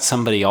you've got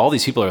somebody, all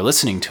these people are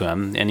listening to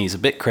him and he's a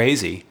bit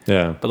crazy,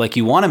 Yeah. but like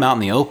you want him out in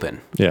the open.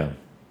 Yeah.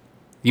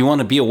 You want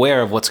to be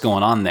aware of what's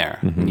going on there.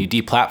 When you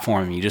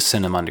deplatform him, you just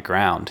send him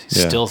underground. He's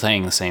Yeah. still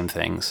saying the same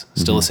things,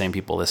 still the same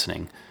people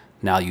listening.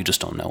 Now you just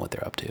don't know what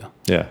they're up to.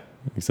 Yeah,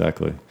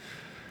 exactly.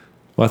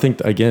 Well, I think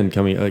again,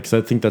 because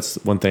I think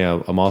that's one thing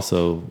I'm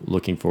also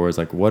looking for is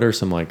like, what are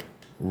some like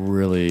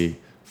really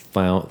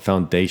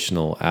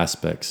foundational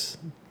aspects,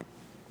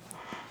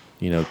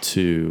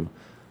 to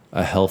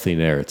a healthy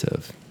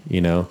narrative,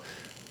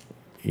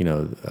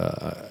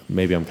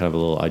 maybe I'm kind of a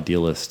little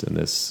idealist in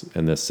this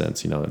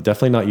sense,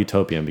 definitely not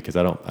utopian, because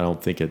I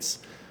don't think it's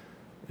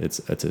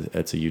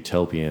a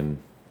utopian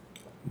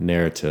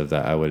narrative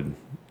that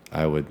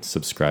I would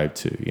subscribe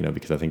to,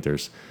 because I think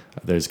there's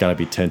got to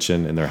be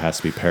tension and there has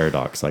to be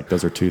paradox. Like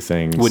those are two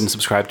things. Wouldn't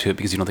subscribe to it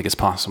because you don't think it's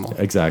possible.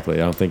 Exactly.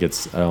 I don't think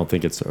it's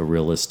a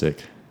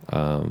realistic.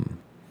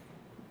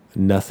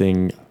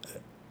 Nothing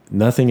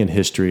in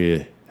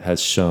history has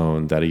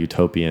shown that a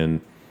utopian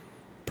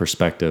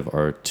perspective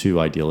or too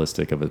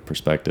idealistic of a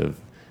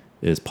perspective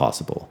is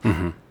possible.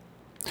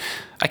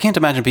 I can't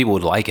imagine people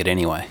would like it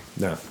anyway.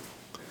 No.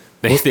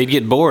 They'd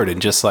get bored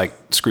and just like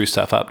screw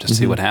stuff up to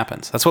see what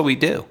happens. That's what we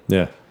do.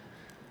 Yeah.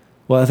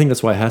 Well, I think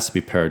that's why it has to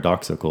be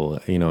paradoxical,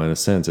 in a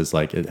sense. It's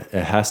like it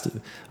has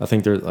to.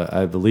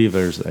 I believe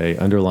there's a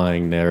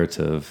underlying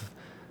narrative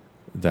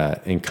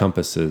that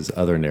encompasses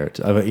other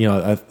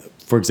narratives.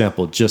 For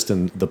example, just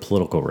in the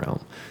political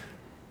realm,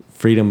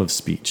 freedom of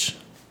speech,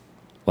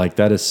 like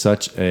that is I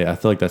feel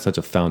like that's such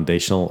a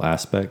foundational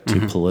aspect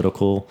to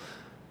political,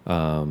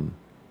 and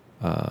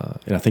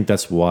I think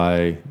that's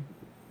why,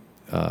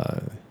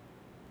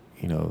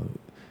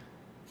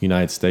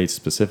 United States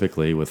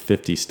specifically with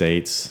 50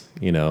 states,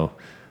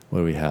 what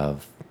do we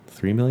have?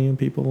 3 million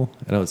people?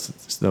 I know it's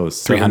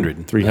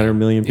 300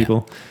 million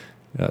people.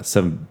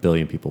 7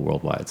 billion people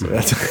worldwide. So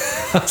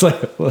that's, I was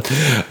like, well,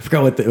 I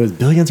forgot what it was,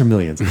 billions or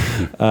millions.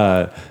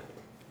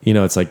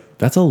 It's like,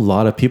 that's a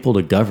lot of people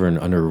to govern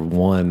under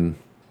one,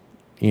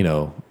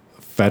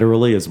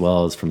 federally as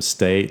well as from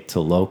state to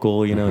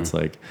local, it's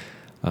like,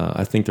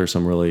 I think there's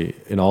some really,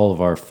 in all of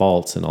our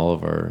faults and all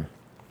of our,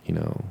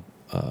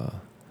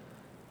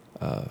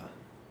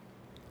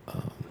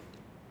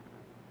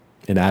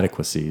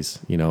 inadequacies,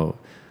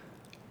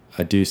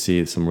 I do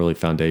see some really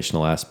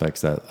foundational aspects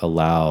that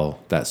allow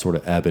that sort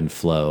of ebb and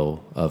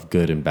flow of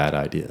good and bad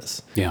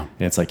ideas. Yeah.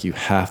 And it's like, you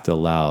have to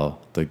allow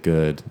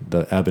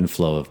the ebb and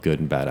flow of good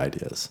and bad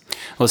ideas.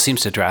 Well, it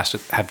seems to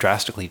have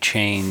drastically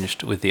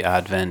changed with the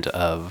advent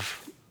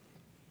of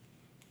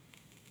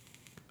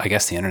I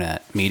guess the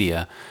internet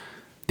media,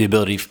 the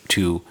ability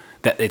to,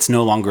 that it's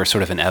no longer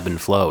sort of an ebb and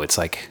flow. It's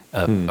like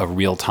a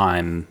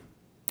real-time,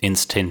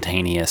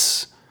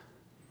 instantaneous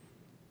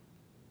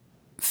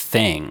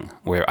thing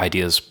where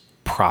ideas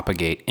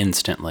propagate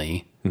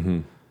instantly,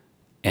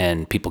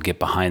 and people get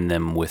behind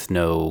them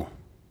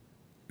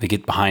they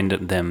get behind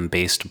them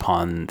based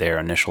upon their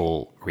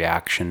initial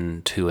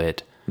reaction to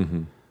it.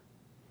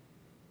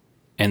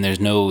 And there's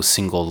no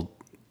single,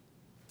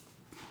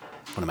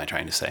 what am I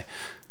trying to say?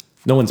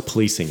 No one's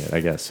policing it, I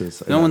guess.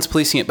 No one's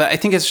policing it, but I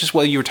think it's just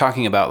what you were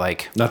talking about,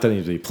 like... Not that it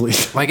needs to be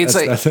policed. Like, it's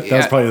that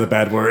was probably the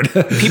bad word.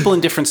 People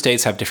in different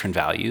states have different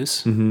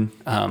values,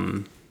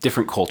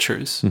 different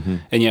cultures,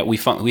 and yet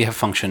we have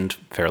functioned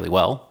fairly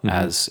well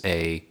as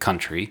a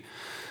country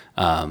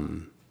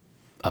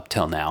up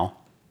till now.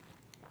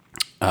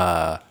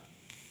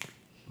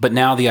 But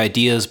now the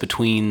ideas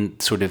between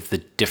sort of the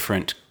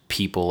different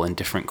people and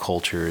different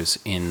cultures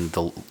in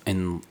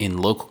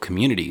local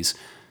communities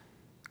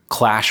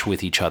clash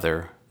with each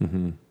other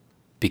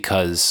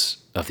because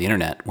of the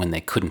internet, when they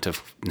couldn't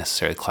have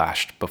necessarily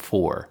clashed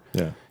before.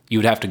 Yeah. You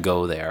would have to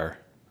go there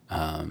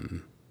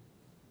to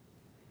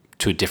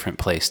a different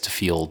place to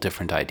feel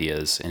different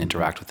ideas and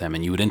interact with them,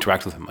 and you would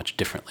interact with them much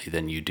differently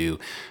than you do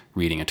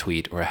reading a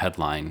tweet or a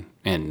headline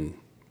and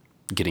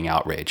getting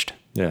outraged.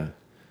 Yeah.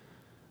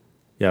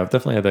 Yeah, I've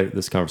definitely had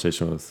this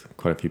conversation with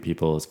quite a few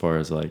people as far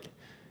as like,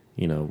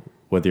 you know,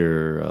 whether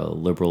you're a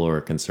liberal or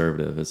a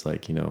conservative, it's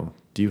like, you know,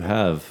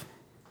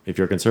 if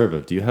you're a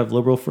conservative, do you have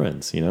liberal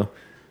friends, you know?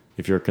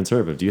 If you're a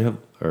conservative,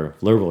 or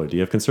liberal, do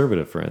you have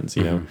conservative friends,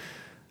 you know?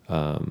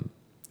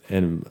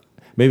 And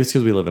maybe it's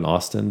because we live in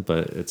Austin,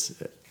 but it's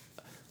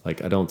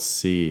like, I don't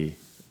see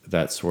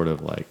that sort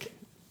of like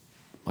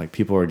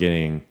people are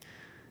getting,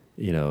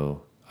 you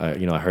know, I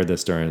heard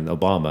this during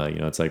Obama, you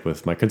know, it's like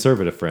with my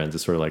conservative friends,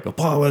 it's sort of like,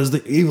 Obama is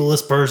the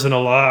evilest person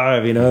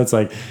alive, you know, it's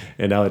like,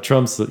 and now that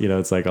Trump's, you know,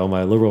 it's like all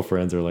my liberal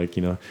friends are like,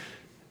 you know,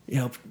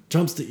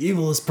 Trump's the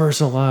evilest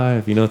person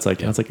alive, you know, it's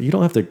like, it's like, you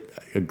don't have to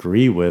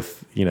agree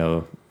with, you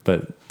know,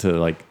 but to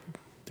like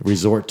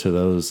resort to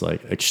those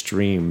like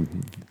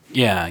extreme.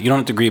 Yeah. You don't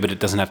have to agree, but it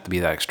doesn't have to be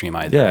that extreme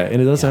either. Yeah. And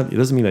it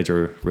doesn't mean that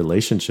your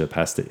relationship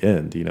has to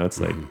end, you know, it's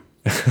like,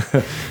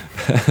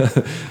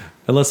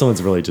 unless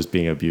someone's really just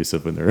being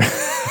abusive in their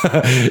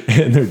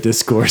in their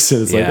discourse,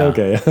 and it's like,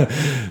 okay,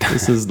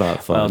 this is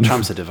not fun. Well,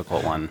 Trump's a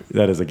difficult one.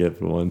 That is a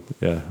good one.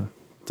 Yeah,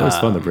 it's always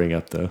fun to bring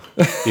up, though.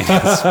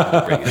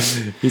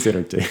 He's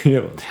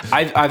entertaining.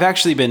 I've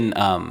actually been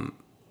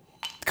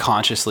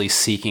consciously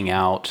seeking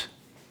out.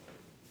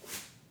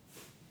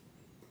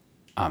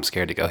 I'm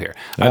scared to go here.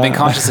 I've been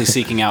consciously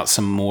seeking out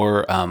some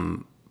more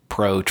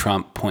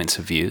pro-Trump points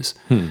of views,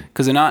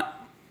 because they're not.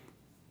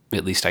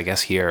 At least I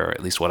guess here, or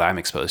at least what I'm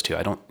exposed to,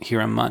 I don't hear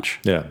them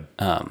much. Yeah.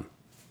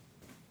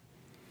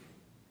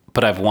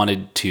 But I've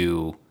wanted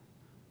to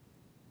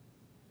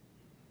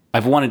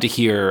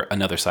hear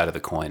another side of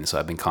the coin, so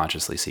I've been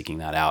consciously seeking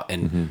that out,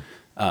 and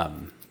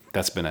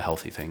that's been a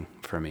healthy thing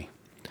for me.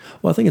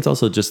 Well, I think it's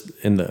also just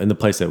in the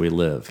place that we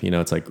live. You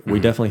know, it's like we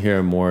definitely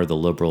hear more of the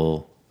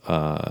liberal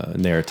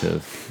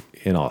narrative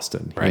in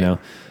Austin. Right. You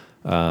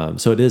know,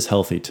 so it is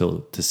healthy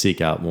to seek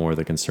out more of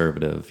the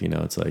conservative. You know,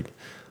 it's like.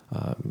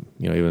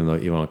 You know, even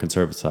on the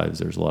conservative side,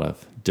 there's a lot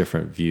of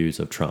different views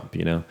of Trump,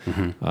 you know,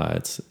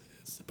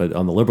 but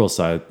on the liberal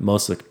side,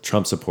 most of the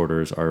Trump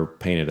supporters are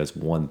painted as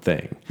one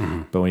thing.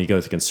 But when you go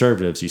to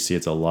conservatives, you see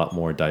it's a lot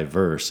more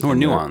diverse. More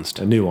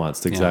nuanced.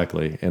 Nuanced,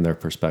 exactly, in their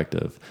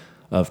perspective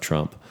of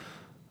Trump.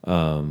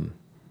 You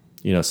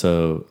know,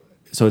 so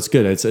it's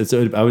good. It's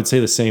I would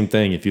say the same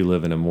thing if you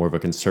live in a more of a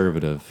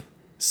conservative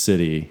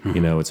city,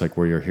 you know, it's like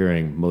where you're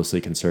hearing mostly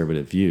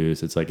conservative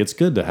views. It's like, it's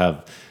good to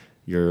have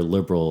your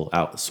liberal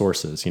out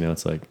sources, you know,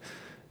 it's like,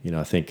 you know,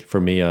 I think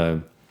for me,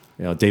 you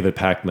know, David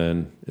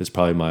Pakman is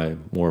probably my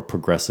more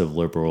progressive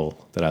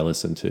liberal that I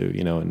listen to,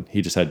 you know, and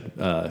he just had,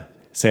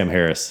 Sam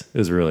Harris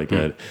is really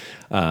good.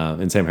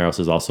 And Sam Harris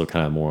is also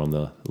kind of more on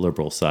the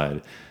liberal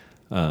side,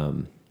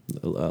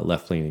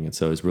 left leaning. And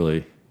so it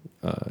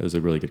was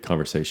a really good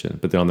conversation.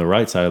 But then on the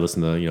right side, I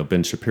listen to, you know,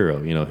 Ben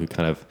Shapiro, you know, who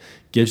kind of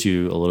gives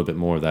you a little bit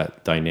more of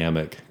that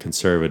dynamic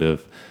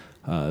conservative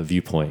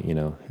viewpoint, you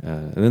know,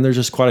 and then there's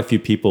just quite a few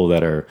people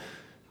that are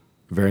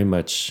very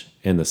much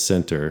in the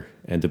center,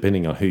 and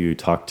depending on who you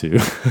talk to,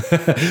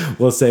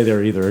 we'll say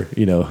they're either,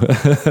 you know,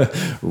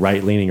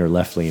 right leaning or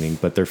left leaning,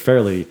 but they're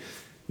fairly,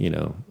 you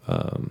know,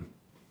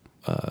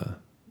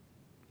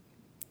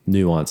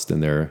 nuanced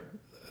in their,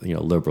 you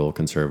know, liberal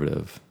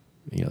conservative,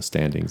 you know,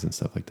 standings and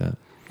stuff like that.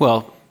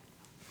 Well,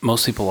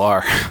 most people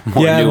are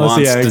more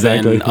nuanced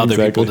than other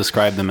people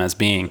describe them as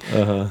being.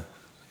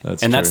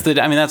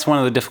 That's one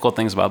of the difficult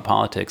things about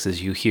politics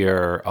is you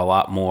hear a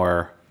lot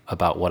more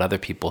about what other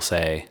people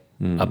say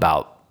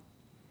about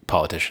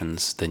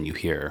politicians than you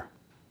hear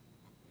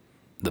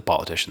the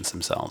politicians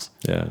themselves.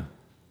 Yeah.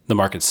 The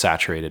market's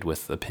saturated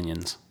with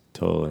opinions.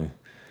 Totally.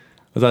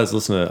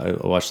 I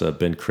watched a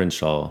Ben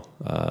Crenshaw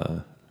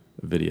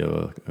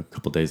video a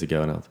couple days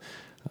ago, and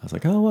I was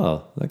like, oh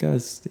well, that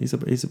guy's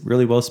he's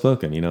really well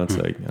spoken. It's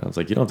like I was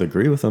like, you don't have to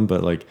agree with him,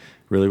 but like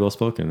really well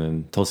spoken.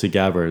 And Tulsi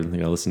Gabbard,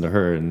 listen to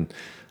her, and I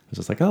was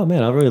just like, oh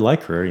man, I really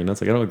like her.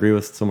 It's like I don't agree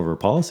with some of her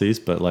policies,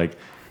 but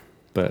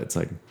it's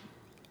like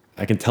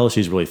I can tell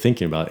she's really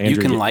thinking about it. You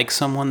can like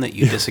someone that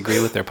you disagree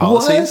with their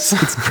policies.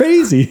 It's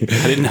crazy.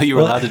 I didn't know you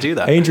were allowed to do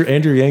that.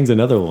 Andrew Yang's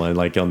another one.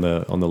 Like on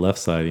the left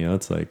side,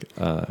 it's like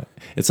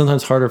it's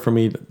sometimes harder for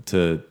me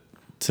to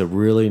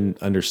really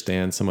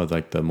understand some of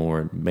like the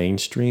more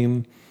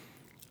mainstream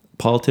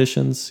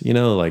politicians,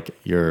 like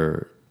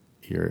your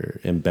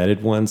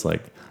embedded ones,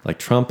 like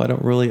Trump. I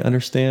don't really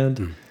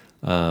understand.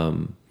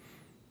 And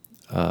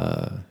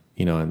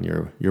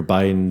your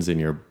Bidens and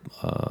your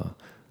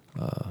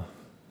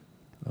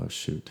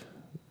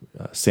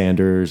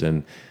Sanders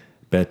and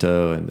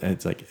Beto, and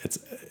it's like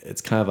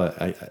it's kind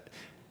of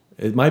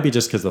it might be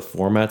just because the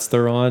formats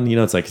they're on.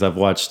 It's like because I've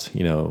watched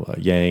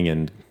Yang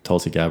and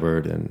Tulsi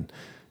Gabbard and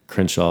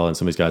Crenshaw and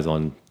some of these guys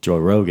on Joe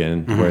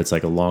Rogan, where it's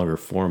like a longer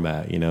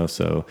format,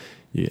 so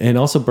and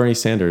also Bernie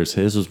Sanders,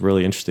 his was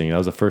really interesting. That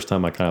was the first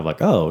time I kind of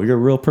like, oh, you're a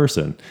real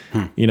person.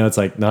 It's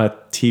like not a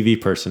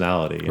TV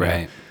personality,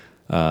 right?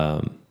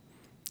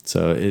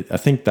 So I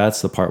think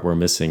that's the part we're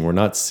missing. We're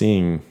not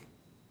seeing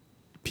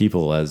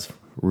people as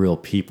real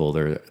people.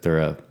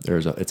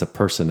 It's a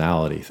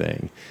personality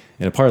thing,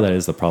 and a part of that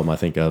is the problem I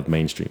think of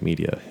mainstream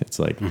media. It's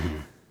like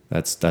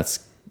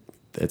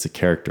it's a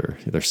character.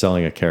 They're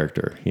selling a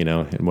character,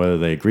 and whether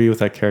they agree with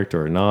that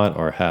character or not,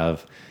 or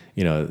have,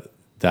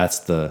 that's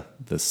the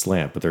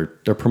slant. But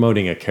they're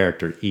promoting a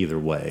character either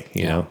way,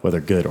 whether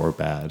good or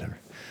bad.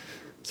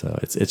 So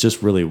it's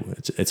just really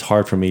it's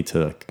hard for me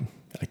to.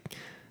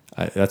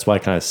 That's why I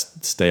kind of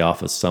stay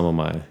off of some of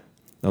my,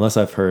 unless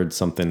I've heard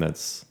something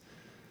that's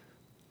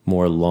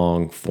more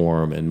long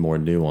form and more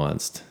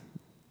nuanced.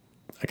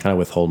 I kind of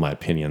withhold my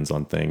opinions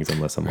on things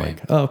unless I'm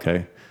like, oh,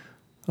 okay.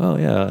 Oh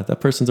yeah,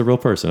 that person's a real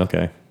person.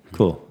 Okay,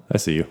 cool. I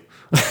see you.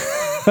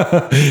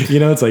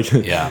 It's like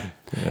yeah.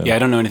 I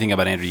don't know anything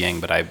about Andrew Yang,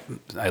 but I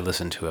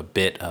listened to a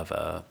bit of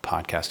a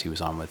podcast he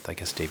was on with, I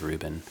guess, Dave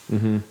Rubin.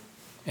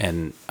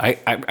 And I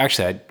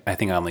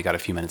think I only got a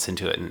few minutes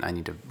into it, and I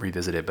need to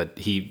revisit it. But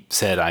he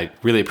said, I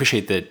really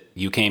appreciate that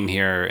you came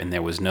here, and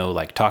there was no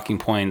like talking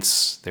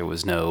points. There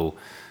was no,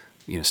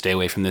 stay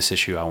away from this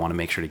issue. I want to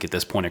make sure to get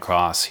this point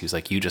across. He was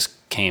like, you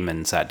just came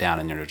and sat down,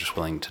 and you're just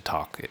willing to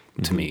talk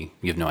to me.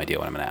 You have no idea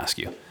what I'm going to ask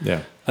you.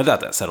 Yeah. I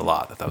thought that said a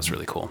lot. That was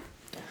really cool.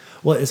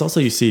 Well, it's also,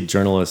 you see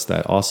journalists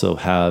that also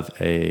have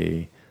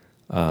an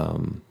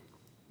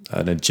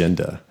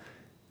agenda.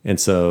 And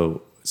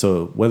so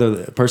whether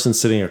the person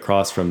sitting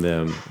across from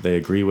them, they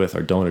agree with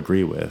or don't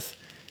agree with,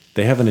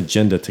 they have an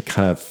agenda to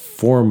kind of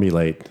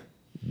formulate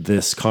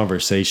this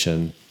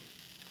conversation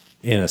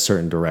in a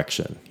certain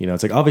direction.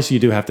 It's like, obviously you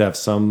do have to have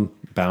some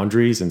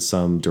boundaries and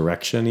some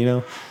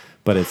direction,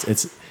 but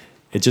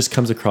it just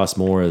comes across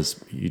more as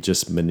you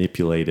just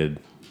manipulated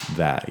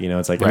that,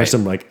 it's like, there's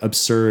some like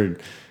absurd,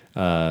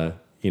 if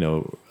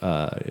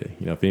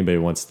anybody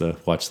wants to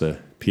watch the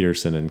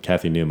Peterson and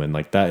Kathy Newman,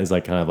 like that is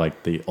like kind of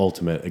like the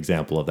ultimate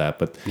example of that.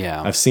 But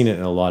yeah, I've seen it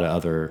in a lot of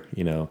other,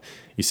 you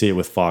see it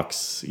with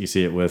Fox, you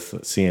see it with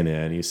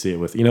CNN, you see it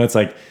with, it's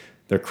like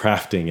they're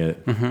crafting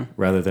it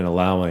rather than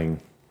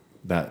allowing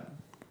that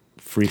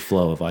free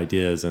flow of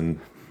ideas and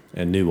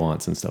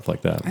nuance and stuff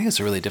like that. I think it's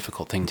a really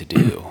difficult thing to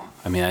do.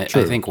 I mean, I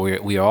think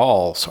we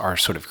all are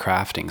sort of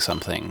crafting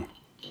something,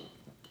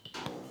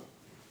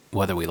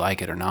 whether we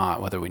like it or not,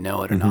 whether we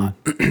know it or not.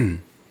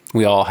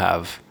 We all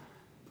have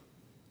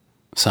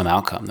some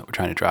outcome that we're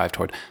trying to drive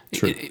toward.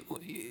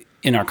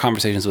 In our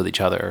conversations with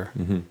each other,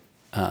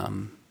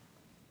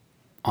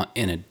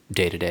 in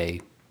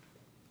day-to-day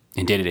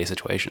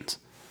situations.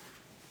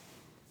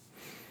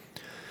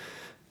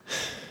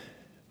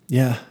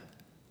 Yeah.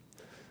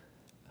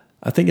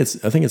 I think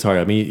it's hard.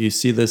 I mean, you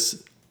see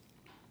this.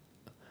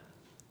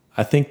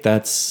 I think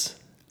that's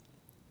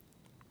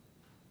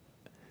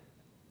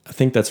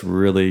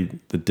really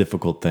the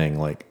difficult thing.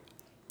 Like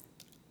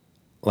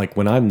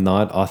when I'm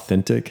not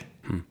authentic,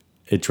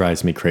 it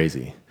drives me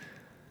crazy.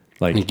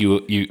 Like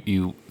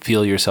you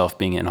feel yourself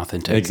being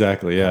inauthentic.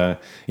 Exactly. Yeah.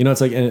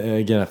 It's like, and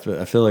again,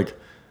 I feel like,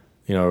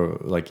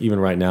 like even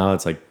right now,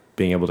 it's like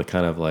being able to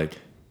kind of like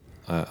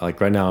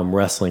right now I'm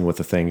wrestling with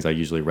the things I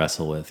usually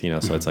wrestle with,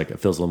 so it's like, it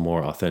feels a little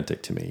more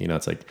authentic to me.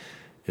 It's like,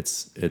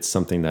 it's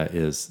something that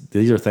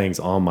these are things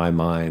on my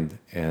mind,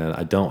 and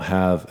I don't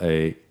have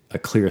a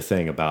clear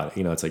thing about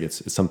it. It's like,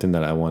 it's something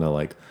that I want to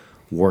like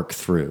work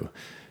through.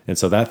 And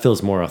so that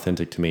feels more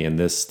authentic to me in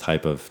this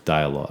type of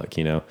dialogue,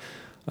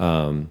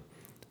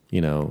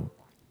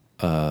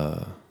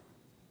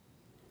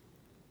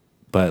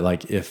 but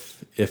like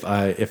if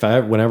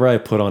I whenever I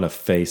put on a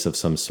face of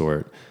some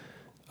sort,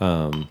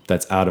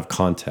 that's out of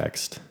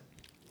context,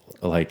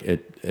 like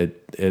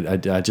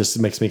it just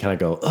makes me kind of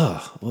go,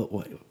 ugh,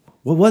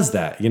 what was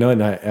that?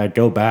 And I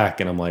go back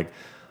and I'm like,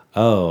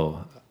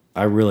 oh,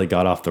 I really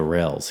got off the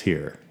rails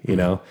here.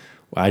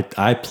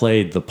 I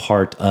played the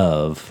part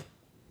of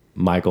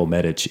Michael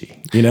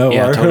Medici,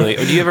 Yeah, totally.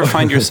 Or do you ever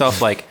find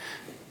yourself like,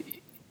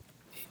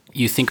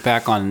 you think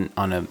back on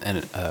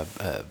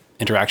a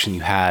interaction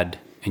you had,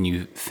 and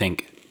you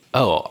think,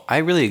 "Oh, I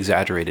really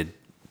exaggerated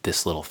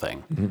this little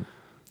thing. Mm-hmm.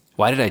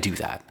 Why did I do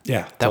that?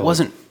 Yeah, that totally.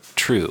 wasn't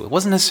true. It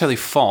wasn't necessarily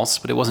false,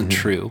 but it wasn't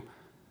true.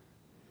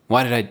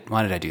 Why did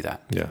I do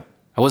that? Yeah,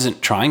 I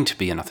wasn't trying to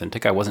be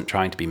inauthentic. I wasn't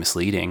trying to be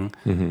misleading.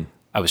 Mm-hmm.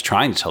 I was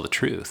trying to tell the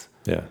truth.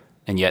 Yeah,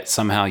 and yet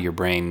somehow your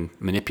brain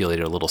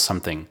manipulated a little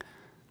something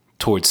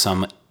towards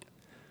some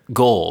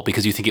goal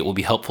because you think it will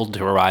be helpful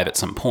to arrive at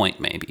some point,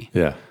 maybe.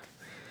 Yeah,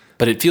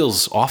 but it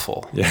feels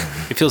awful. Yeah,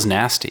 it feels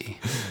nasty.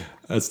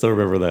 I still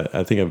remember that.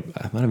 I think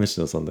I might have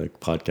mentioned this on the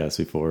podcast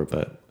before,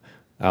 but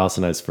Alice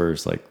and I's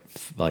first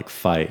like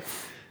fight,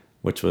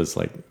 which was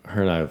like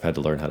her and I have had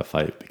to learn how to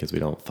fight because we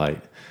don't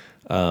fight.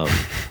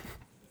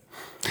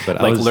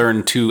 But like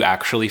learn to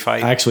actually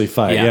fight. Actually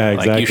fight, yeah,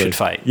 exactly. Like you should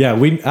fight. Yeah,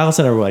 Alice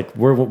and I were like,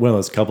 we're one of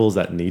those couples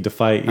that need to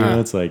fight. You know,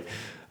 it's like,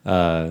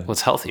 well,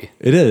 it's healthy.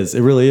 It is.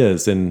 It really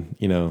is. And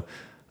or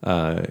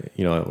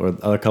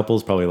other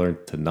couples probably learn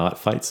to not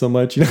fight so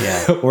much. You know,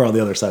 yeah. We're on the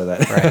other side of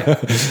that.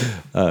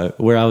 Right.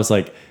 Where I was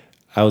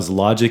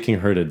logicking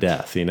her to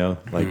death. You know,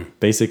 like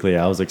basically,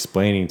 I was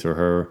explaining to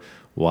her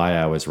why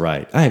I was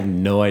right. I have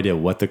no idea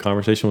what the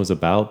conversation was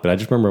about, but I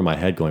just remember in my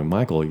head going,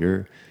 Michael,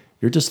 you're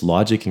just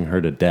logicking her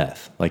to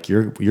death. Like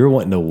you're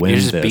wanting to win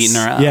this. You're just beating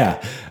her up.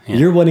 Yeah.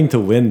 You're wanting to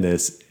win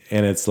this.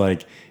 And it's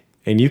like,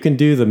 and you can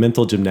do the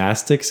mental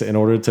gymnastics in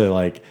order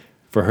to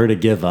for her to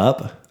give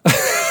up.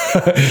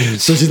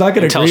 So she's not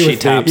going to agree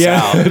with me. Until she taps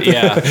out.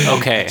 Yeah.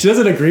 Okay. She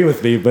doesn't agree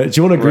with me, but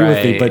she won't agree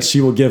with me, but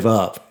she will give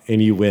up and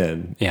you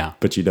win. Yeah.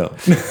 But you don't.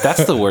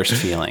 That's the worst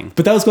feeling.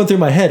 But that was going through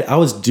my head. I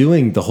was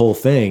doing the whole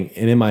thing.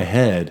 And in my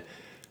head,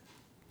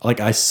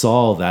 I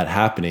saw that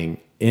happening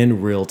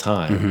in real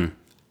time. Mm-hmm.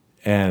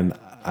 And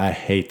I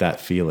hate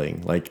that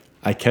feeling. Like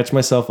I catch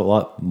myself a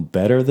lot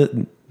better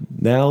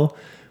now,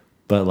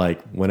 but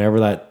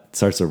whenever that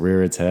starts to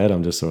rear its head,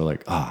 I'm just sort of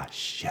like,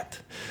 shit.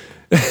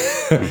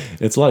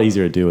 It's a lot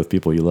easier to do with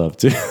people you love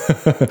too.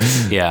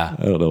 Yeah.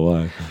 I don't know why.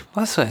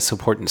 Well, that's why it's so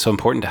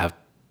important to have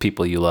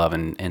people you love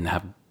and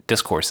have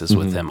discourses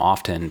with them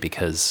often,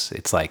 because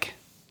it's like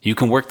you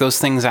can work those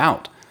things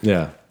out.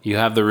 Yeah. You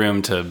have the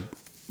room to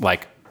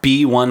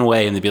be one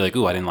way and then be like,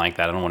 ooh, I didn't like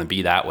that. I don't want to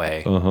be that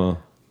way. Uh-huh.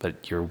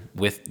 But you're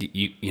with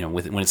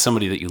when it's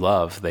somebody that you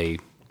love, they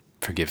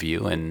forgive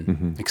you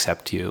and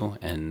accept you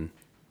and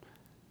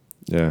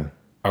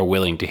are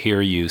willing to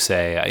hear you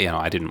say,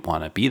 I didn't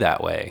want to be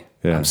that way.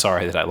 Yeah. I'm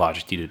sorry that I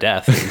logicked you to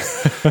death.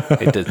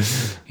 It did,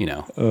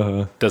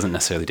 doesn't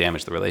necessarily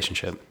damage the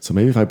relationship. So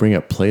maybe if I bring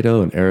up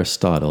Plato and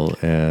Aristotle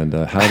and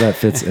how that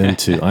fits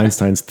into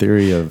Einstein's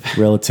theory of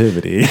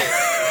relativity,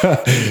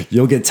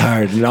 you'll get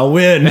tired and I'll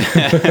win.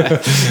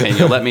 And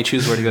you'll let me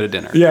choose where to go to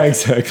dinner. Yeah,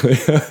 exactly.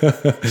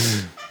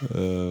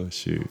 Oh,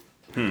 shoot.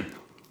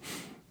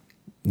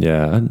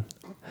 Yeah.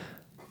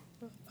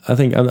 I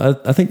think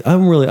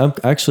I'm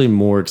actually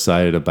more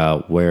excited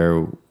about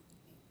where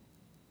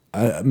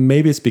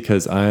maybe it's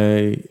because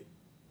I'm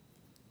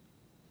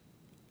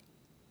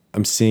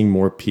seeing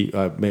more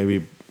people,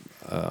 maybe,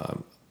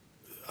 how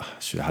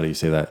do you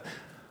say that?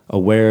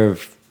 Aware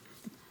of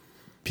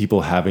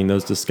people having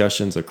those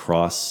discussions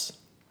across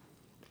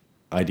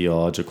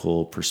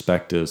ideological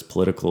perspectives,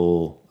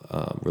 political,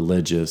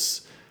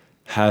 religious,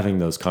 having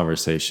those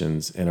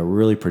conversations in a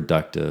really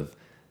productive,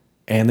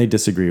 and they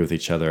disagree with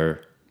each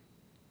other,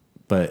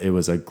 but it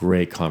was a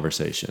great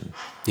conversation.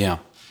 Yeah.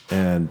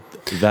 And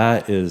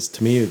that is,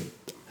 to me,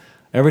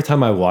 every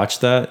time I watch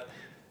that,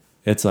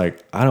 it's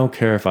like, I don't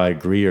care if I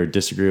agree or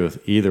disagree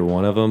with either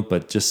one of them,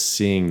 but just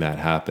seeing that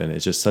happen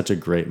is just such a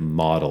great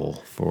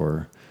model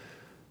for,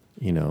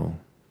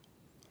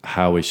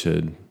 how we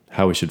should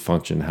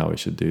function, how we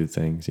should do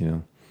things,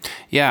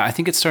 Yeah, I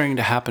think it's starting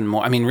to happen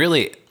more. I mean,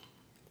 really,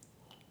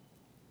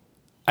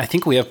 I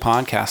think we have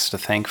podcasts to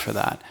thank for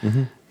that.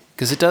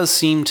 Because it does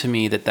seem to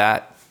me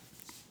that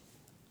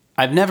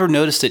I've never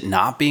noticed it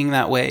not being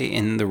that way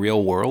in the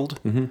real world.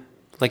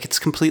 Like it's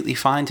completely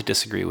fine to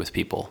disagree with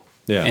people.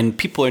 Yeah. And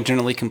people are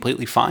generally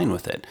completely fine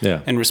with it.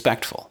 Yeah. And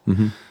respectful.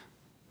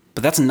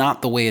 But that's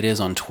not the way it is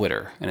on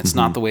Twitter. And it's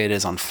not the way it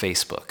is on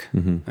Facebook.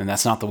 And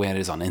that's not the way it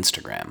is on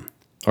Instagram.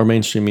 Or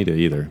mainstream media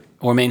either.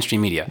 Or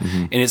mainstream media.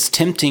 And it's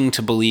tempting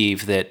to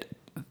believe that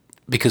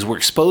because we're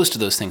exposed to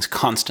those things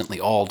constantly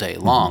all day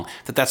long,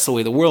 that's the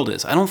way the world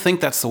is. I don't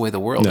think that's the way the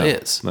world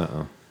is.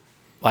 Uh-uh.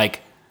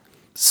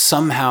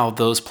 Somehow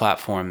those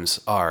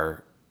platforms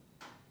are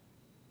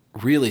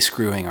really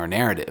screwing our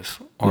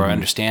narrative or our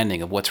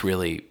understanding of what's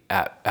really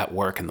at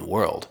work in the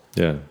world.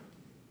 Yeah.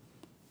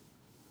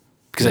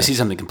 Because I see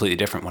something completely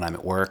different when I'm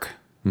at work,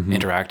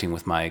 interacting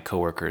with my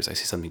coworkers. I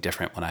see something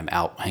different when I'm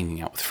out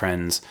hanging out with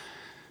friends.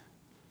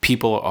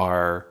 People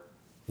are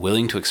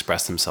willing to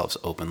express themselves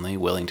openly,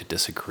 willing to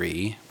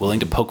disagree, willing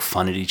to poke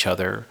fun at each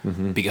other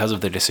because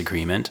of their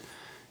disagreement,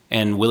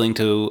 and willing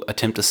to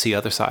attempt to see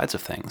other sides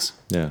of things.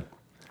 Yeah.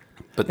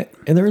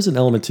 And there is an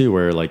element too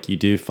where you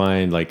do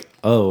find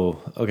oh,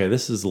 okay,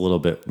 this is a little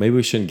bit, maybe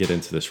we shouldn't get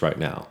into this right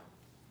now.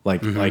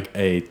 like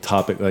a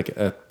topic, like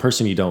a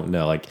person you don't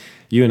know. Like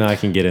you and I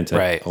can get into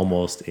Right.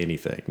 almost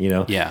anything, you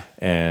know? Yeah.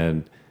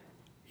 And,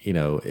 you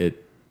know,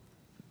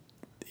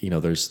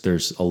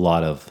 there's a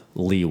lot of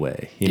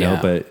leeway, you know,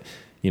 Yeah. but,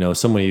 you know,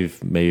 someone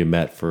you've maybe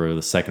met for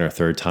the second or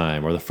third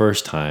time or the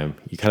first time,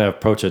 you kind of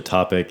approach a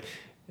topic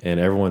and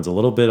everyone's a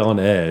little bit on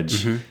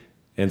edge. Mm-hmm.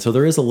 And so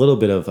there is a little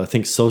bit of, I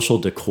think, social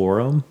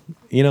decorum,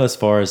 you know, as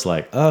far as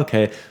like, oh,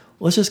 okay,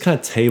 let's just kind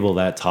of table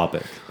that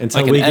topic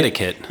until Like an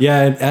etiquette. Almost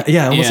an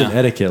Yeah.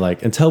 etiquette.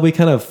 Like until we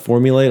kind of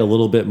formulate a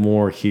little bit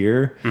more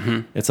here,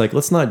 Mm-hmm. it's like,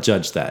 let's not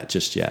judge that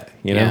just yet,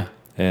 you know? Yeah.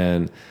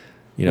 And,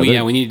 you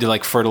know, We need to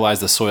like fertilize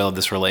the soil of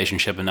this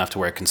relationship enough to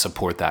where it can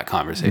support that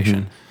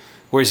conversation. Mm-hmm.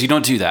 Whereas you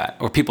don't do that,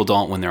 or people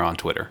don't when they're on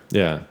Twitter.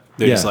 yeah.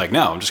 They're yeah. just like,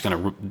 no, I'm just going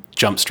to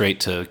jump straight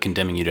to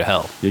condemning you to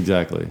hell.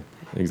 Exactly.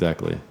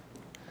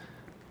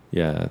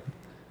 Yeah.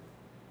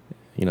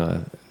 You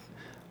know,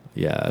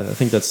 yeah, I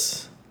think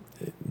that's,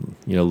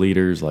 you know,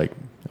 leaders like,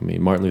 I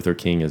mean, Martin Luther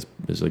King is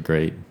a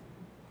great,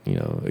 you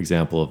know,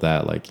 example of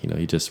that. Like, you know,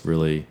 he just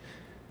really,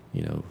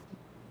 you know,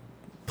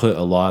 put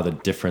a lot of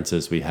the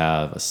differences we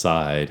have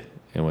aside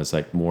and was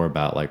like more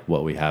about like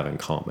what we have in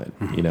common,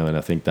 you know, and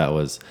I think that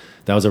was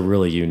a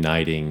really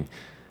uniting,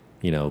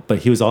 you know, but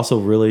he was also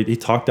he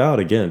talked out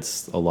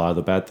against a lot of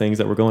the bad things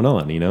that were going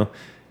on, you know,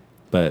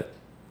 but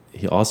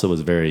he also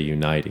was very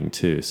uniting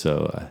too.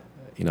 So,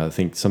 you know, I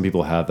think some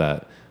people have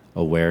that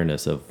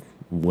awareness of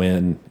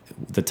when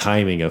the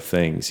timing of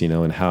things, you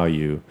know, and how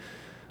you,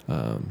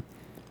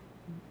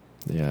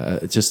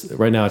 it's just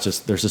right now,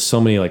 there's just so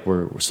many, like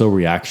we're so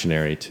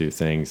reactionary to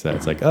things that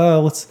it's like,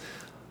 oh,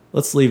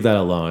 let's leave that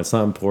alone. It's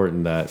not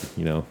important that,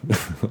 you know,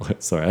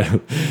 sorry,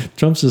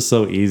 Trump's just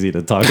so easy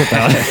to talk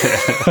about.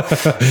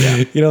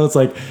 You know, it's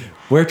like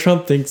where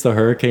Trump thinks the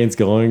hurricane's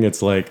going,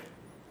 it's like,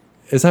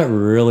 is that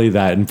really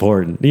that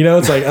important? You know,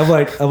 it's like, I'm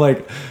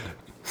like,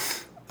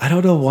 I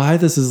don't know why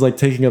this is like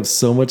taking up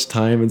so much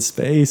time and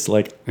space.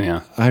 Like,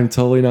 Yeah. I'm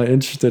totally not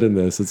interested in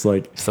this. It's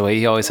like, It's the way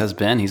he always has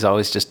been. He's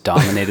always just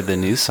dominated the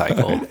news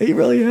cycle he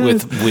really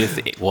has.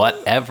 with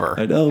whatever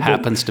I know, but-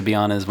 happens to be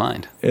on his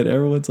mind. And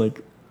everyone's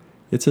like,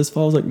 it's his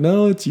fault. I was like,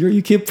 no, it's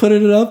you keep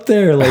putting it up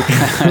there. Like,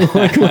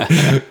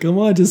 come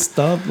on, just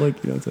stop.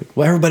 Like, you know, it's like,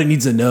 well, everybody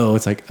needs to know.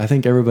 It's like, I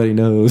think everybody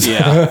knows.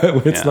 Yeah.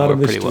 It's not we're a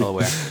mystery. pretty well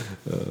aware.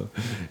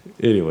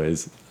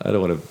 Anyways, I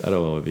don't want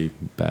to be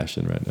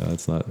bashing right now.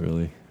 That's not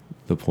really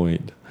the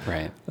point.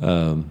 Right.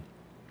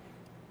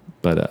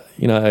 But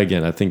you know,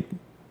 again, I think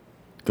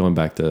going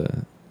back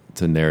to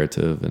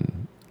narrative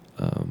and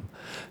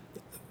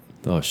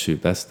oh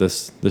shoot,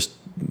 this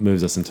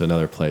moves us into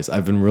another place.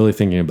 I've been really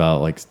thinking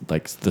about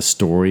like the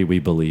story we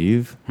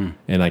believe and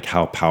like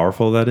how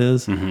powerful that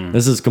is.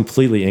 This is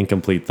completely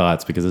incomplete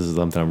thoughts because this is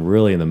something I'm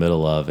really in the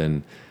middle of,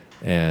 and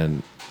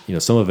you know,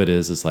 some of it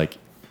is like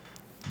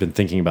been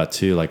thinking about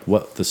too, like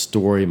what the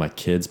story my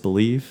kids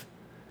believe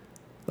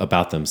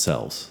about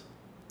themselves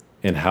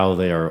and how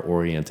they are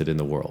oriented in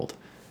the world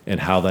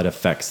and how that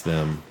affects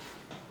them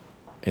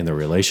in their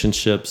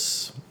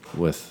relationships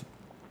with,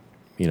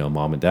 you know,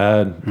 mom and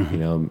dad, you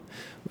know,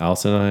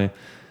 Allison and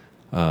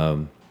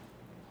I,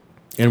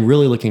 and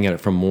really looking at it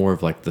from more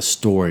of like the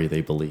story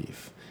they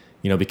believe,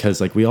 you know,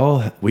 because like we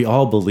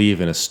all believe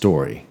in a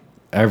story.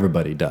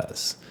 Everybody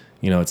does,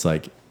 you know, it's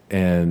like,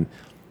 and,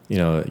 you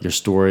know, your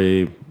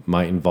story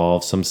might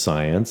involve some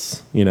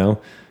science, you know,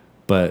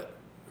 but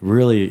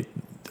really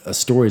a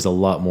story is a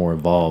lot more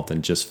involved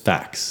than just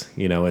facts.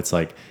 You know, it's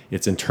like,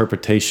 it's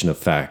interpretation of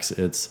facts.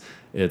 It's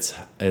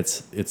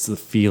the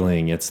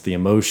feeling, it's the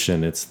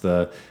emotion, it's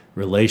the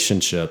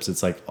relationships.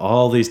 It's like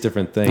all these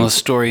different things. Well, a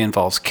story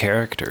involves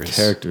characters,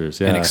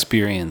 Yeah. and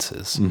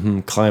experiences.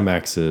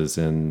 Climaxes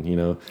and, you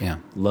know, Yeah.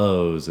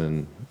 lows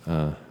and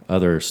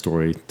other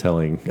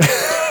storytelling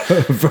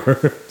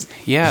verbs.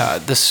 Yeah,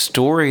 the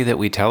story that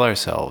we tell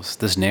ourselves,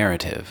 this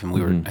narrative,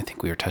 and I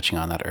think we were touching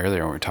on that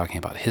earlier when we were talking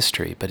about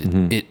history, but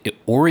it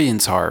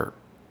orients our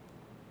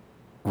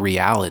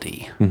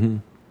reality.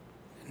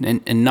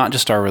 And not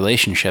just our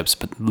relationships,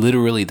 but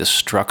literally the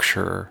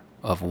structure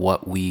of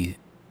what we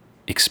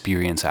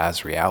experience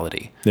as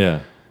reality Yeah.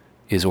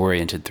 is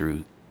oriented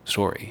through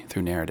story,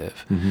 through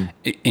narrative.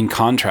 In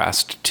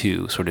contrast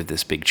to sort of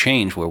this big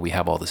change where we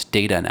have all this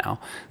data now,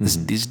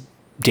 these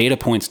data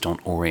points don't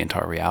orient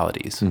our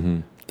realities.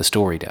 The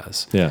story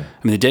does. Yeah.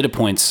 I mean, the data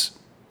points,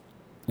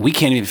 we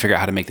can't even figure out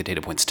how to make the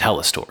data points tell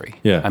a story.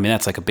 Yeah. I mean,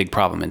 that's like a big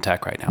problem in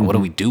tech right now. What do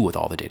we do with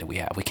all the data we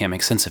have? We can't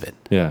make sense of it.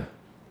 Yeah.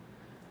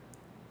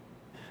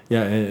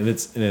 Yeah, and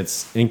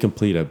it's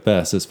incomplete at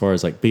best as far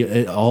as like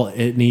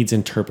it needs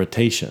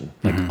interpretation.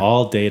 Like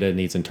all data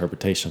needs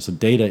interpretation. So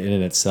data in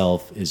and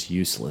itself is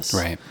useless.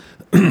 Right.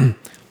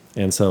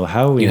 And so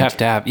how we You have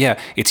to have,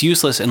 it's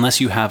useless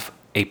unless you have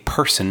a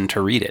person to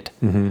read it.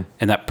 And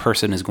that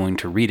person is going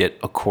to read it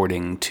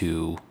according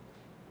to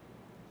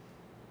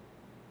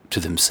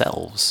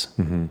themselves.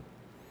 And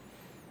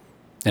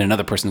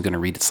another person is going to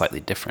read it slightly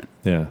different.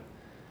 Yeah.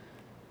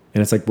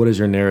 And it's like, what is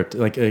your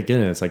narrative? Like,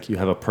 again, it's like you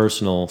have a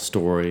personal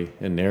story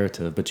and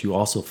narrative, but you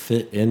also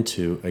fit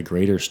into a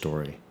greater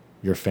story.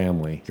 your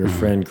family, your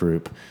friend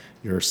group,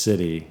 your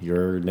city,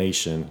 your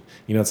nation.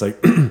 You know, it's like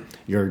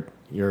your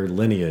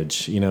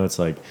lineage. You know, it's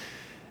like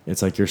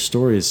your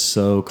story is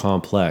so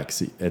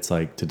complex. It's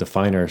like to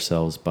define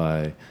ourselves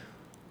by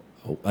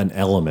an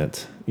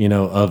element, you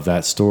know, of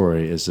that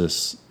story is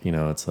just, you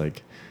know, it's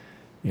like,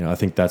 you know, I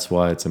think that's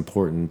why it's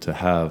important to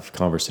have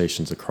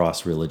conversations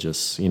across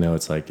religious, you know,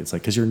 it's like,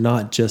 because you're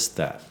not just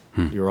that.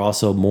 You're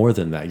also more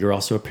than that. You're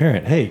also a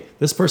parent. Hey,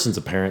 this person's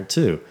a parent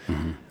too.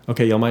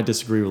 Okay, y'all might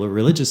disagree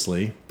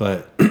religiously,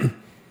 but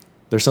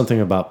there's something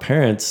about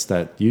parents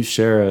that you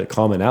share a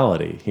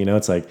commonality. You know,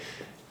 it's like,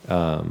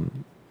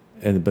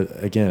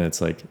 but again, it's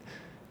like,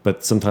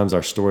 but sometimes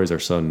our stories are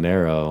so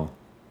narrow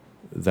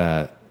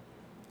that,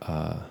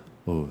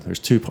 there's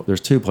two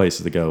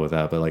places to go with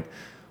that. But like,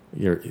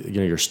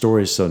 your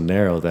story is so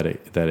narrow that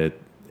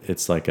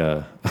it's like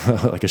a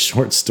like a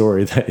short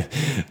story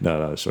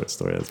not a short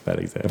story. That's a bad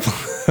example.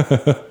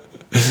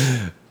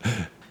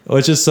 Well,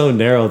 it's just so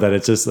narrow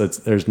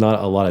that there's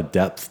not a lot of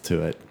depth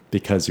to it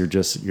because you're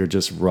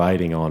just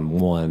riding on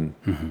one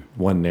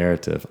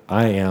narrative.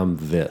 I am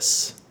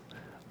this.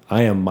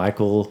 I am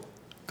Michael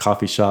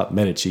coffee shop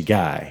Medici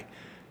guy.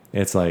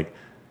 It's like,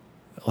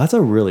 well, that's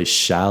a really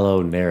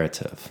shallow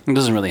narrative. It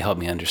doesn't really help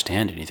me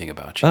understand anything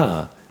about you.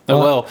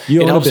 Well,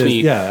 it helps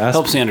me.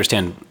 Helps me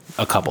understand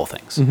a couple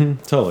things.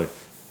 Totally.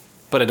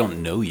 But I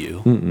don't know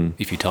you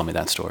if you tell me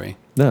that story.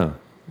 No.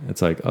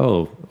 It's like,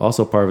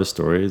 also part of his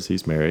story is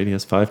he's married, he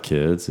has 5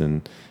 kids,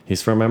 and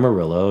he's from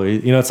Amarillo.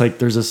 You know, it's like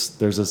there's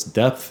this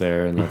depth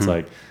there, and it's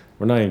like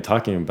we're not even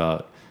talking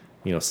about,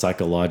 you know,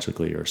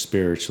 psychologically or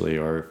spiritually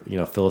or, you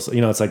know,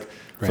 it's like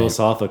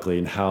philosophically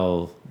and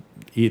how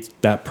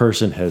that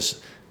person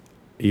has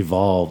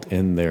evolved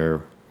in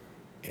their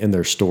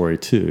story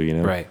too, you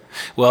know? Right.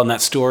 Well, and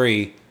that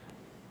story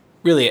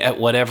really at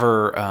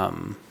whatever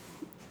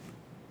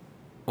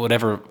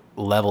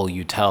level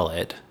you tell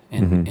it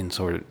in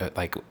sort of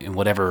like in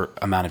whatever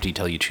amount of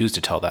detail you choose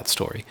to tell that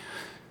story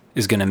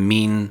is going to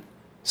mean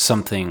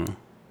something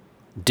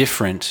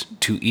different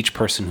to each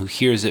person who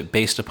hears it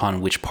based upon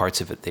which parts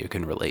of it they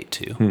can relate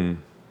to.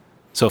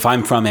 So if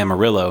I'm from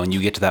Amarillo and you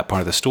get to that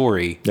part of the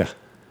story,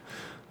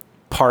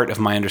 part of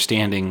my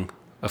understanding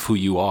of who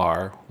you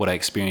are, what I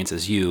experience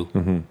as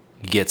you,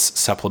 gets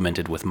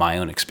supplemented with my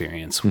own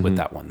experience with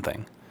that one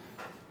thing.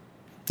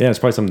 Yeah, it's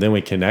probably something then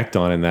we connect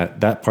on, and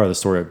that part of the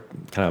story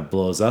kind of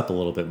blows up a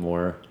little bit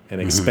more and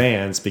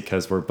expands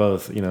because we're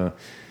both, you know,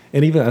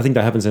 and even I think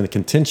that happens in the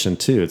contention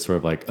too. It's sort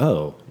of like,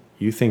 oh,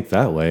 you think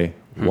that way,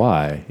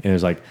 why? And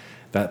it's like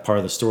that part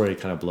of the story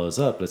kind of blows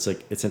up, but it's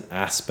like it's an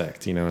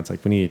aspect, you know. It's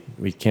like we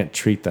can't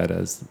treat that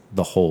as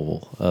the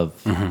whole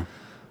of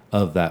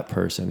that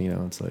person, you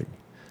know. It's like,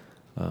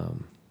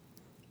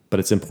 but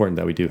it's important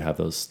that we do have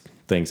those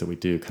things that we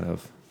do kind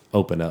of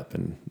open up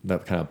and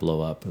that kind of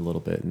blow up a little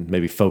bit and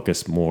maybe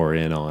focus more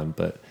in on,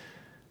 but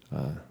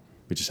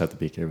we just have to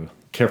be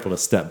careful to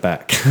step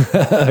back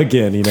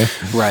again, you know?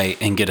 Right.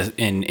 And get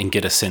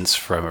a sense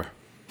for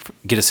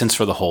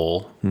the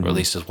whole, or at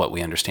least is what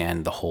we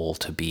understand the whole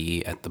to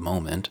be at the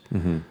moment.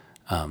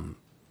 And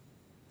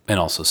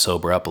also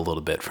sober up a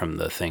little bit from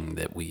the thing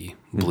that we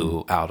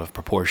blew out of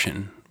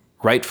proportion,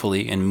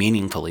 rightfully and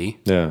meaningfully.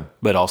 Yeah.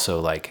 But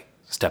also like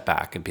step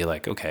back and be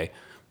like, okay,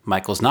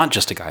 Michael's not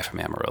just a guy from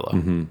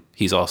Amarillo.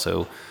 He's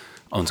also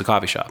owns a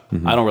coffee shop.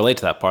 I don't relate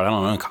to that part. I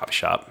don't own a coffee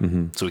shop.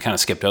 So we kind of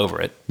skipped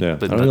over it. Yeah.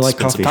 But let's like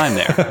spend some time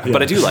there.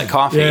 But I do like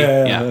coffee.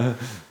 Yeah.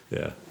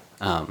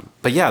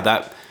 But yeah,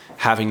 that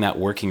having that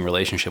working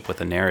relationship with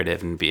the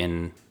narrative and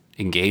being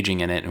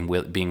engaging in it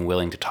and being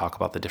willing to talk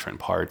about the different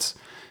parts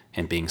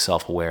and being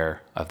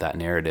self-aware of that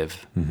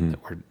narrative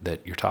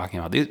that you're talking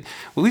about.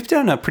 We've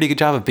done a pretty good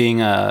job of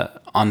being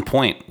on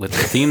point with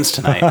the themes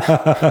tonight.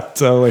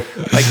 Totally.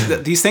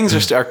 Like these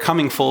things are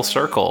coming full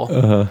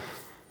circle.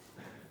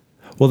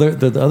 Well,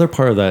 the other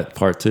part of that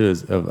part too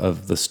is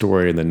of the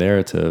story and the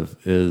narrative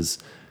is,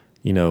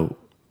 you know,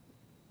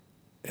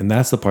 and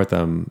that's the part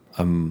that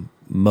I'm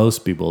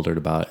most bewildered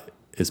about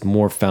is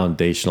more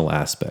foundational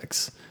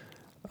aspects.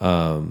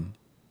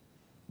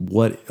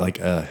 There's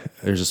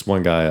this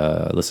one guy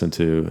I listened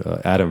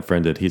to, Adam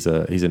Friended. He's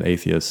an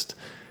atheist,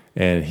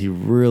 and he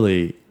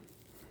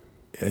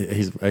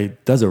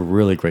does a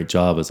really great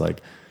job as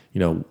like, you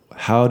know,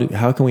 how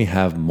can we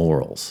have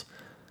morals?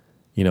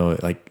 You know,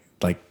 like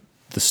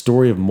the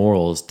story of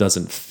morals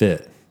doesn't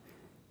fit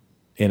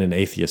in an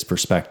atheist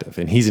perspective,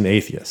 and he's an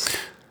atheist.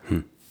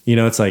 You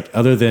know, it's like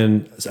other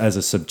than as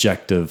a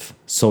subjective,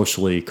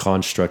 socially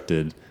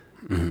constructed.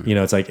 You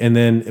know, it's like, and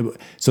then,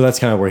 so that's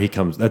kind of where he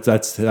comes.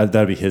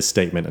 That'd be his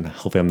statement, and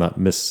hopefully I'm not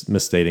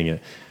misstating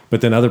it.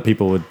 But then other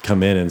people would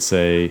come in and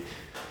say,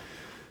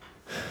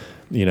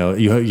 you know,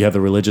 you have the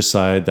religious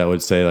side that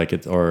would say like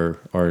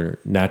or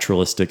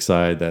naturalistic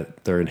side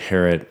that they're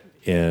inherent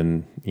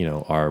in, you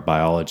know, our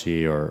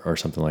biology or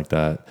something like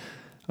that.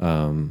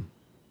 You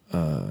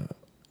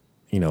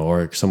know,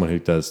 or someone who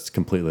does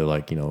completely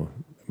like, you know,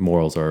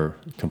 morals are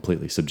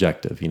completely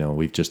subjective. You know,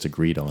 we've just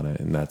agreed on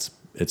it, and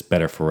it's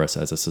better for us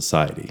as a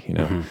society, you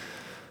know?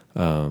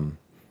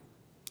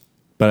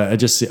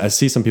 but I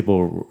see some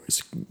people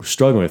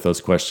struggling with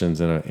those questions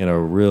in a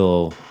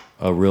real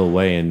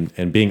way,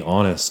 and being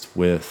honest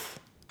with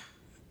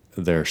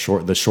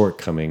the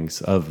shortcomings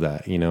of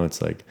that.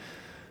 It's like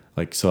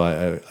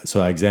so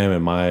I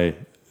examine my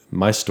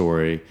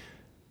story,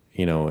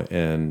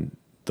 and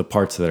the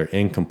parts that are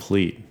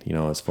incomplete,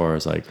 as far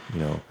as like,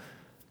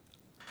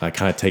 I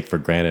kind of take for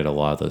granted a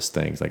lot of those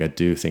things. Like I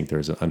do think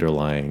there's an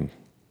underlying,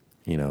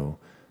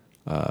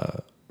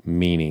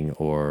 meaning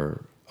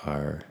or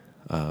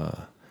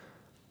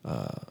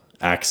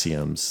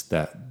axioms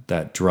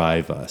that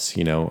drive us,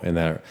 and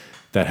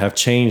that have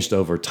changed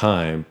over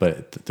time.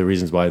 But the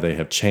reasons why they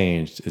have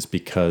changed is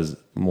because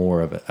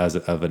more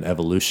of an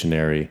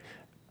evolutionary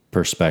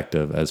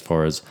perspective, as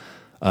far as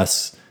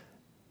us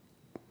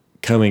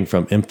coming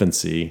from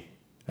infancy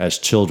as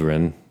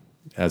children,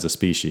 as a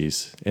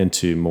species,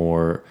 into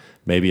more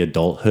maybe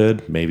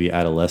adulthood, maybe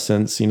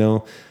adolescence,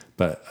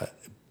 but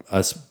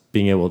us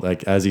being able,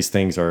 like, as these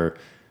things are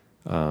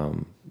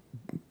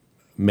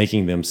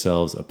making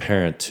themselves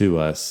apparent to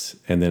us,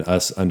 and then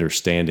us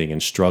understanding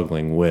and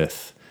struggling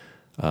with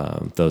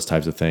those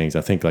types of things.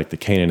 I think like the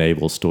Cain and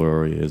Abel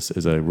story is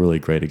a really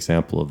great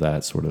example of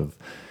that sort of,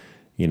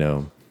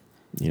 and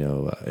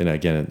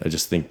again, I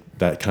just think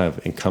that kind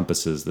of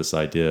encompasses this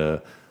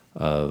idea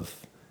of,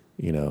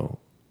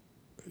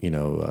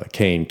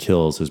 Cain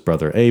kills his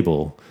brother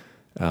Abel.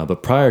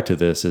 But prior to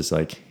this is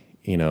like,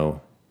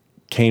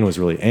 Cain was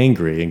really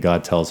angry, and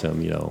God tells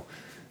him,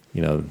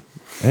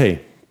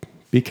 hey,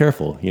 be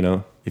careful.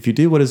 If you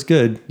do what is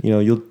good,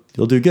 you'll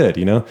do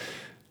good.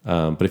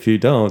 But if you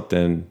don't,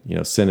 then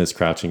sin is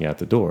crouching at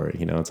the door.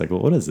 It's like,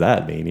 well, what does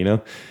that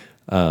mean?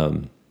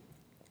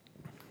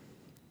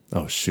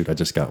 Oh shoot! I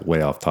just got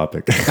way off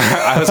topic.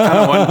 I was kind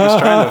of just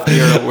trying to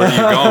figure out where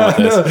you're going with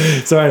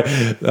this. Sorry.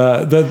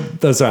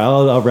 Sorry.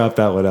 I'll wrap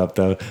that one up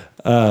though.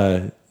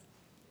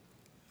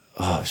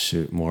 Oh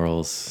shoot!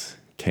 Morals,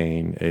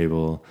 Cain,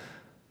 Abel,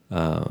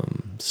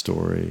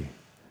 story.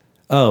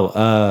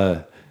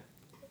 Oh,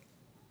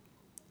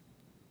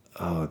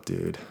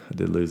 dude, I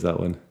did lose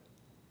that one.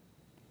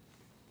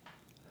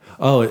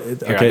 Oh,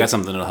 okay. Here, I got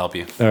something that'll help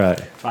you. All right.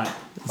 Fine.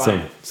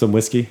 Some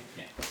whiskey.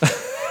 Yeah.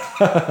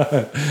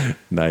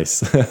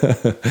 Nice.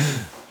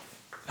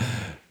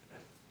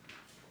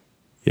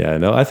 Yeah,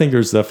 no, I think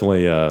there's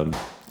definitely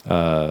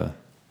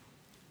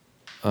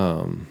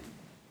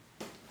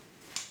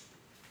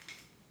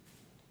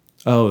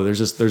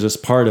there's this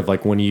part of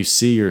like when you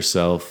see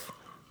yourself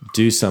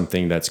do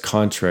something that's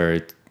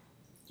contrary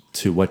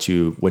to what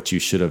you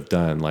should have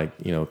done. Like,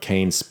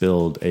 Cain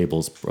spilled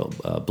Abel's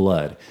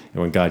blood,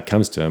 and when God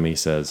comes to him, he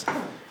says,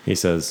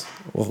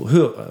 well,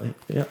 who am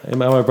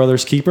I, my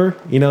brother's keeper?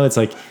 It's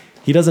like,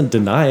 he doesn't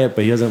deny it,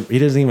 but he doesn't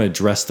even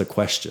address the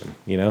question.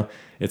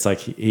 It's like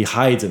he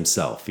hides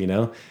himself.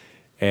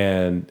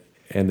 And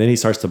then he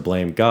starts to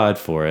blame God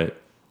for it.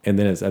 And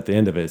then it's at the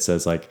end of it, it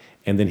says like,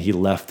 and then he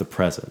left the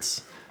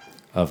presence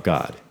of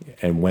God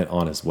and went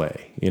on his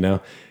way.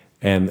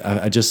 And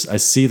I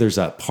see there's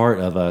that part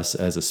of us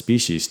as a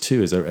species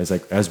too,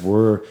 as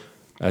we're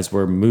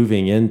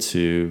moving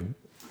into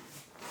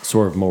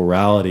sort of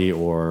morality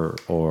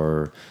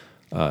or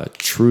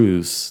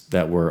truths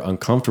that we're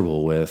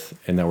uncomfortable with,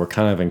 and that we're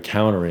kind of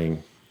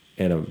encountering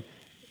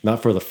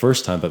not for the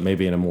first time, but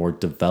maybe in a more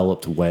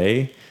developed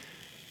way,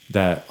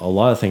 that a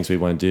lot of things we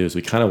want to do is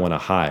we kind of want to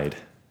hide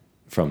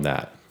from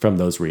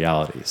those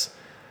realities,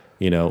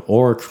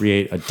 or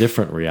create a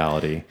different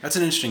reality. That's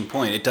an interesting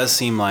point. It does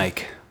seem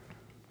like...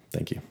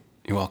 Thank you.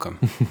 You're welcome.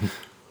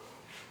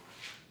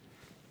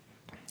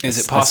 Is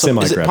it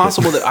possible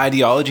that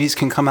ideologies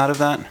can come out of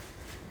that?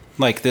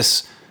 Like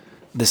this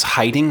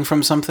hiding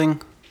from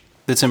something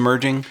that's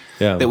emerging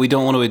that we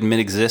don't want to admit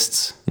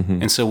exists.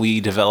 Mm-hmm. And so we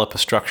develop a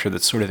structure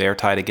that's sort of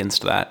airtight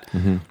against that.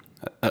 Mm-hmm.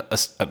 A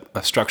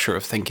structure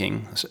of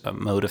thinking, a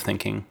mode of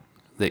thinking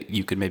that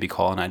you could maybe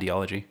call an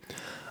ideology.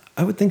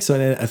 I would think so.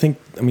 And I think,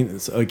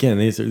 again,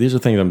 these are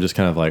things I'm just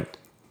kind of like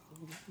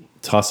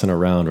tossing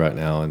around right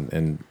now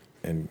and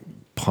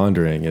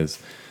pondering is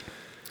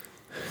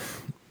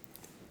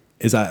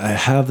I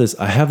have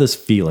this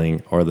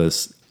feeling or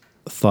this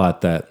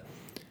thought that,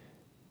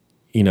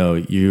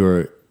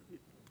 you're,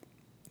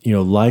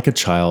 like a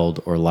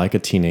child or like a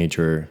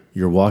teenager,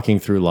 you're walking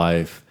through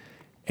life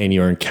and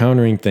you're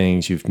encountering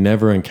things you've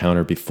never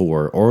encountered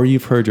before, or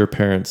you've heard your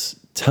parents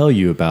tell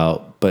you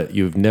about, but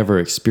you've never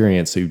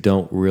experienced, so you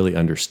don't really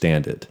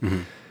understand it.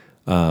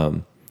 Mm-hmm.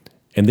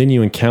 And then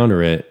you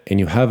encounter it and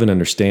you have an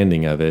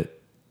understanding of it,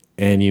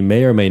 and you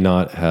may or may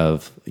not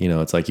have,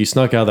 it's like you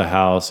snuck out of the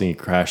house and you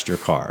crashed your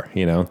car,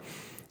 like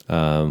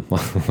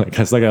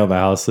I snuck out of the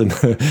house and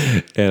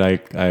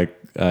I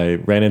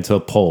ran into a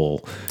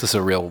pole. This is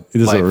a real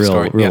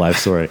life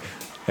story.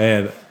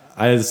 And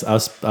I was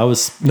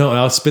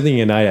spending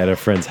a night at a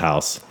friend's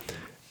house,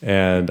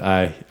 and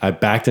I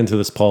backed into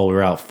this pole. We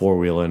were out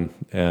 4-wheeling,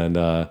 and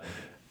I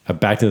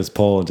backed into this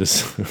pole and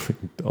just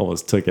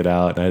almost took it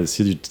out, and I had this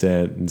huge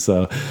dent. And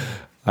so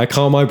I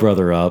called my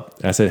brother up.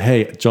 I said,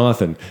 "Hey,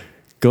 Jonathan,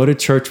 go to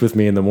church with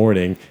me in the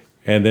morning.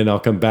 And then I'll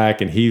come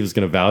back and he was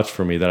going to vouch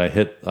for me that I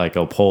hit like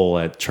a pole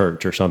at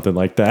church or something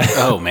like that.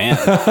 Oh man.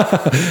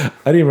 I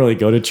didn't really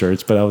go to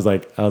church, but I was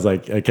like,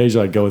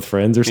 occasionally I'd go with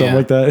friends or something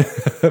like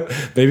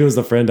that. Maybe it was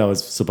the friend I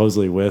was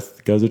supposedly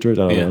with goes to church.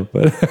 I don't know.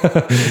 But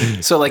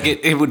so like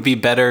it would be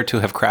better to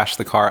have crashed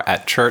the car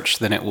at church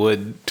than it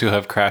would to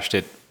have crashed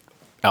it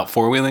out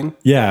four-wheeling?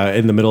 Yeah,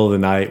 in the middle of the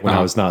night when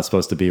I was not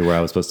supposed to be where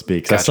I was supposed to be.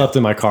 Because I slept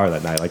in my car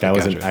that night. Like I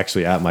wasn't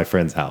actually at my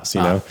friend's house,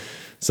 you know?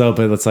 So,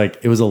 but it's like,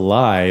 it was a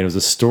lie. It was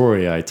a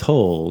story I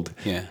told,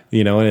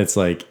 you know, and it's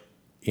like,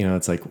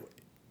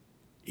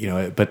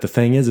 but the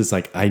thing is, it's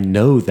like, I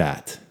know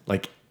that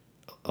like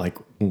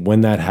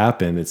when that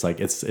happened, it's like,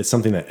 it's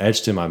something that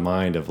etched in my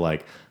mind of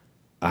like,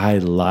 I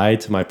lied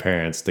to my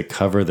parents to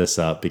cover this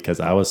up because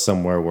I was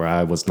somewhere where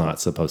I was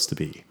not supposed to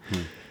be,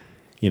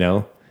 you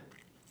know?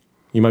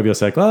 You might be able to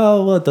say like,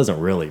 well, it doesn't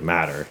really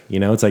matter,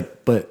 you know? It's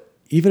like, but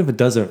even if it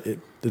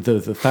doesn't,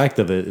 the fact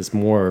of it is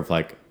more of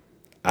like,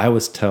 I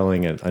was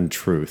telling an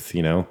untruth,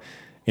 you know,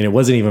 and it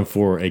wasn't even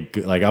for a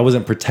good, like I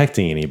wasn't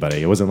protecting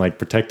anybody. It wasn't like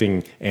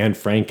protecting Anne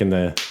Frank in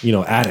the, you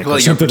know, attic. Well, or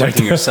you're something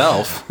protecting like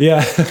yourself.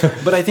 Yeah.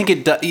 But I think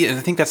I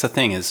think that's the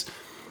thing is,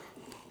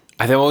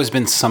 I've always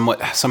been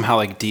somehow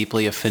like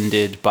deeply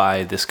offended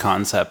by this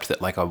concept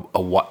that like of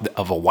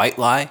a white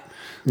lie,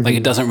 like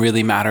it doesn't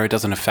really matter. It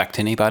doesn't affect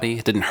anybody.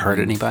 It didn't hurt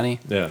anybody.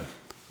 Yeah.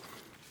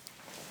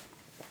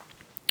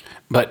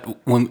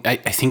 But when I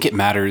think it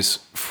matters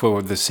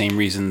for the same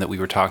reason that we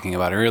were talking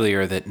about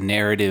earlier, that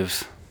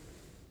narrative,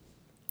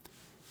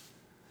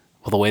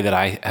 well, the way that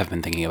I have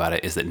been thinking about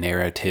it is that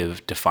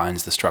narrative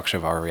defines the structure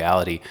of our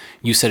reality.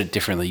 You said it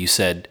differently. You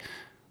said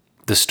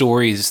the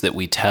stories that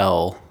we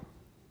tell,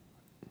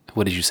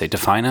 what did you say?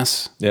 Define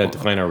us? Yeah,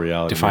 define our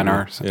reality. Define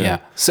our, yeah.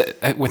 So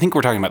I think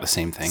we're talking about the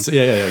same thing. So,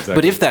 yeah, exactly.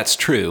 But if that's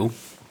true,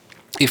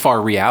 if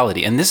our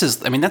reality, and this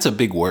is, I mean, that's a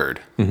big word,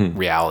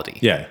 reality.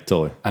 Yeah,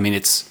 totally. I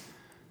mean,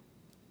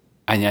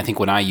 I think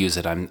when I use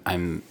it,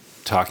 I'm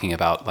talking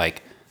about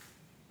like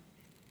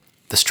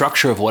the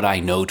structure of what I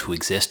know to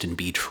exist and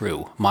be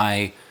true.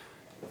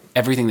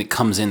 Everything that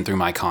comes in through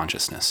my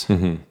consciousness.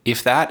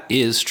 If that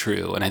is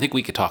true, and I think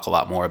we could talk a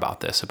lot more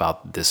about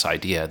this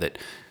idea that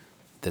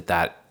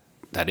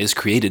is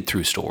created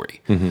through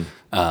story.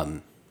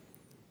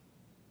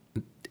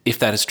 If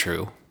that is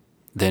true,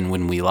 then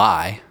when we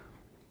lie,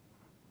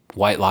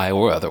 white lie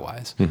or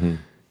otherwise,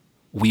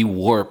 we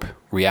warp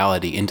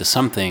reality into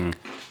something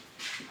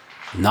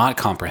not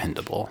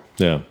comprehensible.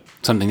 Yeah.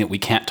 Something that we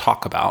can't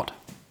talk about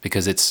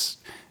because it's,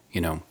 you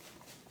know,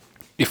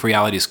 if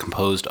reality is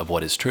composed of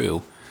what is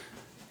true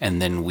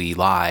and then we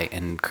lie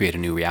and create a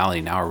new reality,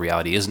 now our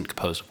reality isn't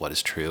composed of what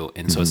is true.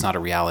 And so it's not a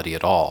reality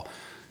at all.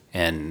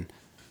 And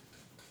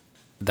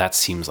that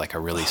seems like a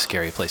really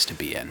scary place to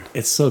be in.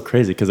 It's so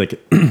crazy because like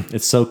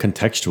it's so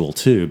contextual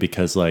too,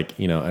 because like,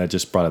 you know, I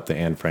just brought up the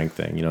Anne Frank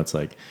thing, you know, it's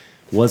like,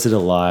 was it a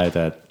lie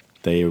that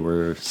they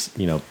were,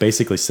 you know,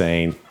 basically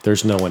saying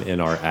there's no one in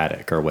our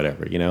attic or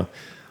whatever, you know?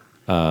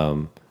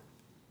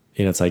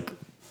 You know, it's like,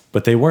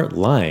 but they weren't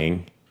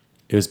lying.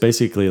 It was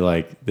basically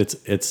like,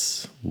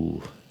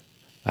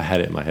 I had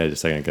it in my head a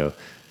second ago.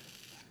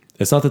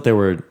 It's not that they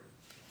were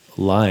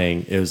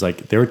lying. It was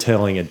like they were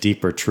telling a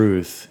deeper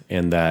truth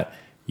in that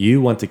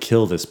you want to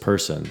kill this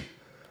person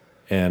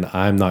and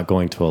I'm not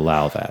going to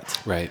allow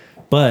that. Right.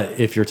 But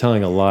if you're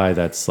telling a lie,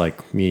 that's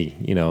like me,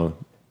 you know,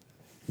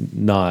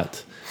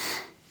 not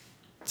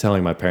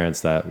telling my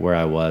parents that where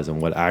I was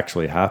and what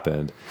actually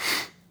happened,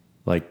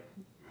 like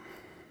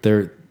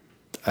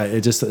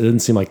it didn't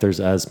seem like there's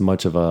as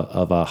much of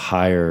a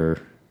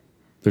higher,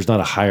 there's not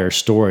a higher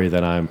story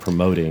that I'm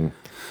promoting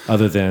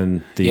other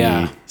than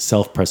the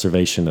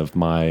self-preservation of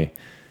my,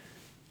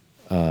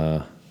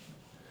 not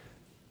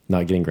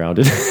getting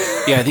grounded.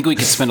 Yeah. I think we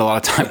could spend a lot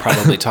of time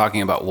probably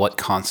talking about what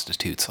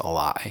constitutes a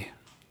lie,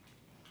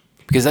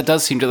 because that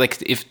does seem to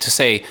like, if to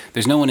say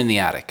there's no one in the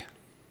attic,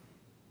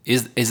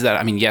 is that,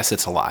 I mean, yes,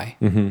 it's a lie.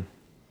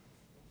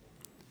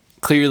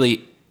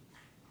 Clearly,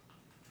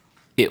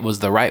 it was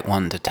the right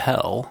one to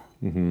tell.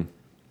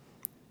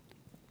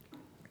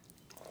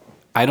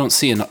 I don't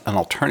see an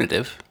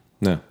alternative.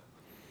 No.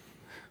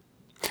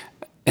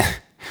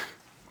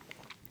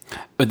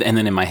 And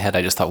then in my head,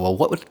 I just thought, well,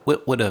 what would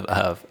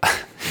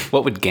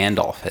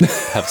Gandalf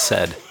have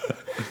said?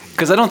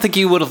 Because I don't think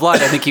he would have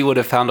lied. I think he would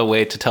have found a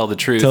way to tell the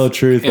truth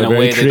in a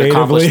way that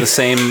accomplished the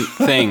same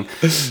thing.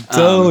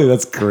 Totally,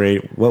 that's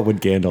great. What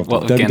would Gandalf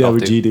do?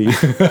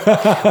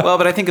 WWGD. Well,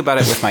 but I think about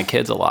it with my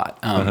kids a lot,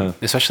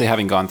 especially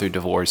having gone through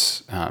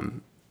divorce,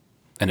 and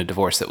a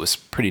divorce that was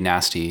pretty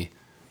nasty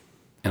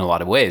in a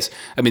lot of ways.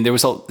 I mean,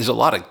 there's a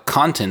lot of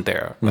content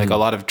there, like a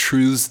lot of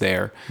truths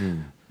there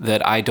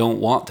that I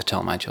don't want to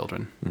tell my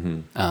children.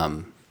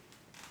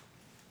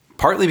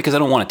 Partly because I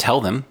don't want to tell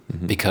them,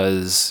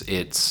 because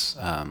it's,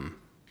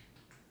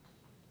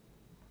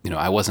 you know,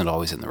 I wasn't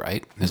always in the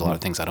right. There's a lot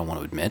of things I don't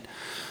want to admit.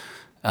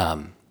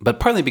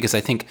 But partly because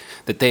I think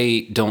that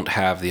they don't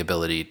have the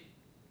ability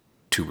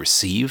to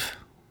receive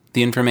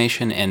the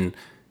information and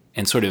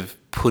sort of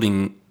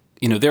putting,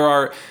 you know, there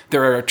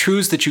are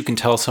truths that you can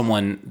tell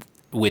someone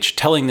which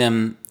telling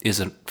them is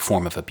a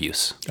form of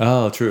abuse.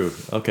 Oh, true.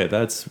 Okay,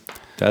 that's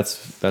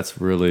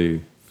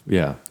really,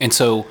 yeah. And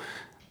so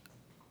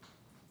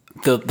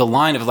the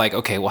line of like,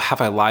 okay, well,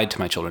 have I lied to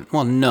my children?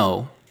 Well,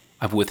 no,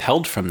 I've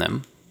withheld from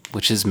them,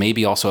 which is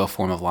maybe also a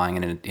form of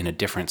lying in a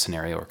different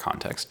scenario or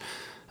context.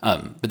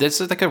 But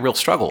there's like a real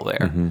struggle there.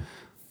 Mm-hmm.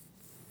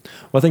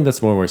 Well, I think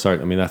that's when we're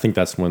starting. I mean, I think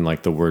that's when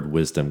like the word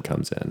wisdom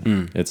comes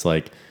in. It's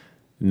like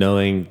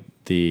knowing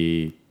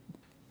the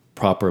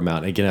proper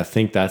amount. Again, I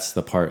think that's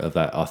the part of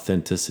that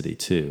authenticity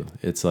too.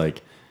 It's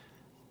like,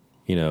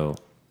 you know,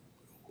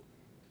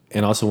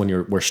 and also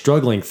when we're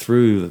struggling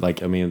through,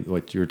 like, I mean,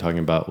 what you were talking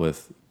about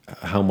with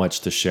how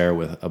much to share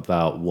with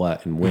about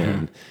what and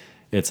when,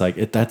 it's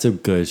like, that's a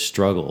good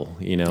struggle,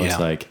 you know, it's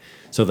like,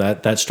 so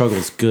that struggle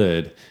is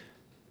good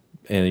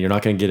and you're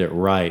not going to get it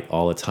right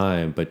all the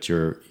time, but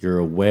you're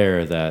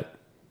aware that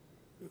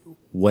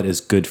what is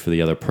good for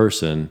the other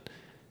person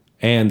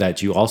and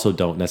that you also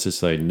don't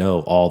necessarily know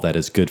all that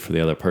is good for the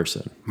other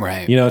person.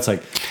 Right. You know, it's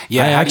like,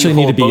 yeah, I actually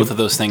need to be both of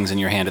those things in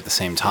your hand at the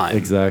same time.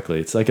 Exactly.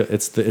 It's like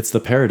it's the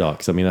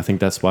paradox. I mean, I think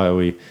that's why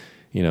we,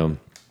 you know,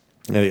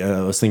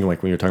 I was thinking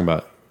like when you're talking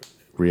about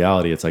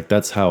reality, it's like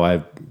that's how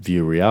I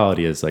view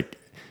reality is like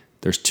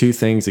there's two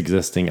things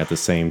existing at the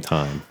same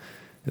time.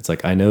 It's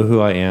like I know who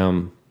I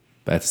am,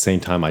 but at the same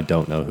time I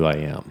don't know who I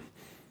am.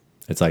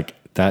 It's like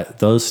that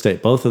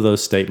both of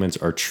those statements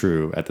are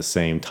true at the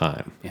same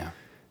time. Yeah.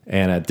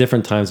 And at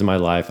different times in my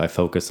life I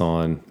focus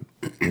on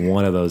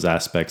one of those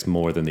aspects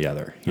more than the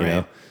other, you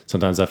know?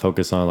 Sometimes I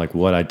focus on like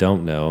what I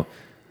don't know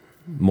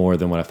more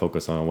than what I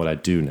focus on what I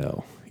do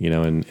know, you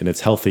know, and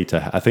it's healthy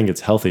I think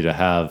it's healthy to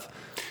have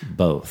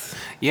both.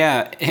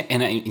 Yeah.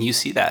 And you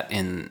see that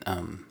in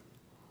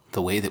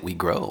the way that we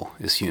grow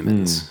as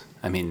humans.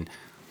 I mean,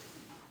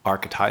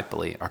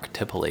 archetypally.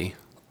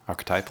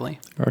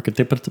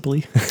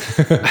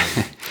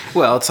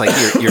 Well, it's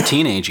like your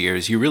teenage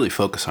years, you really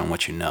focus on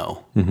what you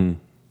know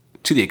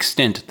to the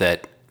extent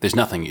that there's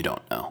nothing you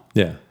don't know.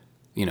 Yeah.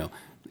 You know,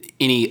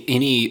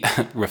 any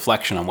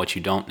reflection on what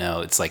you don't know,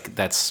 it's like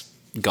that's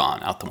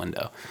gone out the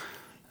window.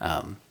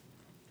 And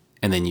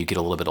then you get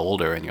a little bit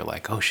older and you're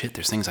like, oh shit,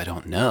 there's things I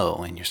don't know.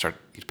 And you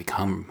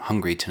become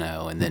hungry to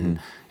know. And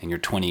then in your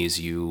 20s,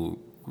 you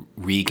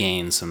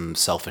regain some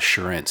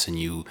self-assurance and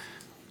you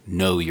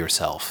know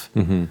yourself.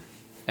 And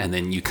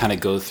then you kind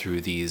of go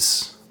through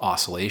these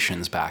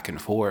oscillations back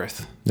and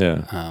forth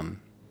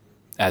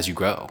as you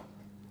grow.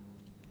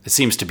 It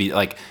seems to be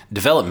like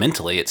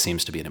developmentally, it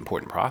seems to be an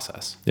important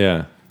process.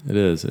 Yeah, it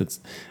is. And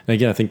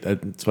again, I think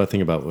that's what I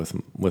think about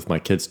with my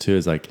kids too,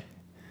 is like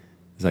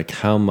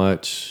how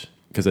much,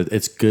 because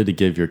it's good to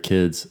give your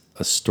kids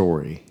a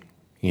story,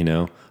 you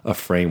know, a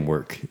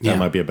framework. That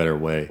might be a better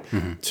way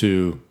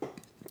to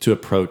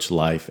approach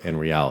life and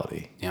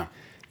reality. Yeah.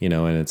 You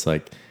know, and it's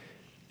like,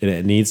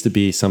 it needs to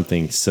be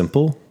something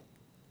simple,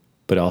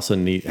 but also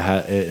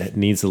it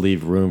needs to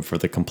leave room for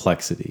the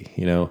complexity,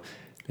 you know,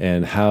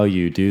 and how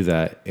you do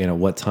that and at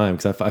what time.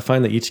 Because I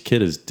find that each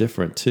kid is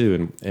different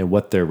too, and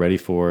what they're ready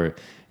for,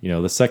 you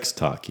know, the sex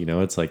talk, you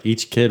know, it's like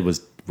each kid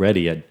was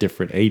ready at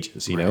different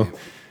ages, you know.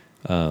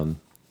 And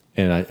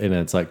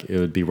it's like, it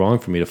would be wrong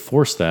for me to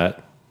force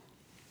that,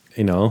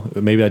 you know.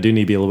 Maybe I do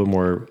need to be a little bit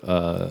more,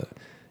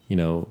 you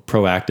know,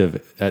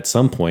 proactive at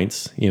some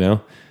points, you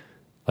know.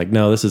 Like,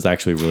 no, this is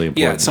actually really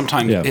important. Yeah,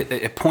 sometimes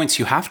at points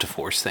you have to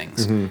force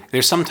things.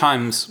 There's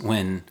sometimes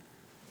when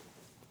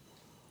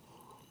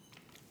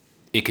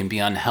it can be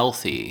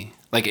unhealthy.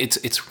 Like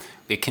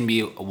it can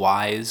be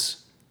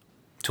wise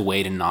to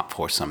wait and not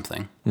force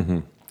something,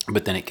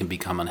 but then it can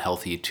become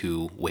unhealthy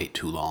to wait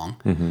too long,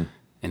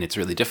 and it's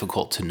really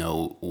difficult to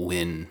know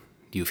when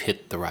you've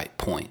hit the right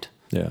point.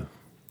 Yeah,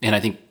 and I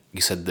think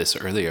you said this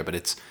earlier,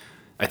 but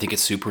I think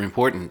it's super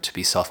important to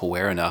be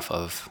self-aware enough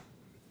of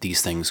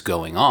these things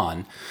going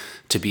on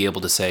to be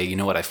able to say, you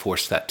know what, I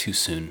forced that too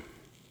soon,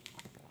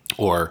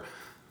 or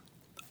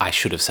I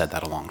should have said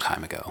that a long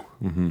time ago.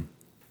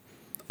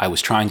 I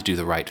was trying to do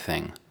the right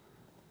thing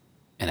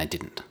and I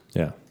didn't.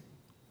 Yeah.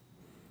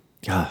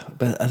 Yeah.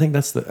 But I think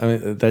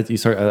that you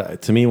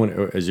start, to me,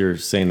 as you're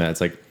saying that,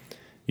 it's like,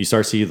 you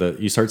start seeing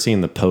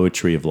the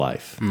poetry of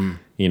life,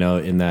 you know,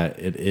 in that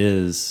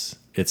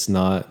it's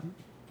not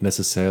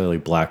necessarily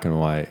black and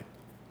white.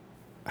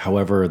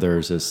 However,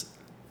 there's this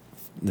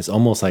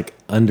almost like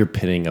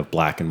underpinning of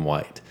black and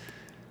white,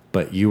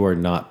 but you are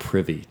not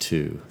privy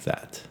to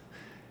that.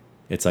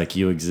 It's like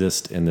you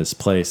exist in this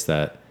place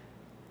that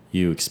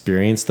you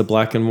experience the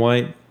black and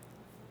white,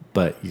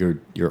 but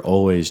you're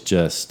always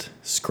just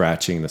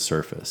scratching the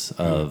surface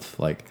of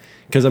like,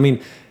 because I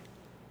mean,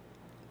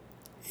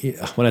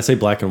 when I say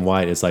black and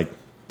white, it's like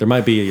there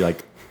might be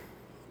like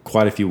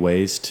quite a few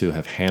ways to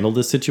have handled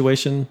this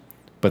situation,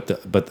 but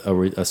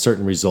a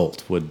certain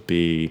result would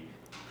be,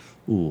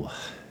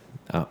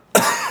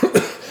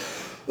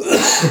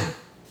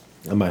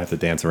 I might have to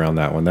dance around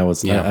that one. That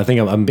was, I think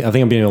I'm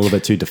being a little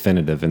bit too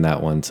definitive in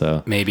that one.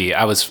 So maybe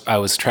I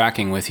was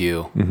tracking with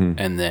you,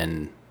 and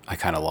then I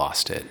kind of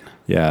lost it.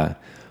 Yeah.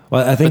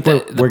 Well, I think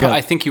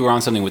I think you were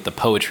on something with the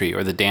poetry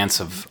or the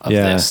dance of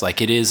this.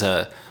 Like it is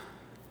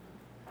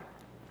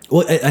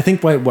Well, I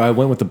think why I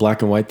went with the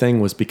black and white thing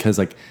was because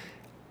like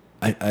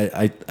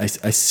I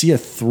see a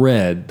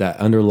thread that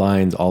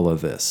underlines all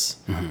of this,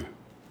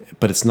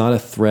 but it's not a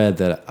thread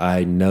that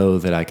I know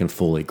that I can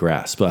fully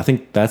grasp. But I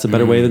think that's a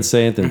better way than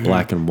saying it than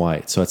black and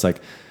white. So it's like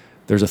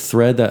there's a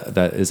thread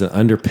that is an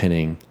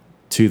underpinning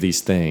to these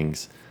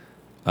things,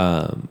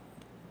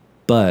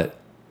 but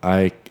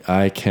I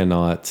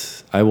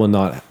will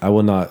not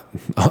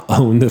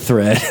own the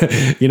thread.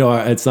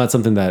 It's not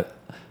something that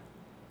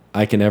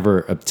I can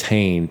ever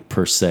obtain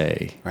per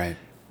se. Right.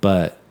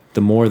 But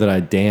the more that I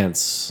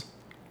dance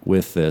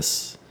with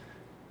this,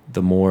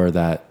 the more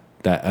that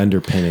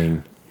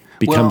underpinning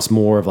becomes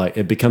more of like,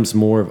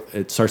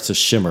 it starts to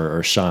shimmer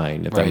or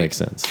shine, if that makes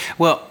sense.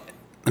 Well,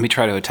 let me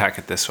try to attack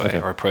it this way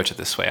or approach it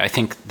this way. I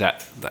think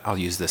that I'll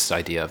use this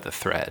idea of the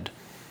thread.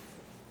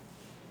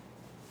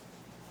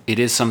 It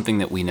is something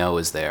that we know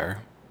is there.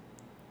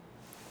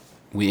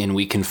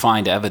 We can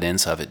find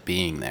evidence of it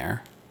being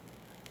there.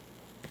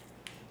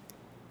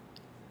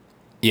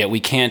 Yet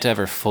we can't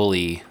ever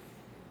fully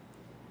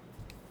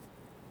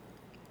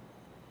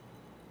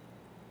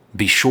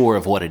be sure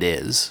of what it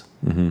is.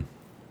 Mm-hmm.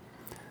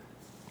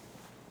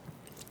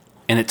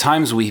 And at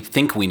times we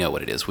think we know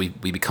what it is. We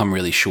become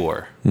really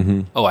sure.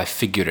 Mm-hmm. Oh, I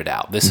figured it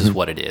out. This is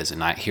what it is.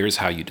 And here's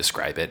how you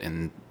describe it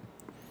in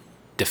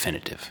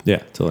definitive.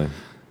 Yeah, totally.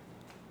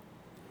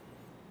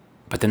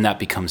 But then that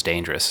becomes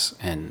dangerous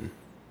and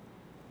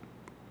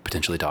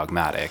potentially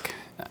dogmatic.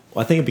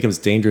 Well, I think it becomes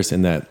dangerous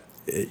in that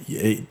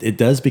it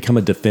does become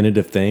a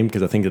definitive thing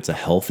because I think it's a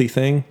healthy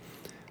thing.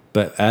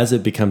 But as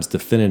it becomes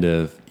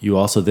definitive, you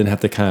also then have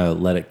to kind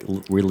of let it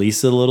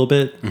release it a little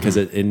bit because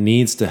it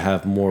needs to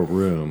have more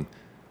room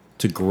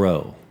to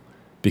grow.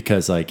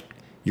 Because like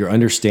your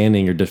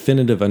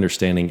definitive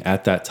understanding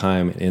at that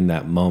time in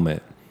that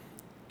moment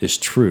is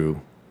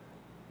true,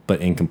 but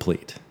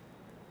incomplete.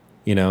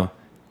 So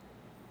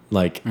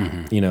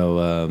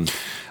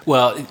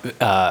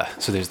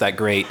there's that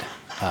great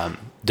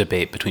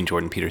debate between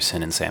Jordan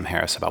Peterson and Sam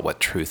Harris about what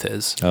truth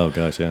is. Oh,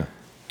 gosh, yeah.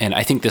 And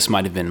I think this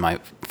might have been my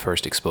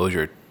first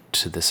exposure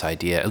to this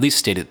idea, at least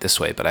stated this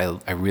way, but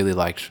I really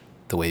liked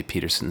the way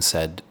Peterson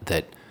said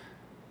that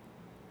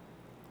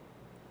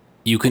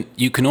you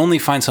can only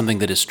find something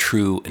that is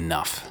true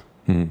enough.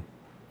 Mm-hmm.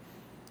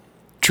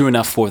 True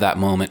enough for that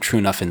moment, true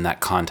enough in that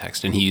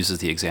context. And he uses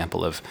the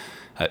example of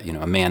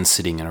a man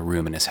sitting in a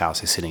room in his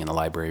house. He's sitting in the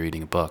library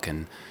reading a book,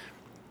 and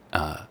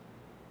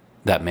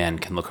that man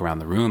can look around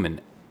the room,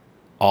 and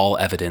all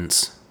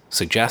evidence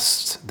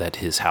suggests that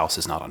his house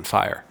is not on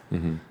fire.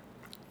 Mm-hmm.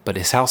 But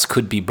his house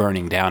could be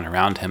burning down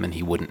around him, and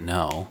he wouldn't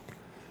know.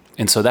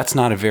 And so that's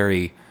not a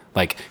very,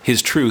 like,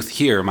 his truth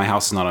here, my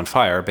house is not on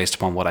fire, based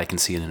upon what I can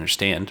see and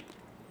understand,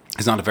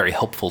 is not a very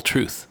helpful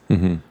truth.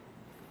 Mm-hmm.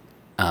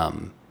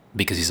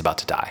 Because he's about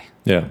to die.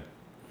 Yeah.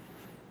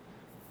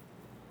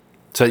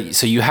 So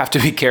you have to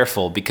be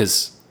careful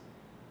because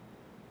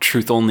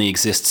truth only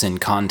exists in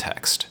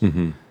context.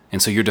 Mm-hmm.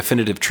 And so your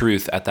definitive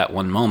truth at that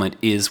one moment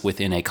is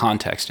within a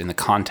context, and the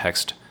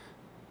context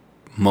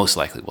most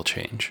likely will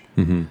change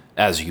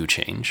as you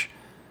change.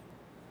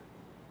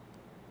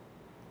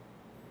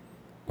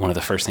 One of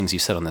the first things you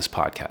said on this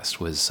podcast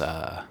was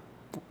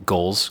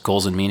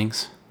goals and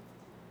meanings.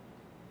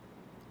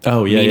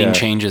 Oh, yeah, Meaning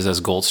changes as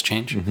goals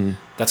change. Mm-hmm.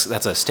 That's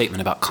a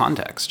statement about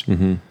context.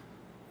 Mm-hmm.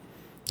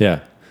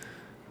 Yeah.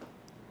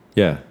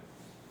 Yeah.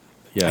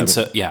 Yeah. And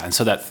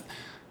so that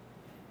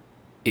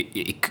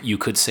you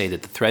could say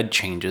that the thread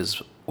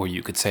changes, or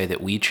you could say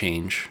that we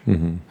change.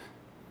 Mm-hmm.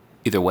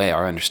 Either way,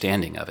 our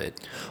understanding of it.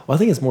 Well, I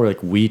think it's more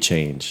like we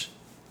change.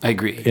 I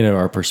agree.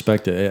 Our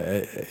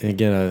perspective.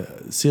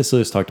 Again, C.S.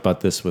 Lewis talked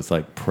about this with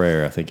like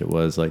prayer. I think it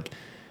was like,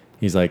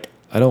 he's like,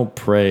 I don't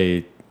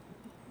pray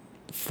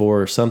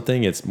for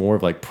something. It's more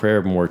of like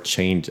prayer, more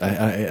change.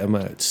 I'm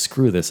gonna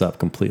screw this up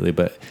completely,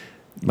 but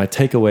my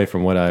takeaway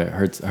from what I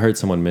heard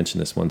someone mention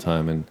this one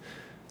time, and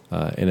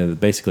it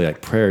basically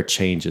like prayer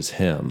changes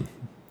him.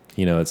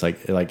 It's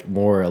like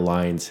more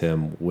aligns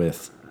him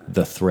with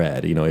the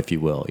thread, if you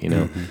will.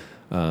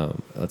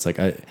 Mm-hmm. It's like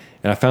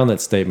I found that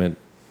statement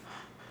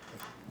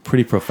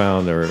pretty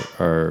profound,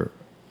 or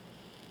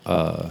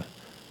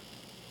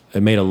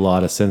it made a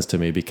lot of sense to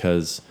me,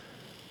 because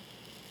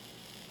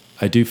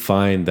I do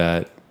find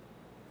that,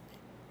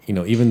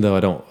 even though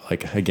I don't,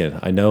 like, again,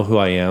 I know who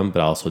I am, but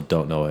I also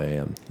don't know who I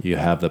am. You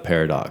have the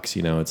paradox,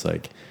 it's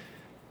like,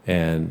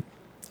 and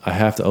I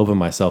have to open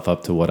myself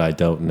up to what I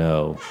don't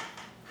know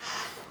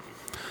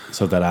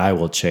so that I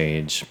will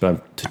change,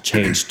 but to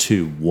change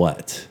to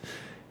what,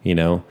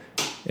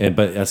 but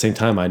at the same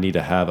time, I need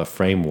to have a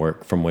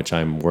framework from which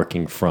I'm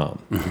working from.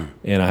 Mm-hmm.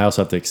 And I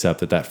also have to accept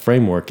that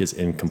framework is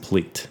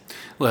incomplete.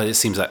 Well, it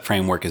seems that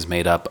framework is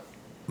made up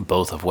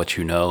both of what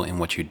you know and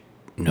what you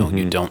know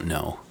you don't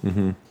know.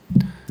 Mm-hmm.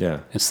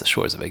 Yeah. It's the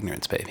shores of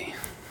ignorance, baby.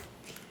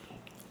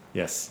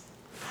 Yes.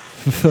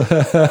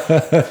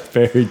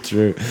 Very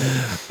true.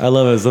 I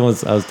love it.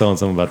 I was telling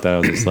someone about that. I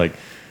was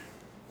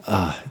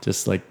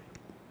just like,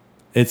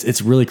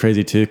 it's really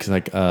crazy too. Cause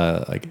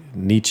like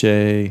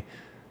Nietzsche,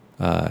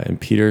 and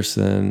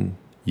Peterson,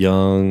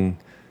 Jung,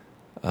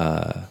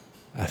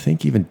 I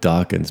think even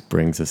Dawkins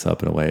brings this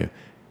up in a way.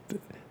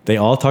 They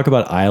all talk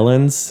about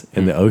islands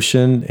in the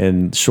ocean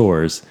and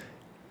shores,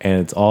 and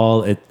it's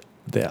all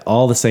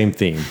the same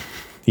theme.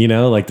 You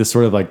know, like the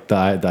sort of like the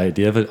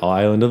idea of an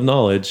island of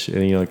knowledge,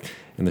 and you know, like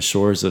and the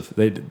shores of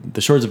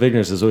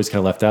ignorance is always kind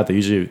of left out.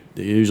 It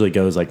usually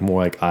goes like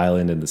more like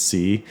island and the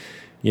sea,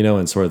 you know,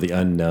 and sort of the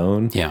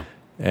unknown. Yeah,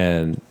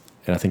 and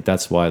I think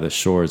that's why the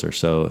shores are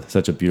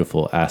such a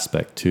beautiful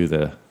aspect to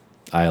the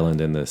island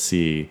and the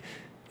sea.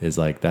 Is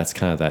like that's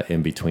kind of that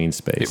in between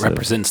space. It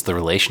represents the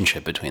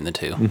relationship between the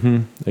two.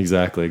 Mm-hmm.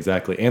 Exactly,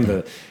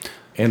 and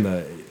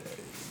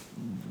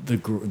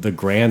the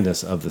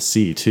grandness of the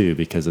sea too,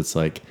 because it's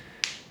like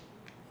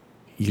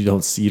you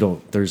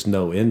don't. There's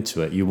no end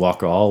to it. You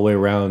walk all the way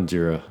around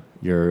your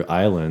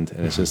island,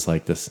 and it's just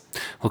like this.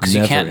 Well, because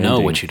you can't know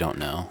what you don't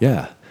know.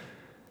 Yeah.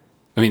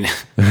 I mean,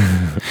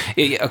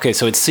 okay.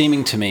 So it's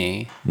seeming to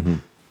me. Mm-hmm.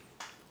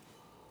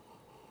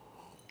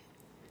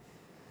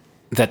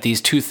 That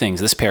these two things,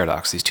 this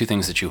paradox, these two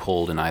things that you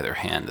hold in either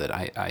hand, that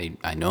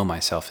I know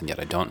myself and yet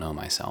I don't know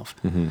myself.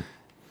 Mm-hmm.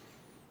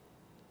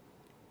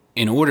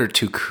 In order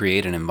to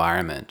create an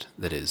environment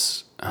that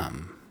is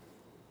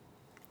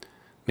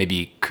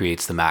maybe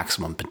creates the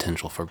maximum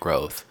potential for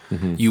growth,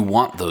 mm-hmm. you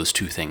want those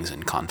two things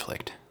in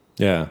conflict.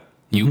 Yeah.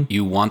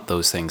 You want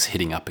those things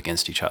hitting up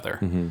against each other.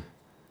 Mm-hmm.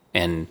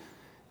 And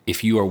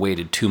if you are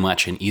weighted too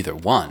much in either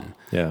one,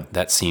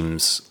 that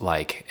seems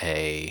like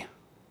I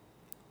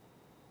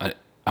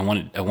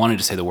wanted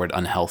to say the word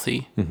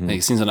unhealthy. Mm-hmm.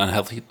 It seems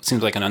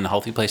like an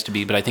unhealthy place to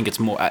be, but I think it's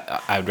more.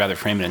 I would rather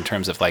frame it in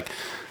terms of like,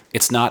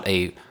 it's not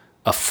a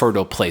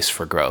fertile place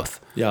for growth.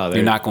 Yeah,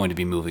 you're not going to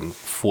be moving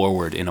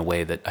forward in a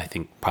way that I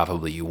think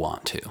probably you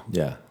want to.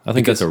 Yeah, I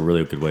think that's a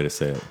really good way to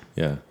say it.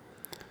 Yeah,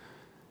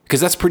 because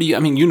that's pretty. I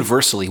mean,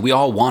 universally, we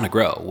all want to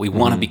grow. We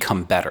want to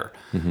become better.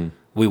 Mm-hmm.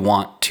 We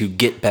want to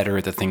get better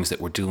at the things that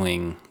we're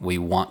doing. We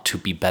want to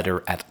be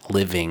better at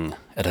living,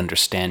 at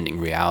understanding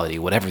reality,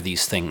 whatever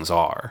these things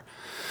are.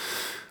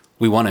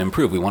 We want to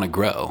improve. We want to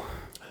grow,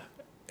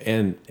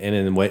 and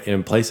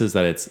in places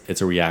that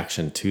it's a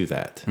reaction to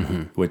that,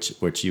 mm-hmm.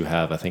 which you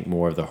have, I think,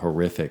 more of the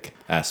horrific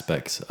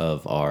aspects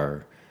of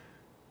our.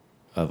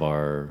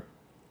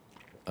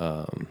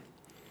 I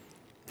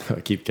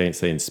keep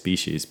saying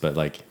species, but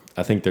like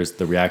I think there's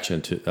the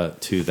reaction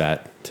to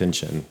that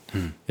tension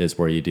is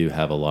where you do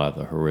have a lot of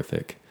the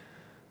horrific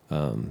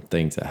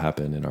things that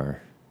happen in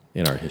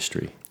our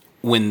history.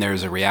 When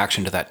there's a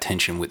reaction to that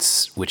tension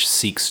which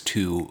seeks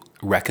to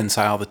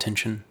reconcile the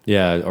tension?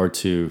 Yeah, or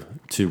to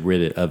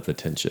rid it of the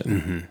tension,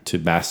 mm-hmm. to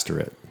master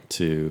it,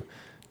 to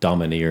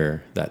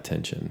domineer that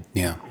tension.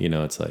 Yeah. You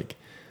know, it's like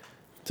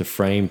to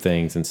frame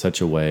things in such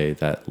a way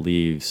that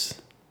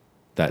leaves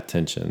that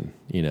tension,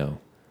 you know,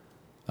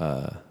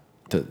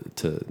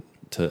 to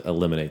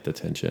eliminate the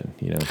tension,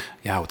 you know?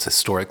 Yeah, it's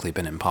historically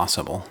been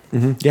impossible.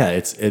 Mm-hmm. Yeah,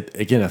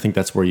 again, I think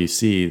that's where you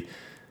see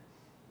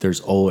there's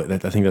always, I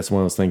think that's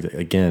one of those things that,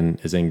 again,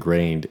 is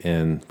ingrained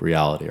in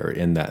reality or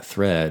in that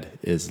thread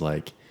is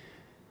like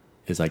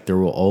there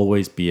will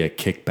always be a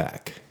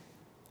kickback.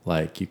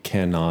 Like you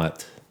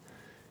cannot,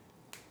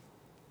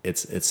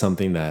 it's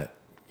something that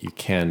you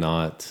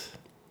cannot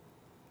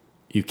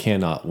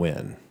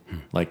win.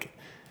 Like,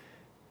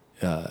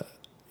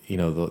 you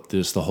know,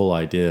 there's the whole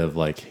idea of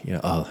like, you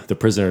know, the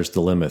prisoner's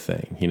dilemma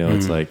thing, you know,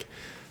 it's like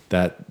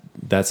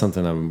that's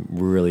something I'm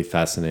really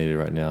fascinated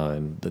right now.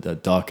 And the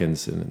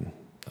Dawkins and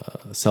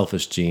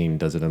Selfish Gene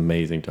does an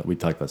amazing job. We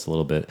talked about this a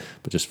little bit,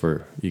 but just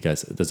for you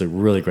guys, it does a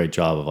really great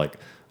job of like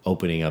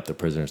opening up the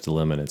prisoner's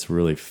dilemma. And it's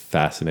really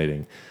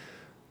fascinating.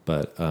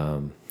 But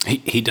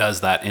he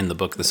does that in the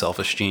book, The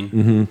Selfish Gene.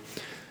 Mm-hmm.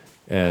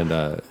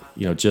 And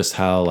you know, just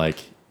how like,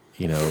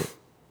 you know,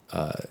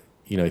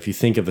 if you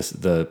think of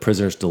the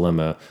prisoner's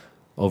dilemma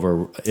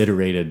over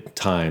iterated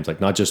times,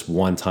 like not just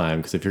one time,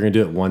 because if you're going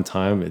to do it one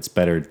time, it's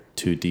better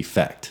to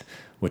defect,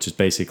 which is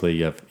basically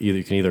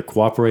you can either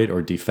cooperate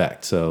or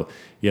defect. So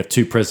you have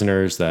two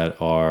prisoners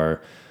that are.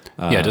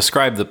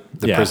 Describe the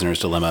prisoner's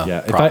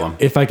dilemma problem.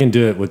 If I can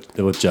do it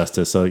with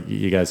justice, so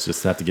you guys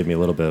just have to give me a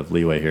little bit of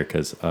leeway here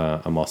because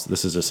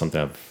this is just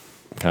something I've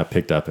kind of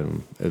picked up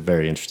and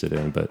very interested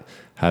in, but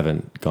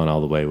haven't gone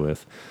all the way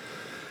with.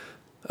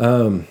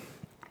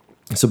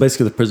 So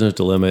basically, the prisoner's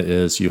dilemma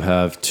is you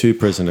have two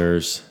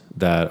prisoners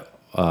that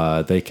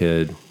they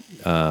could.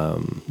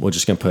 We're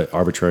just going to put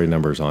arbitrary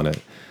numbers on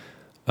it.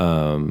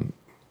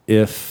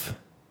 If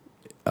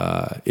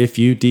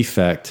you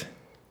defect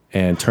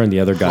and turn the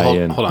other guy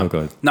in, hold on. Oh, go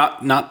ahead.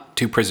 Not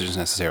two prisoners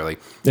necessarily.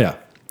 Yeah.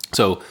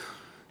 So,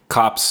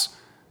 cops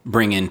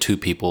bring in two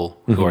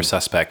people who are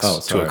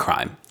suspects to a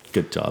crime.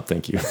 Good job,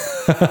 thank you.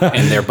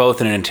 And they're both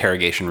in an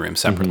interrogation room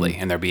separately,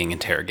 and they're being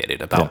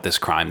interrogated about this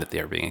crime that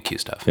they're being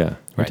accused of. Yeah,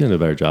 we're doing a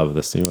better job of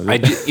this. I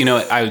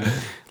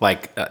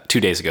 2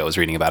 days ago I was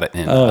reading about it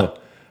in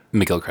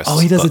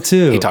McGilchrist's he does book. it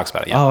too. He talks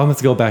about it. Yeah. Oh, I'm going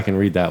to go back and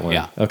read that one.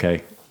 Yeah.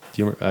 Okay.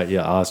 Do you?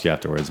 I'll ask you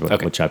afterwards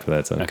what chapter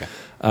that's in. Okay.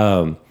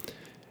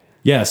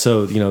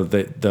 So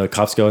the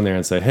cops go in there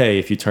and say, hey,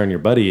 if you turn your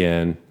buddy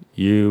in,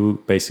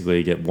 you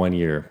basically get 1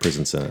 year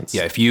prison sentence.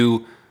 Yeah, if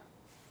you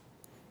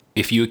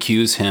if you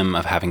accuse him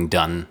of having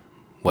done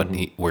what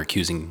we're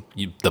accusing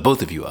the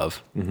both of you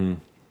of,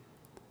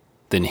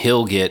 then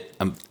he'll get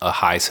a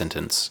high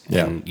sentence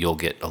and you'll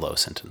get a low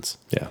sentence.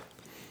 Yeah.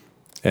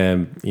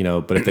 And,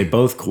 but if they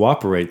both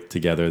cooperate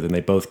together, then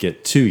they both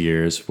get 2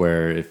 years,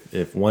 where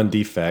if one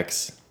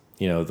defects,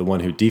 the one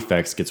who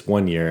defects gets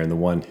 1 year, and the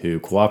one who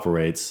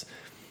cooperates.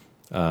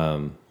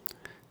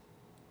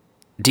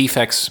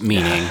 Defects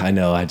meaning. I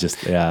know.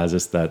 Just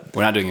that.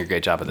 We're not doing a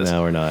great job at this.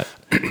 No, we're not.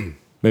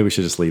 Maybe we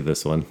should just leave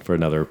this one for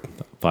another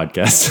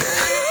podcast.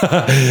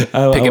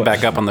 Pick it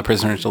back up on the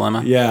prisoner's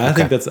dilemma. Yeah, I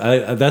think that's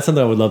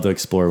something I would love to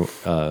explore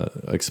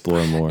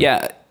more.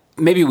 Yeah,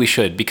 maybe we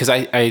should, because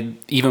I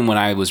even when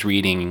I was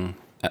reading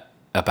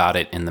about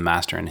it in The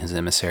Master and His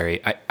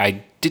Emissary,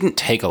 I didn't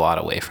take a lot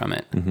away from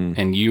it,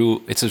 and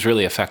it's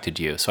really affected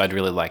you. So I'd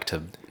really like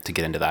to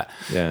get into that.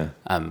 Yeah.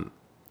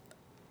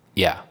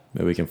 Yeah.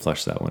 Maybe we can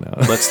flesh that one out.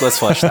 Let's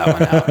flesh that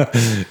one out.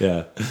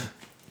 Yeah.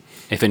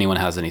 If anyone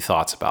has any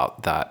thoughts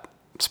about that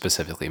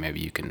specifically,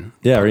 maybe you can.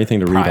 Yeah, or anything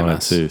to read on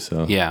it too.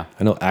 So yeah,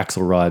 I know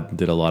Axelrod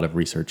did a lot of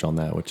research on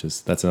that,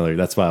 that's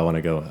why I want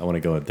to go. I want to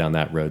go down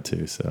that road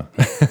too. So,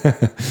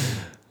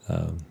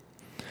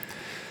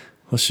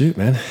 well, shoot,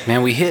 man.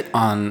 Man, we hit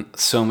on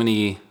so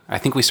many. I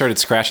think we started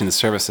scratching the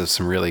surface of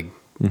some really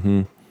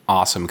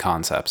awesome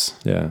concepts.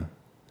 Yeah,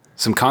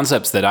 some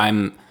concepts that I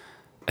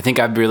think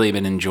I've really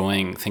been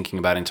enjoying thinking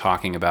about and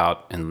talking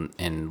about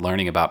and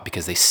learning about,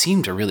 because they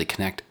seem to really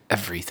connect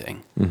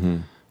everything.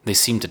 They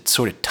seem to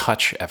sort of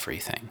touch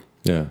everything.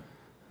 Yeah.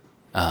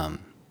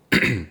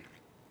 In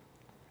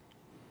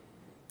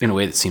a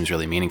way that seems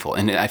really meaningful.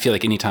 And I feel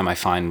like anytime I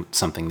find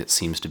something that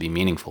seems to be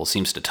meaningful,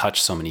 seems to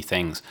touch so many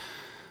things,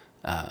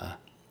 well,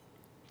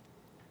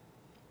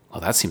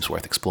 that seems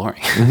worth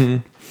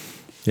exploring.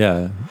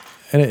 Yeah.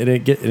 And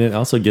it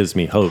also gives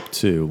me hope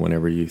too,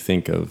 whenever you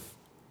think of,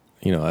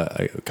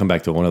 I come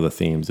back to one of the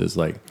themes is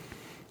like,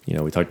 we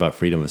talked about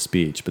freedom of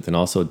speech, but then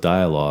also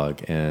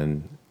dialogue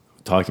and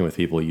talking with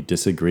people you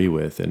disagree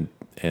with,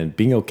 and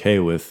being okay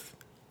with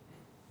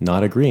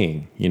not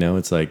agreeing,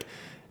 it's like,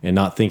 and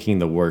not thinking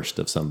the worst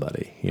of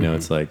somebody,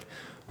 it's like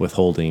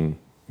withholding,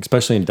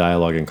 especially in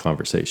dialogue and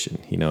conversation,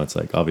 it's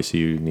like, obviously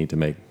you need to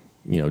make,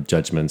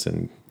 judgments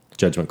and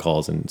judgment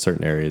calls in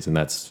certain areas. And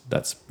that's,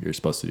 you're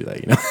supposed to do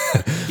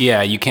that,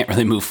 Yeah. You can't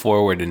really move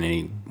forward in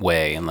any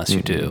way unless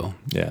you do.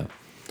 Yeah.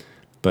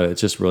 But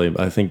it's just really,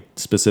 I think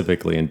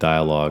specifically in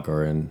dialogue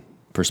or in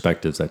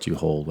perspectives that you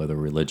hold, whether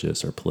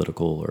religious or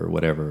political or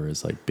whatever,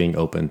 is like being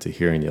open to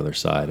hearing the other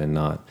side and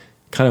not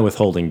kind of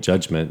withholding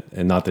judgment,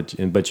 and not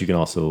that, but you can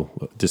also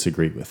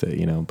disagree with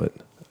it, but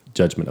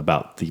judgment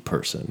about the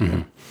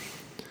person.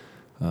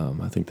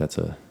 I think that's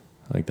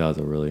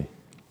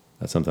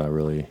something I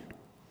really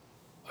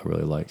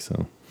like.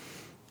 So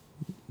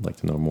I'd like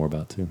to know more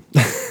about too.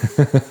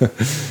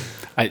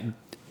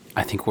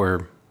 I think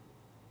we're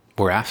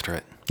after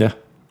it. Yeah.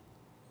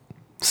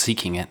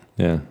 Seeking it.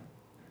 Yeah.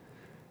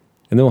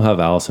 And then we'll have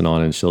Allison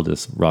on, and she'll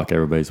just rock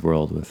everybody's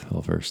world with all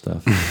of her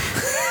stuff.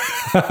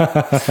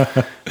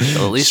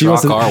 She'll at least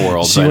rock our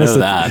world, so I know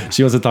that.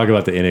 She wants to talk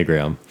about the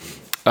Enneagram.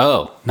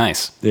 Oh,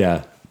 nice.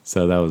 Yeah.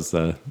 So that was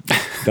a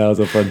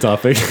fun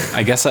topic.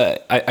 I guess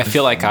I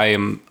feel like I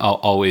am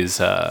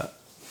always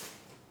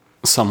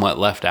somewhat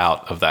left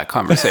out of that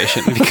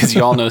conversation because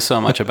you all know so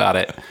much about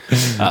it.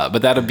 But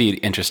that'll be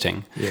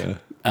interesting. Yeah.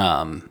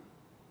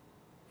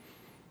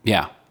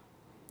 Yeah.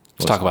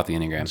 Let's talk about the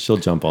Enneagram. She'll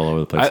jump all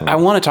over the place. I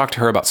want to talk to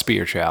her about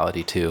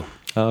spirituality too.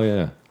 Oh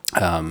yeah.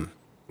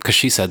 Because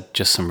she said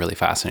just some really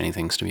fascinating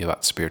things to me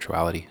about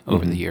spirituality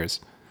over the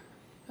years.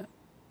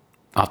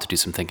 I'll have to do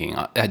some thinking.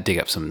 I'll dig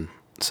up some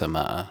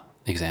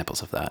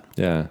examples of that.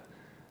 Yeah.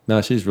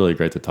 No, she's really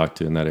great to talk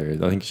to in that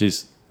area. I think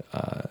she's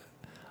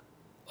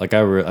like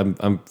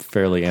I'm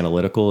fairly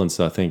analytical, and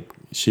so I think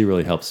she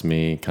really helps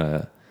me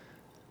kind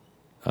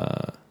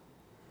of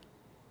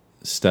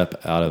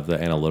step out of the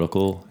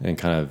analytical and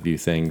kind of view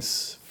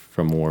things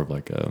from more of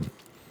like a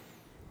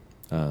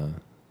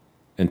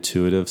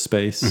intuitive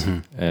space,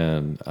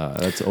 and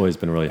that's always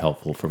been really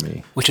helpful for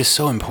me. Which is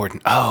so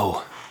important.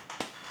 Oh,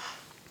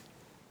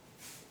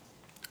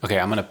 okay.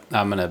 I'm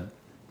gonna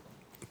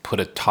put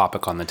a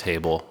topic on the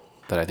table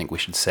that I think we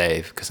should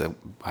save, because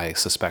I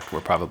suspect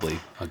we're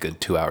probably a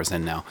good 2 hours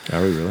in now.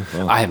 Are we really?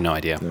 Wow. I have no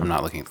idea. Yeah. I'm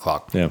not looking at the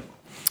clock. Yeah.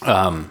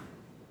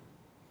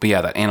 But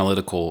yeah, that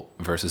analytical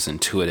versus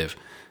intuitive.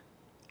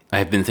 I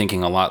have been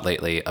thinking a lot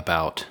lately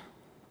about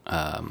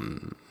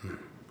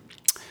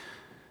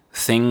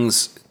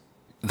things,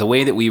 the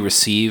way that we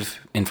receive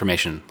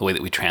information, the way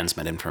that we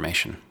transmit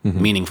information,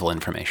 meaningful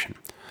information.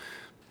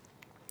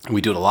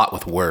 We do it a lot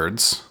with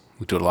words.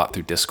 We do it a lot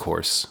through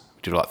discourse.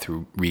 We do it a lot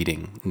through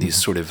reading. These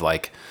sort of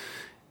like,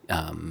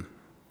 I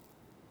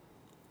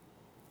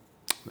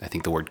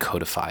think the word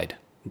codified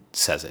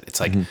says it. It's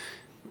like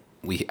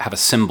we have a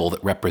symbol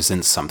that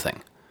represents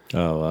something.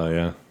 Oh,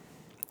 yeah.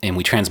 And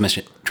we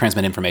transmit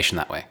information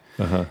that way.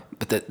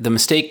 But the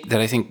mistake that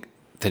I think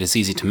that is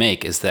easy to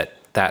make is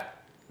that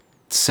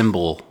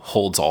symbol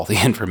holds all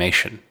the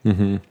information.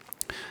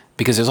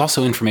 Because there's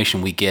also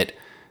information we get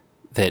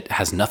that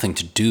has nothing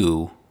to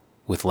do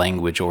with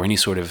language or any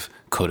sort of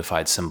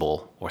codified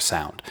symbol or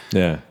sound.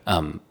 Yeah.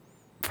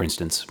 For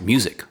instance,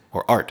 music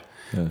or art.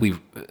 Yeah.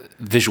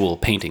 Visual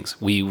paintings.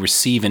 We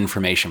receive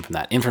information from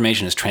that.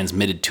 Information is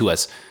transmitted to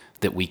us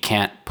that we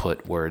can't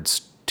put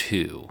words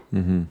to.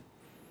 Mm-hmm.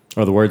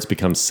 Or the words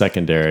become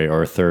secondary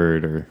or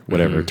third or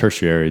whatever,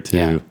 tertiary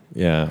to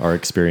our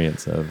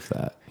experience of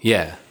that.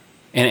 Yeah.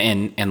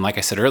 And like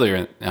I said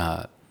earlier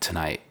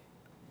tonight,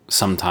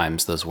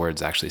 sometimes those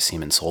words actually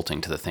seem insulting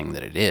to the thing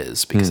that it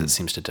is because it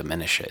seems to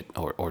diminish it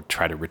or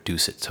try to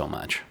reduce it so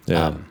much.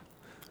 Yeah.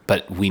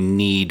 But we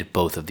need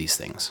both of these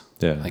things.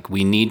 Yeah. Like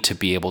we need to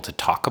be able to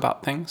talk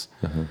about things,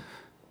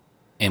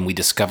 and we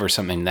discover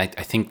something that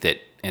I think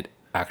that it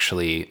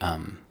actually,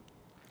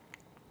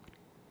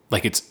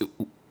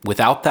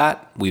 without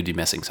that, we'd be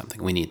missing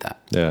something. We need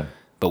that. Yeah.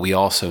 But we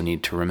also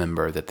need to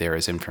remember that there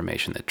is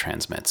information that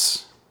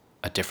transmits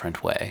a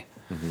different way.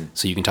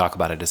 So you can talk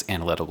about it as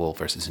analytical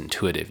versus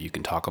intuitive. You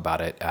can talk about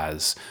it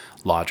as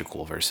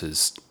logical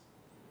versus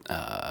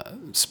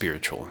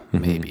spiritual,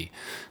 maybe.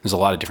 There's a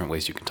lot of different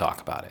ways you can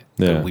talk about it.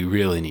 Yeah. But we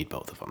really need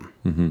both of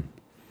them.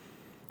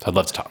 So I'd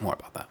love to talk more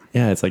about that.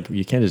 Yeah, it's like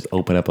you can't just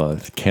open up a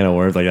can of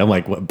worms. Like I'm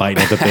like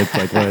biting at the bit,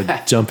 like want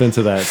to jump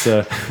into that.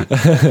 So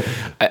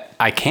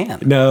I can.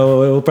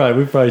 No, we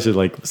probably should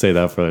like say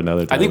that for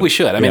another time. I think we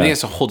should. I mean, I think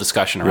it's a whole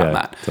discussion around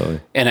that.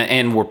 Totally.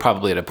 And we're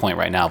probably at a point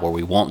right now where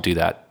we won't do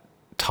that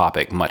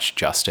topic much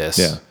justice.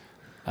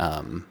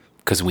 Yeah.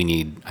 Because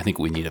I think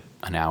we need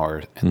an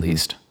hour at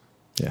least.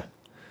 Yeah.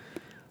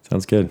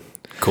 Sounds good.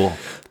 Cool.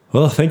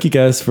 Well, thank you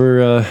guys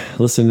for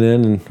listening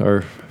in and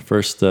our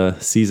first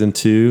season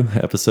 2,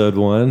 episode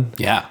 1.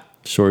 Yeah.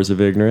 Shores of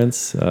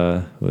Ignorance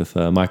with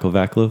Michael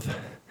Vaclav.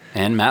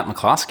 And Matt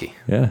McCloskey.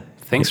 Yeah.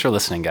 Thanks for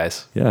listening,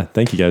 guys. Yeah.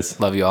 Thank you guys.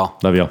 Love you all.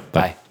 Love y'all.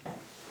 Bye.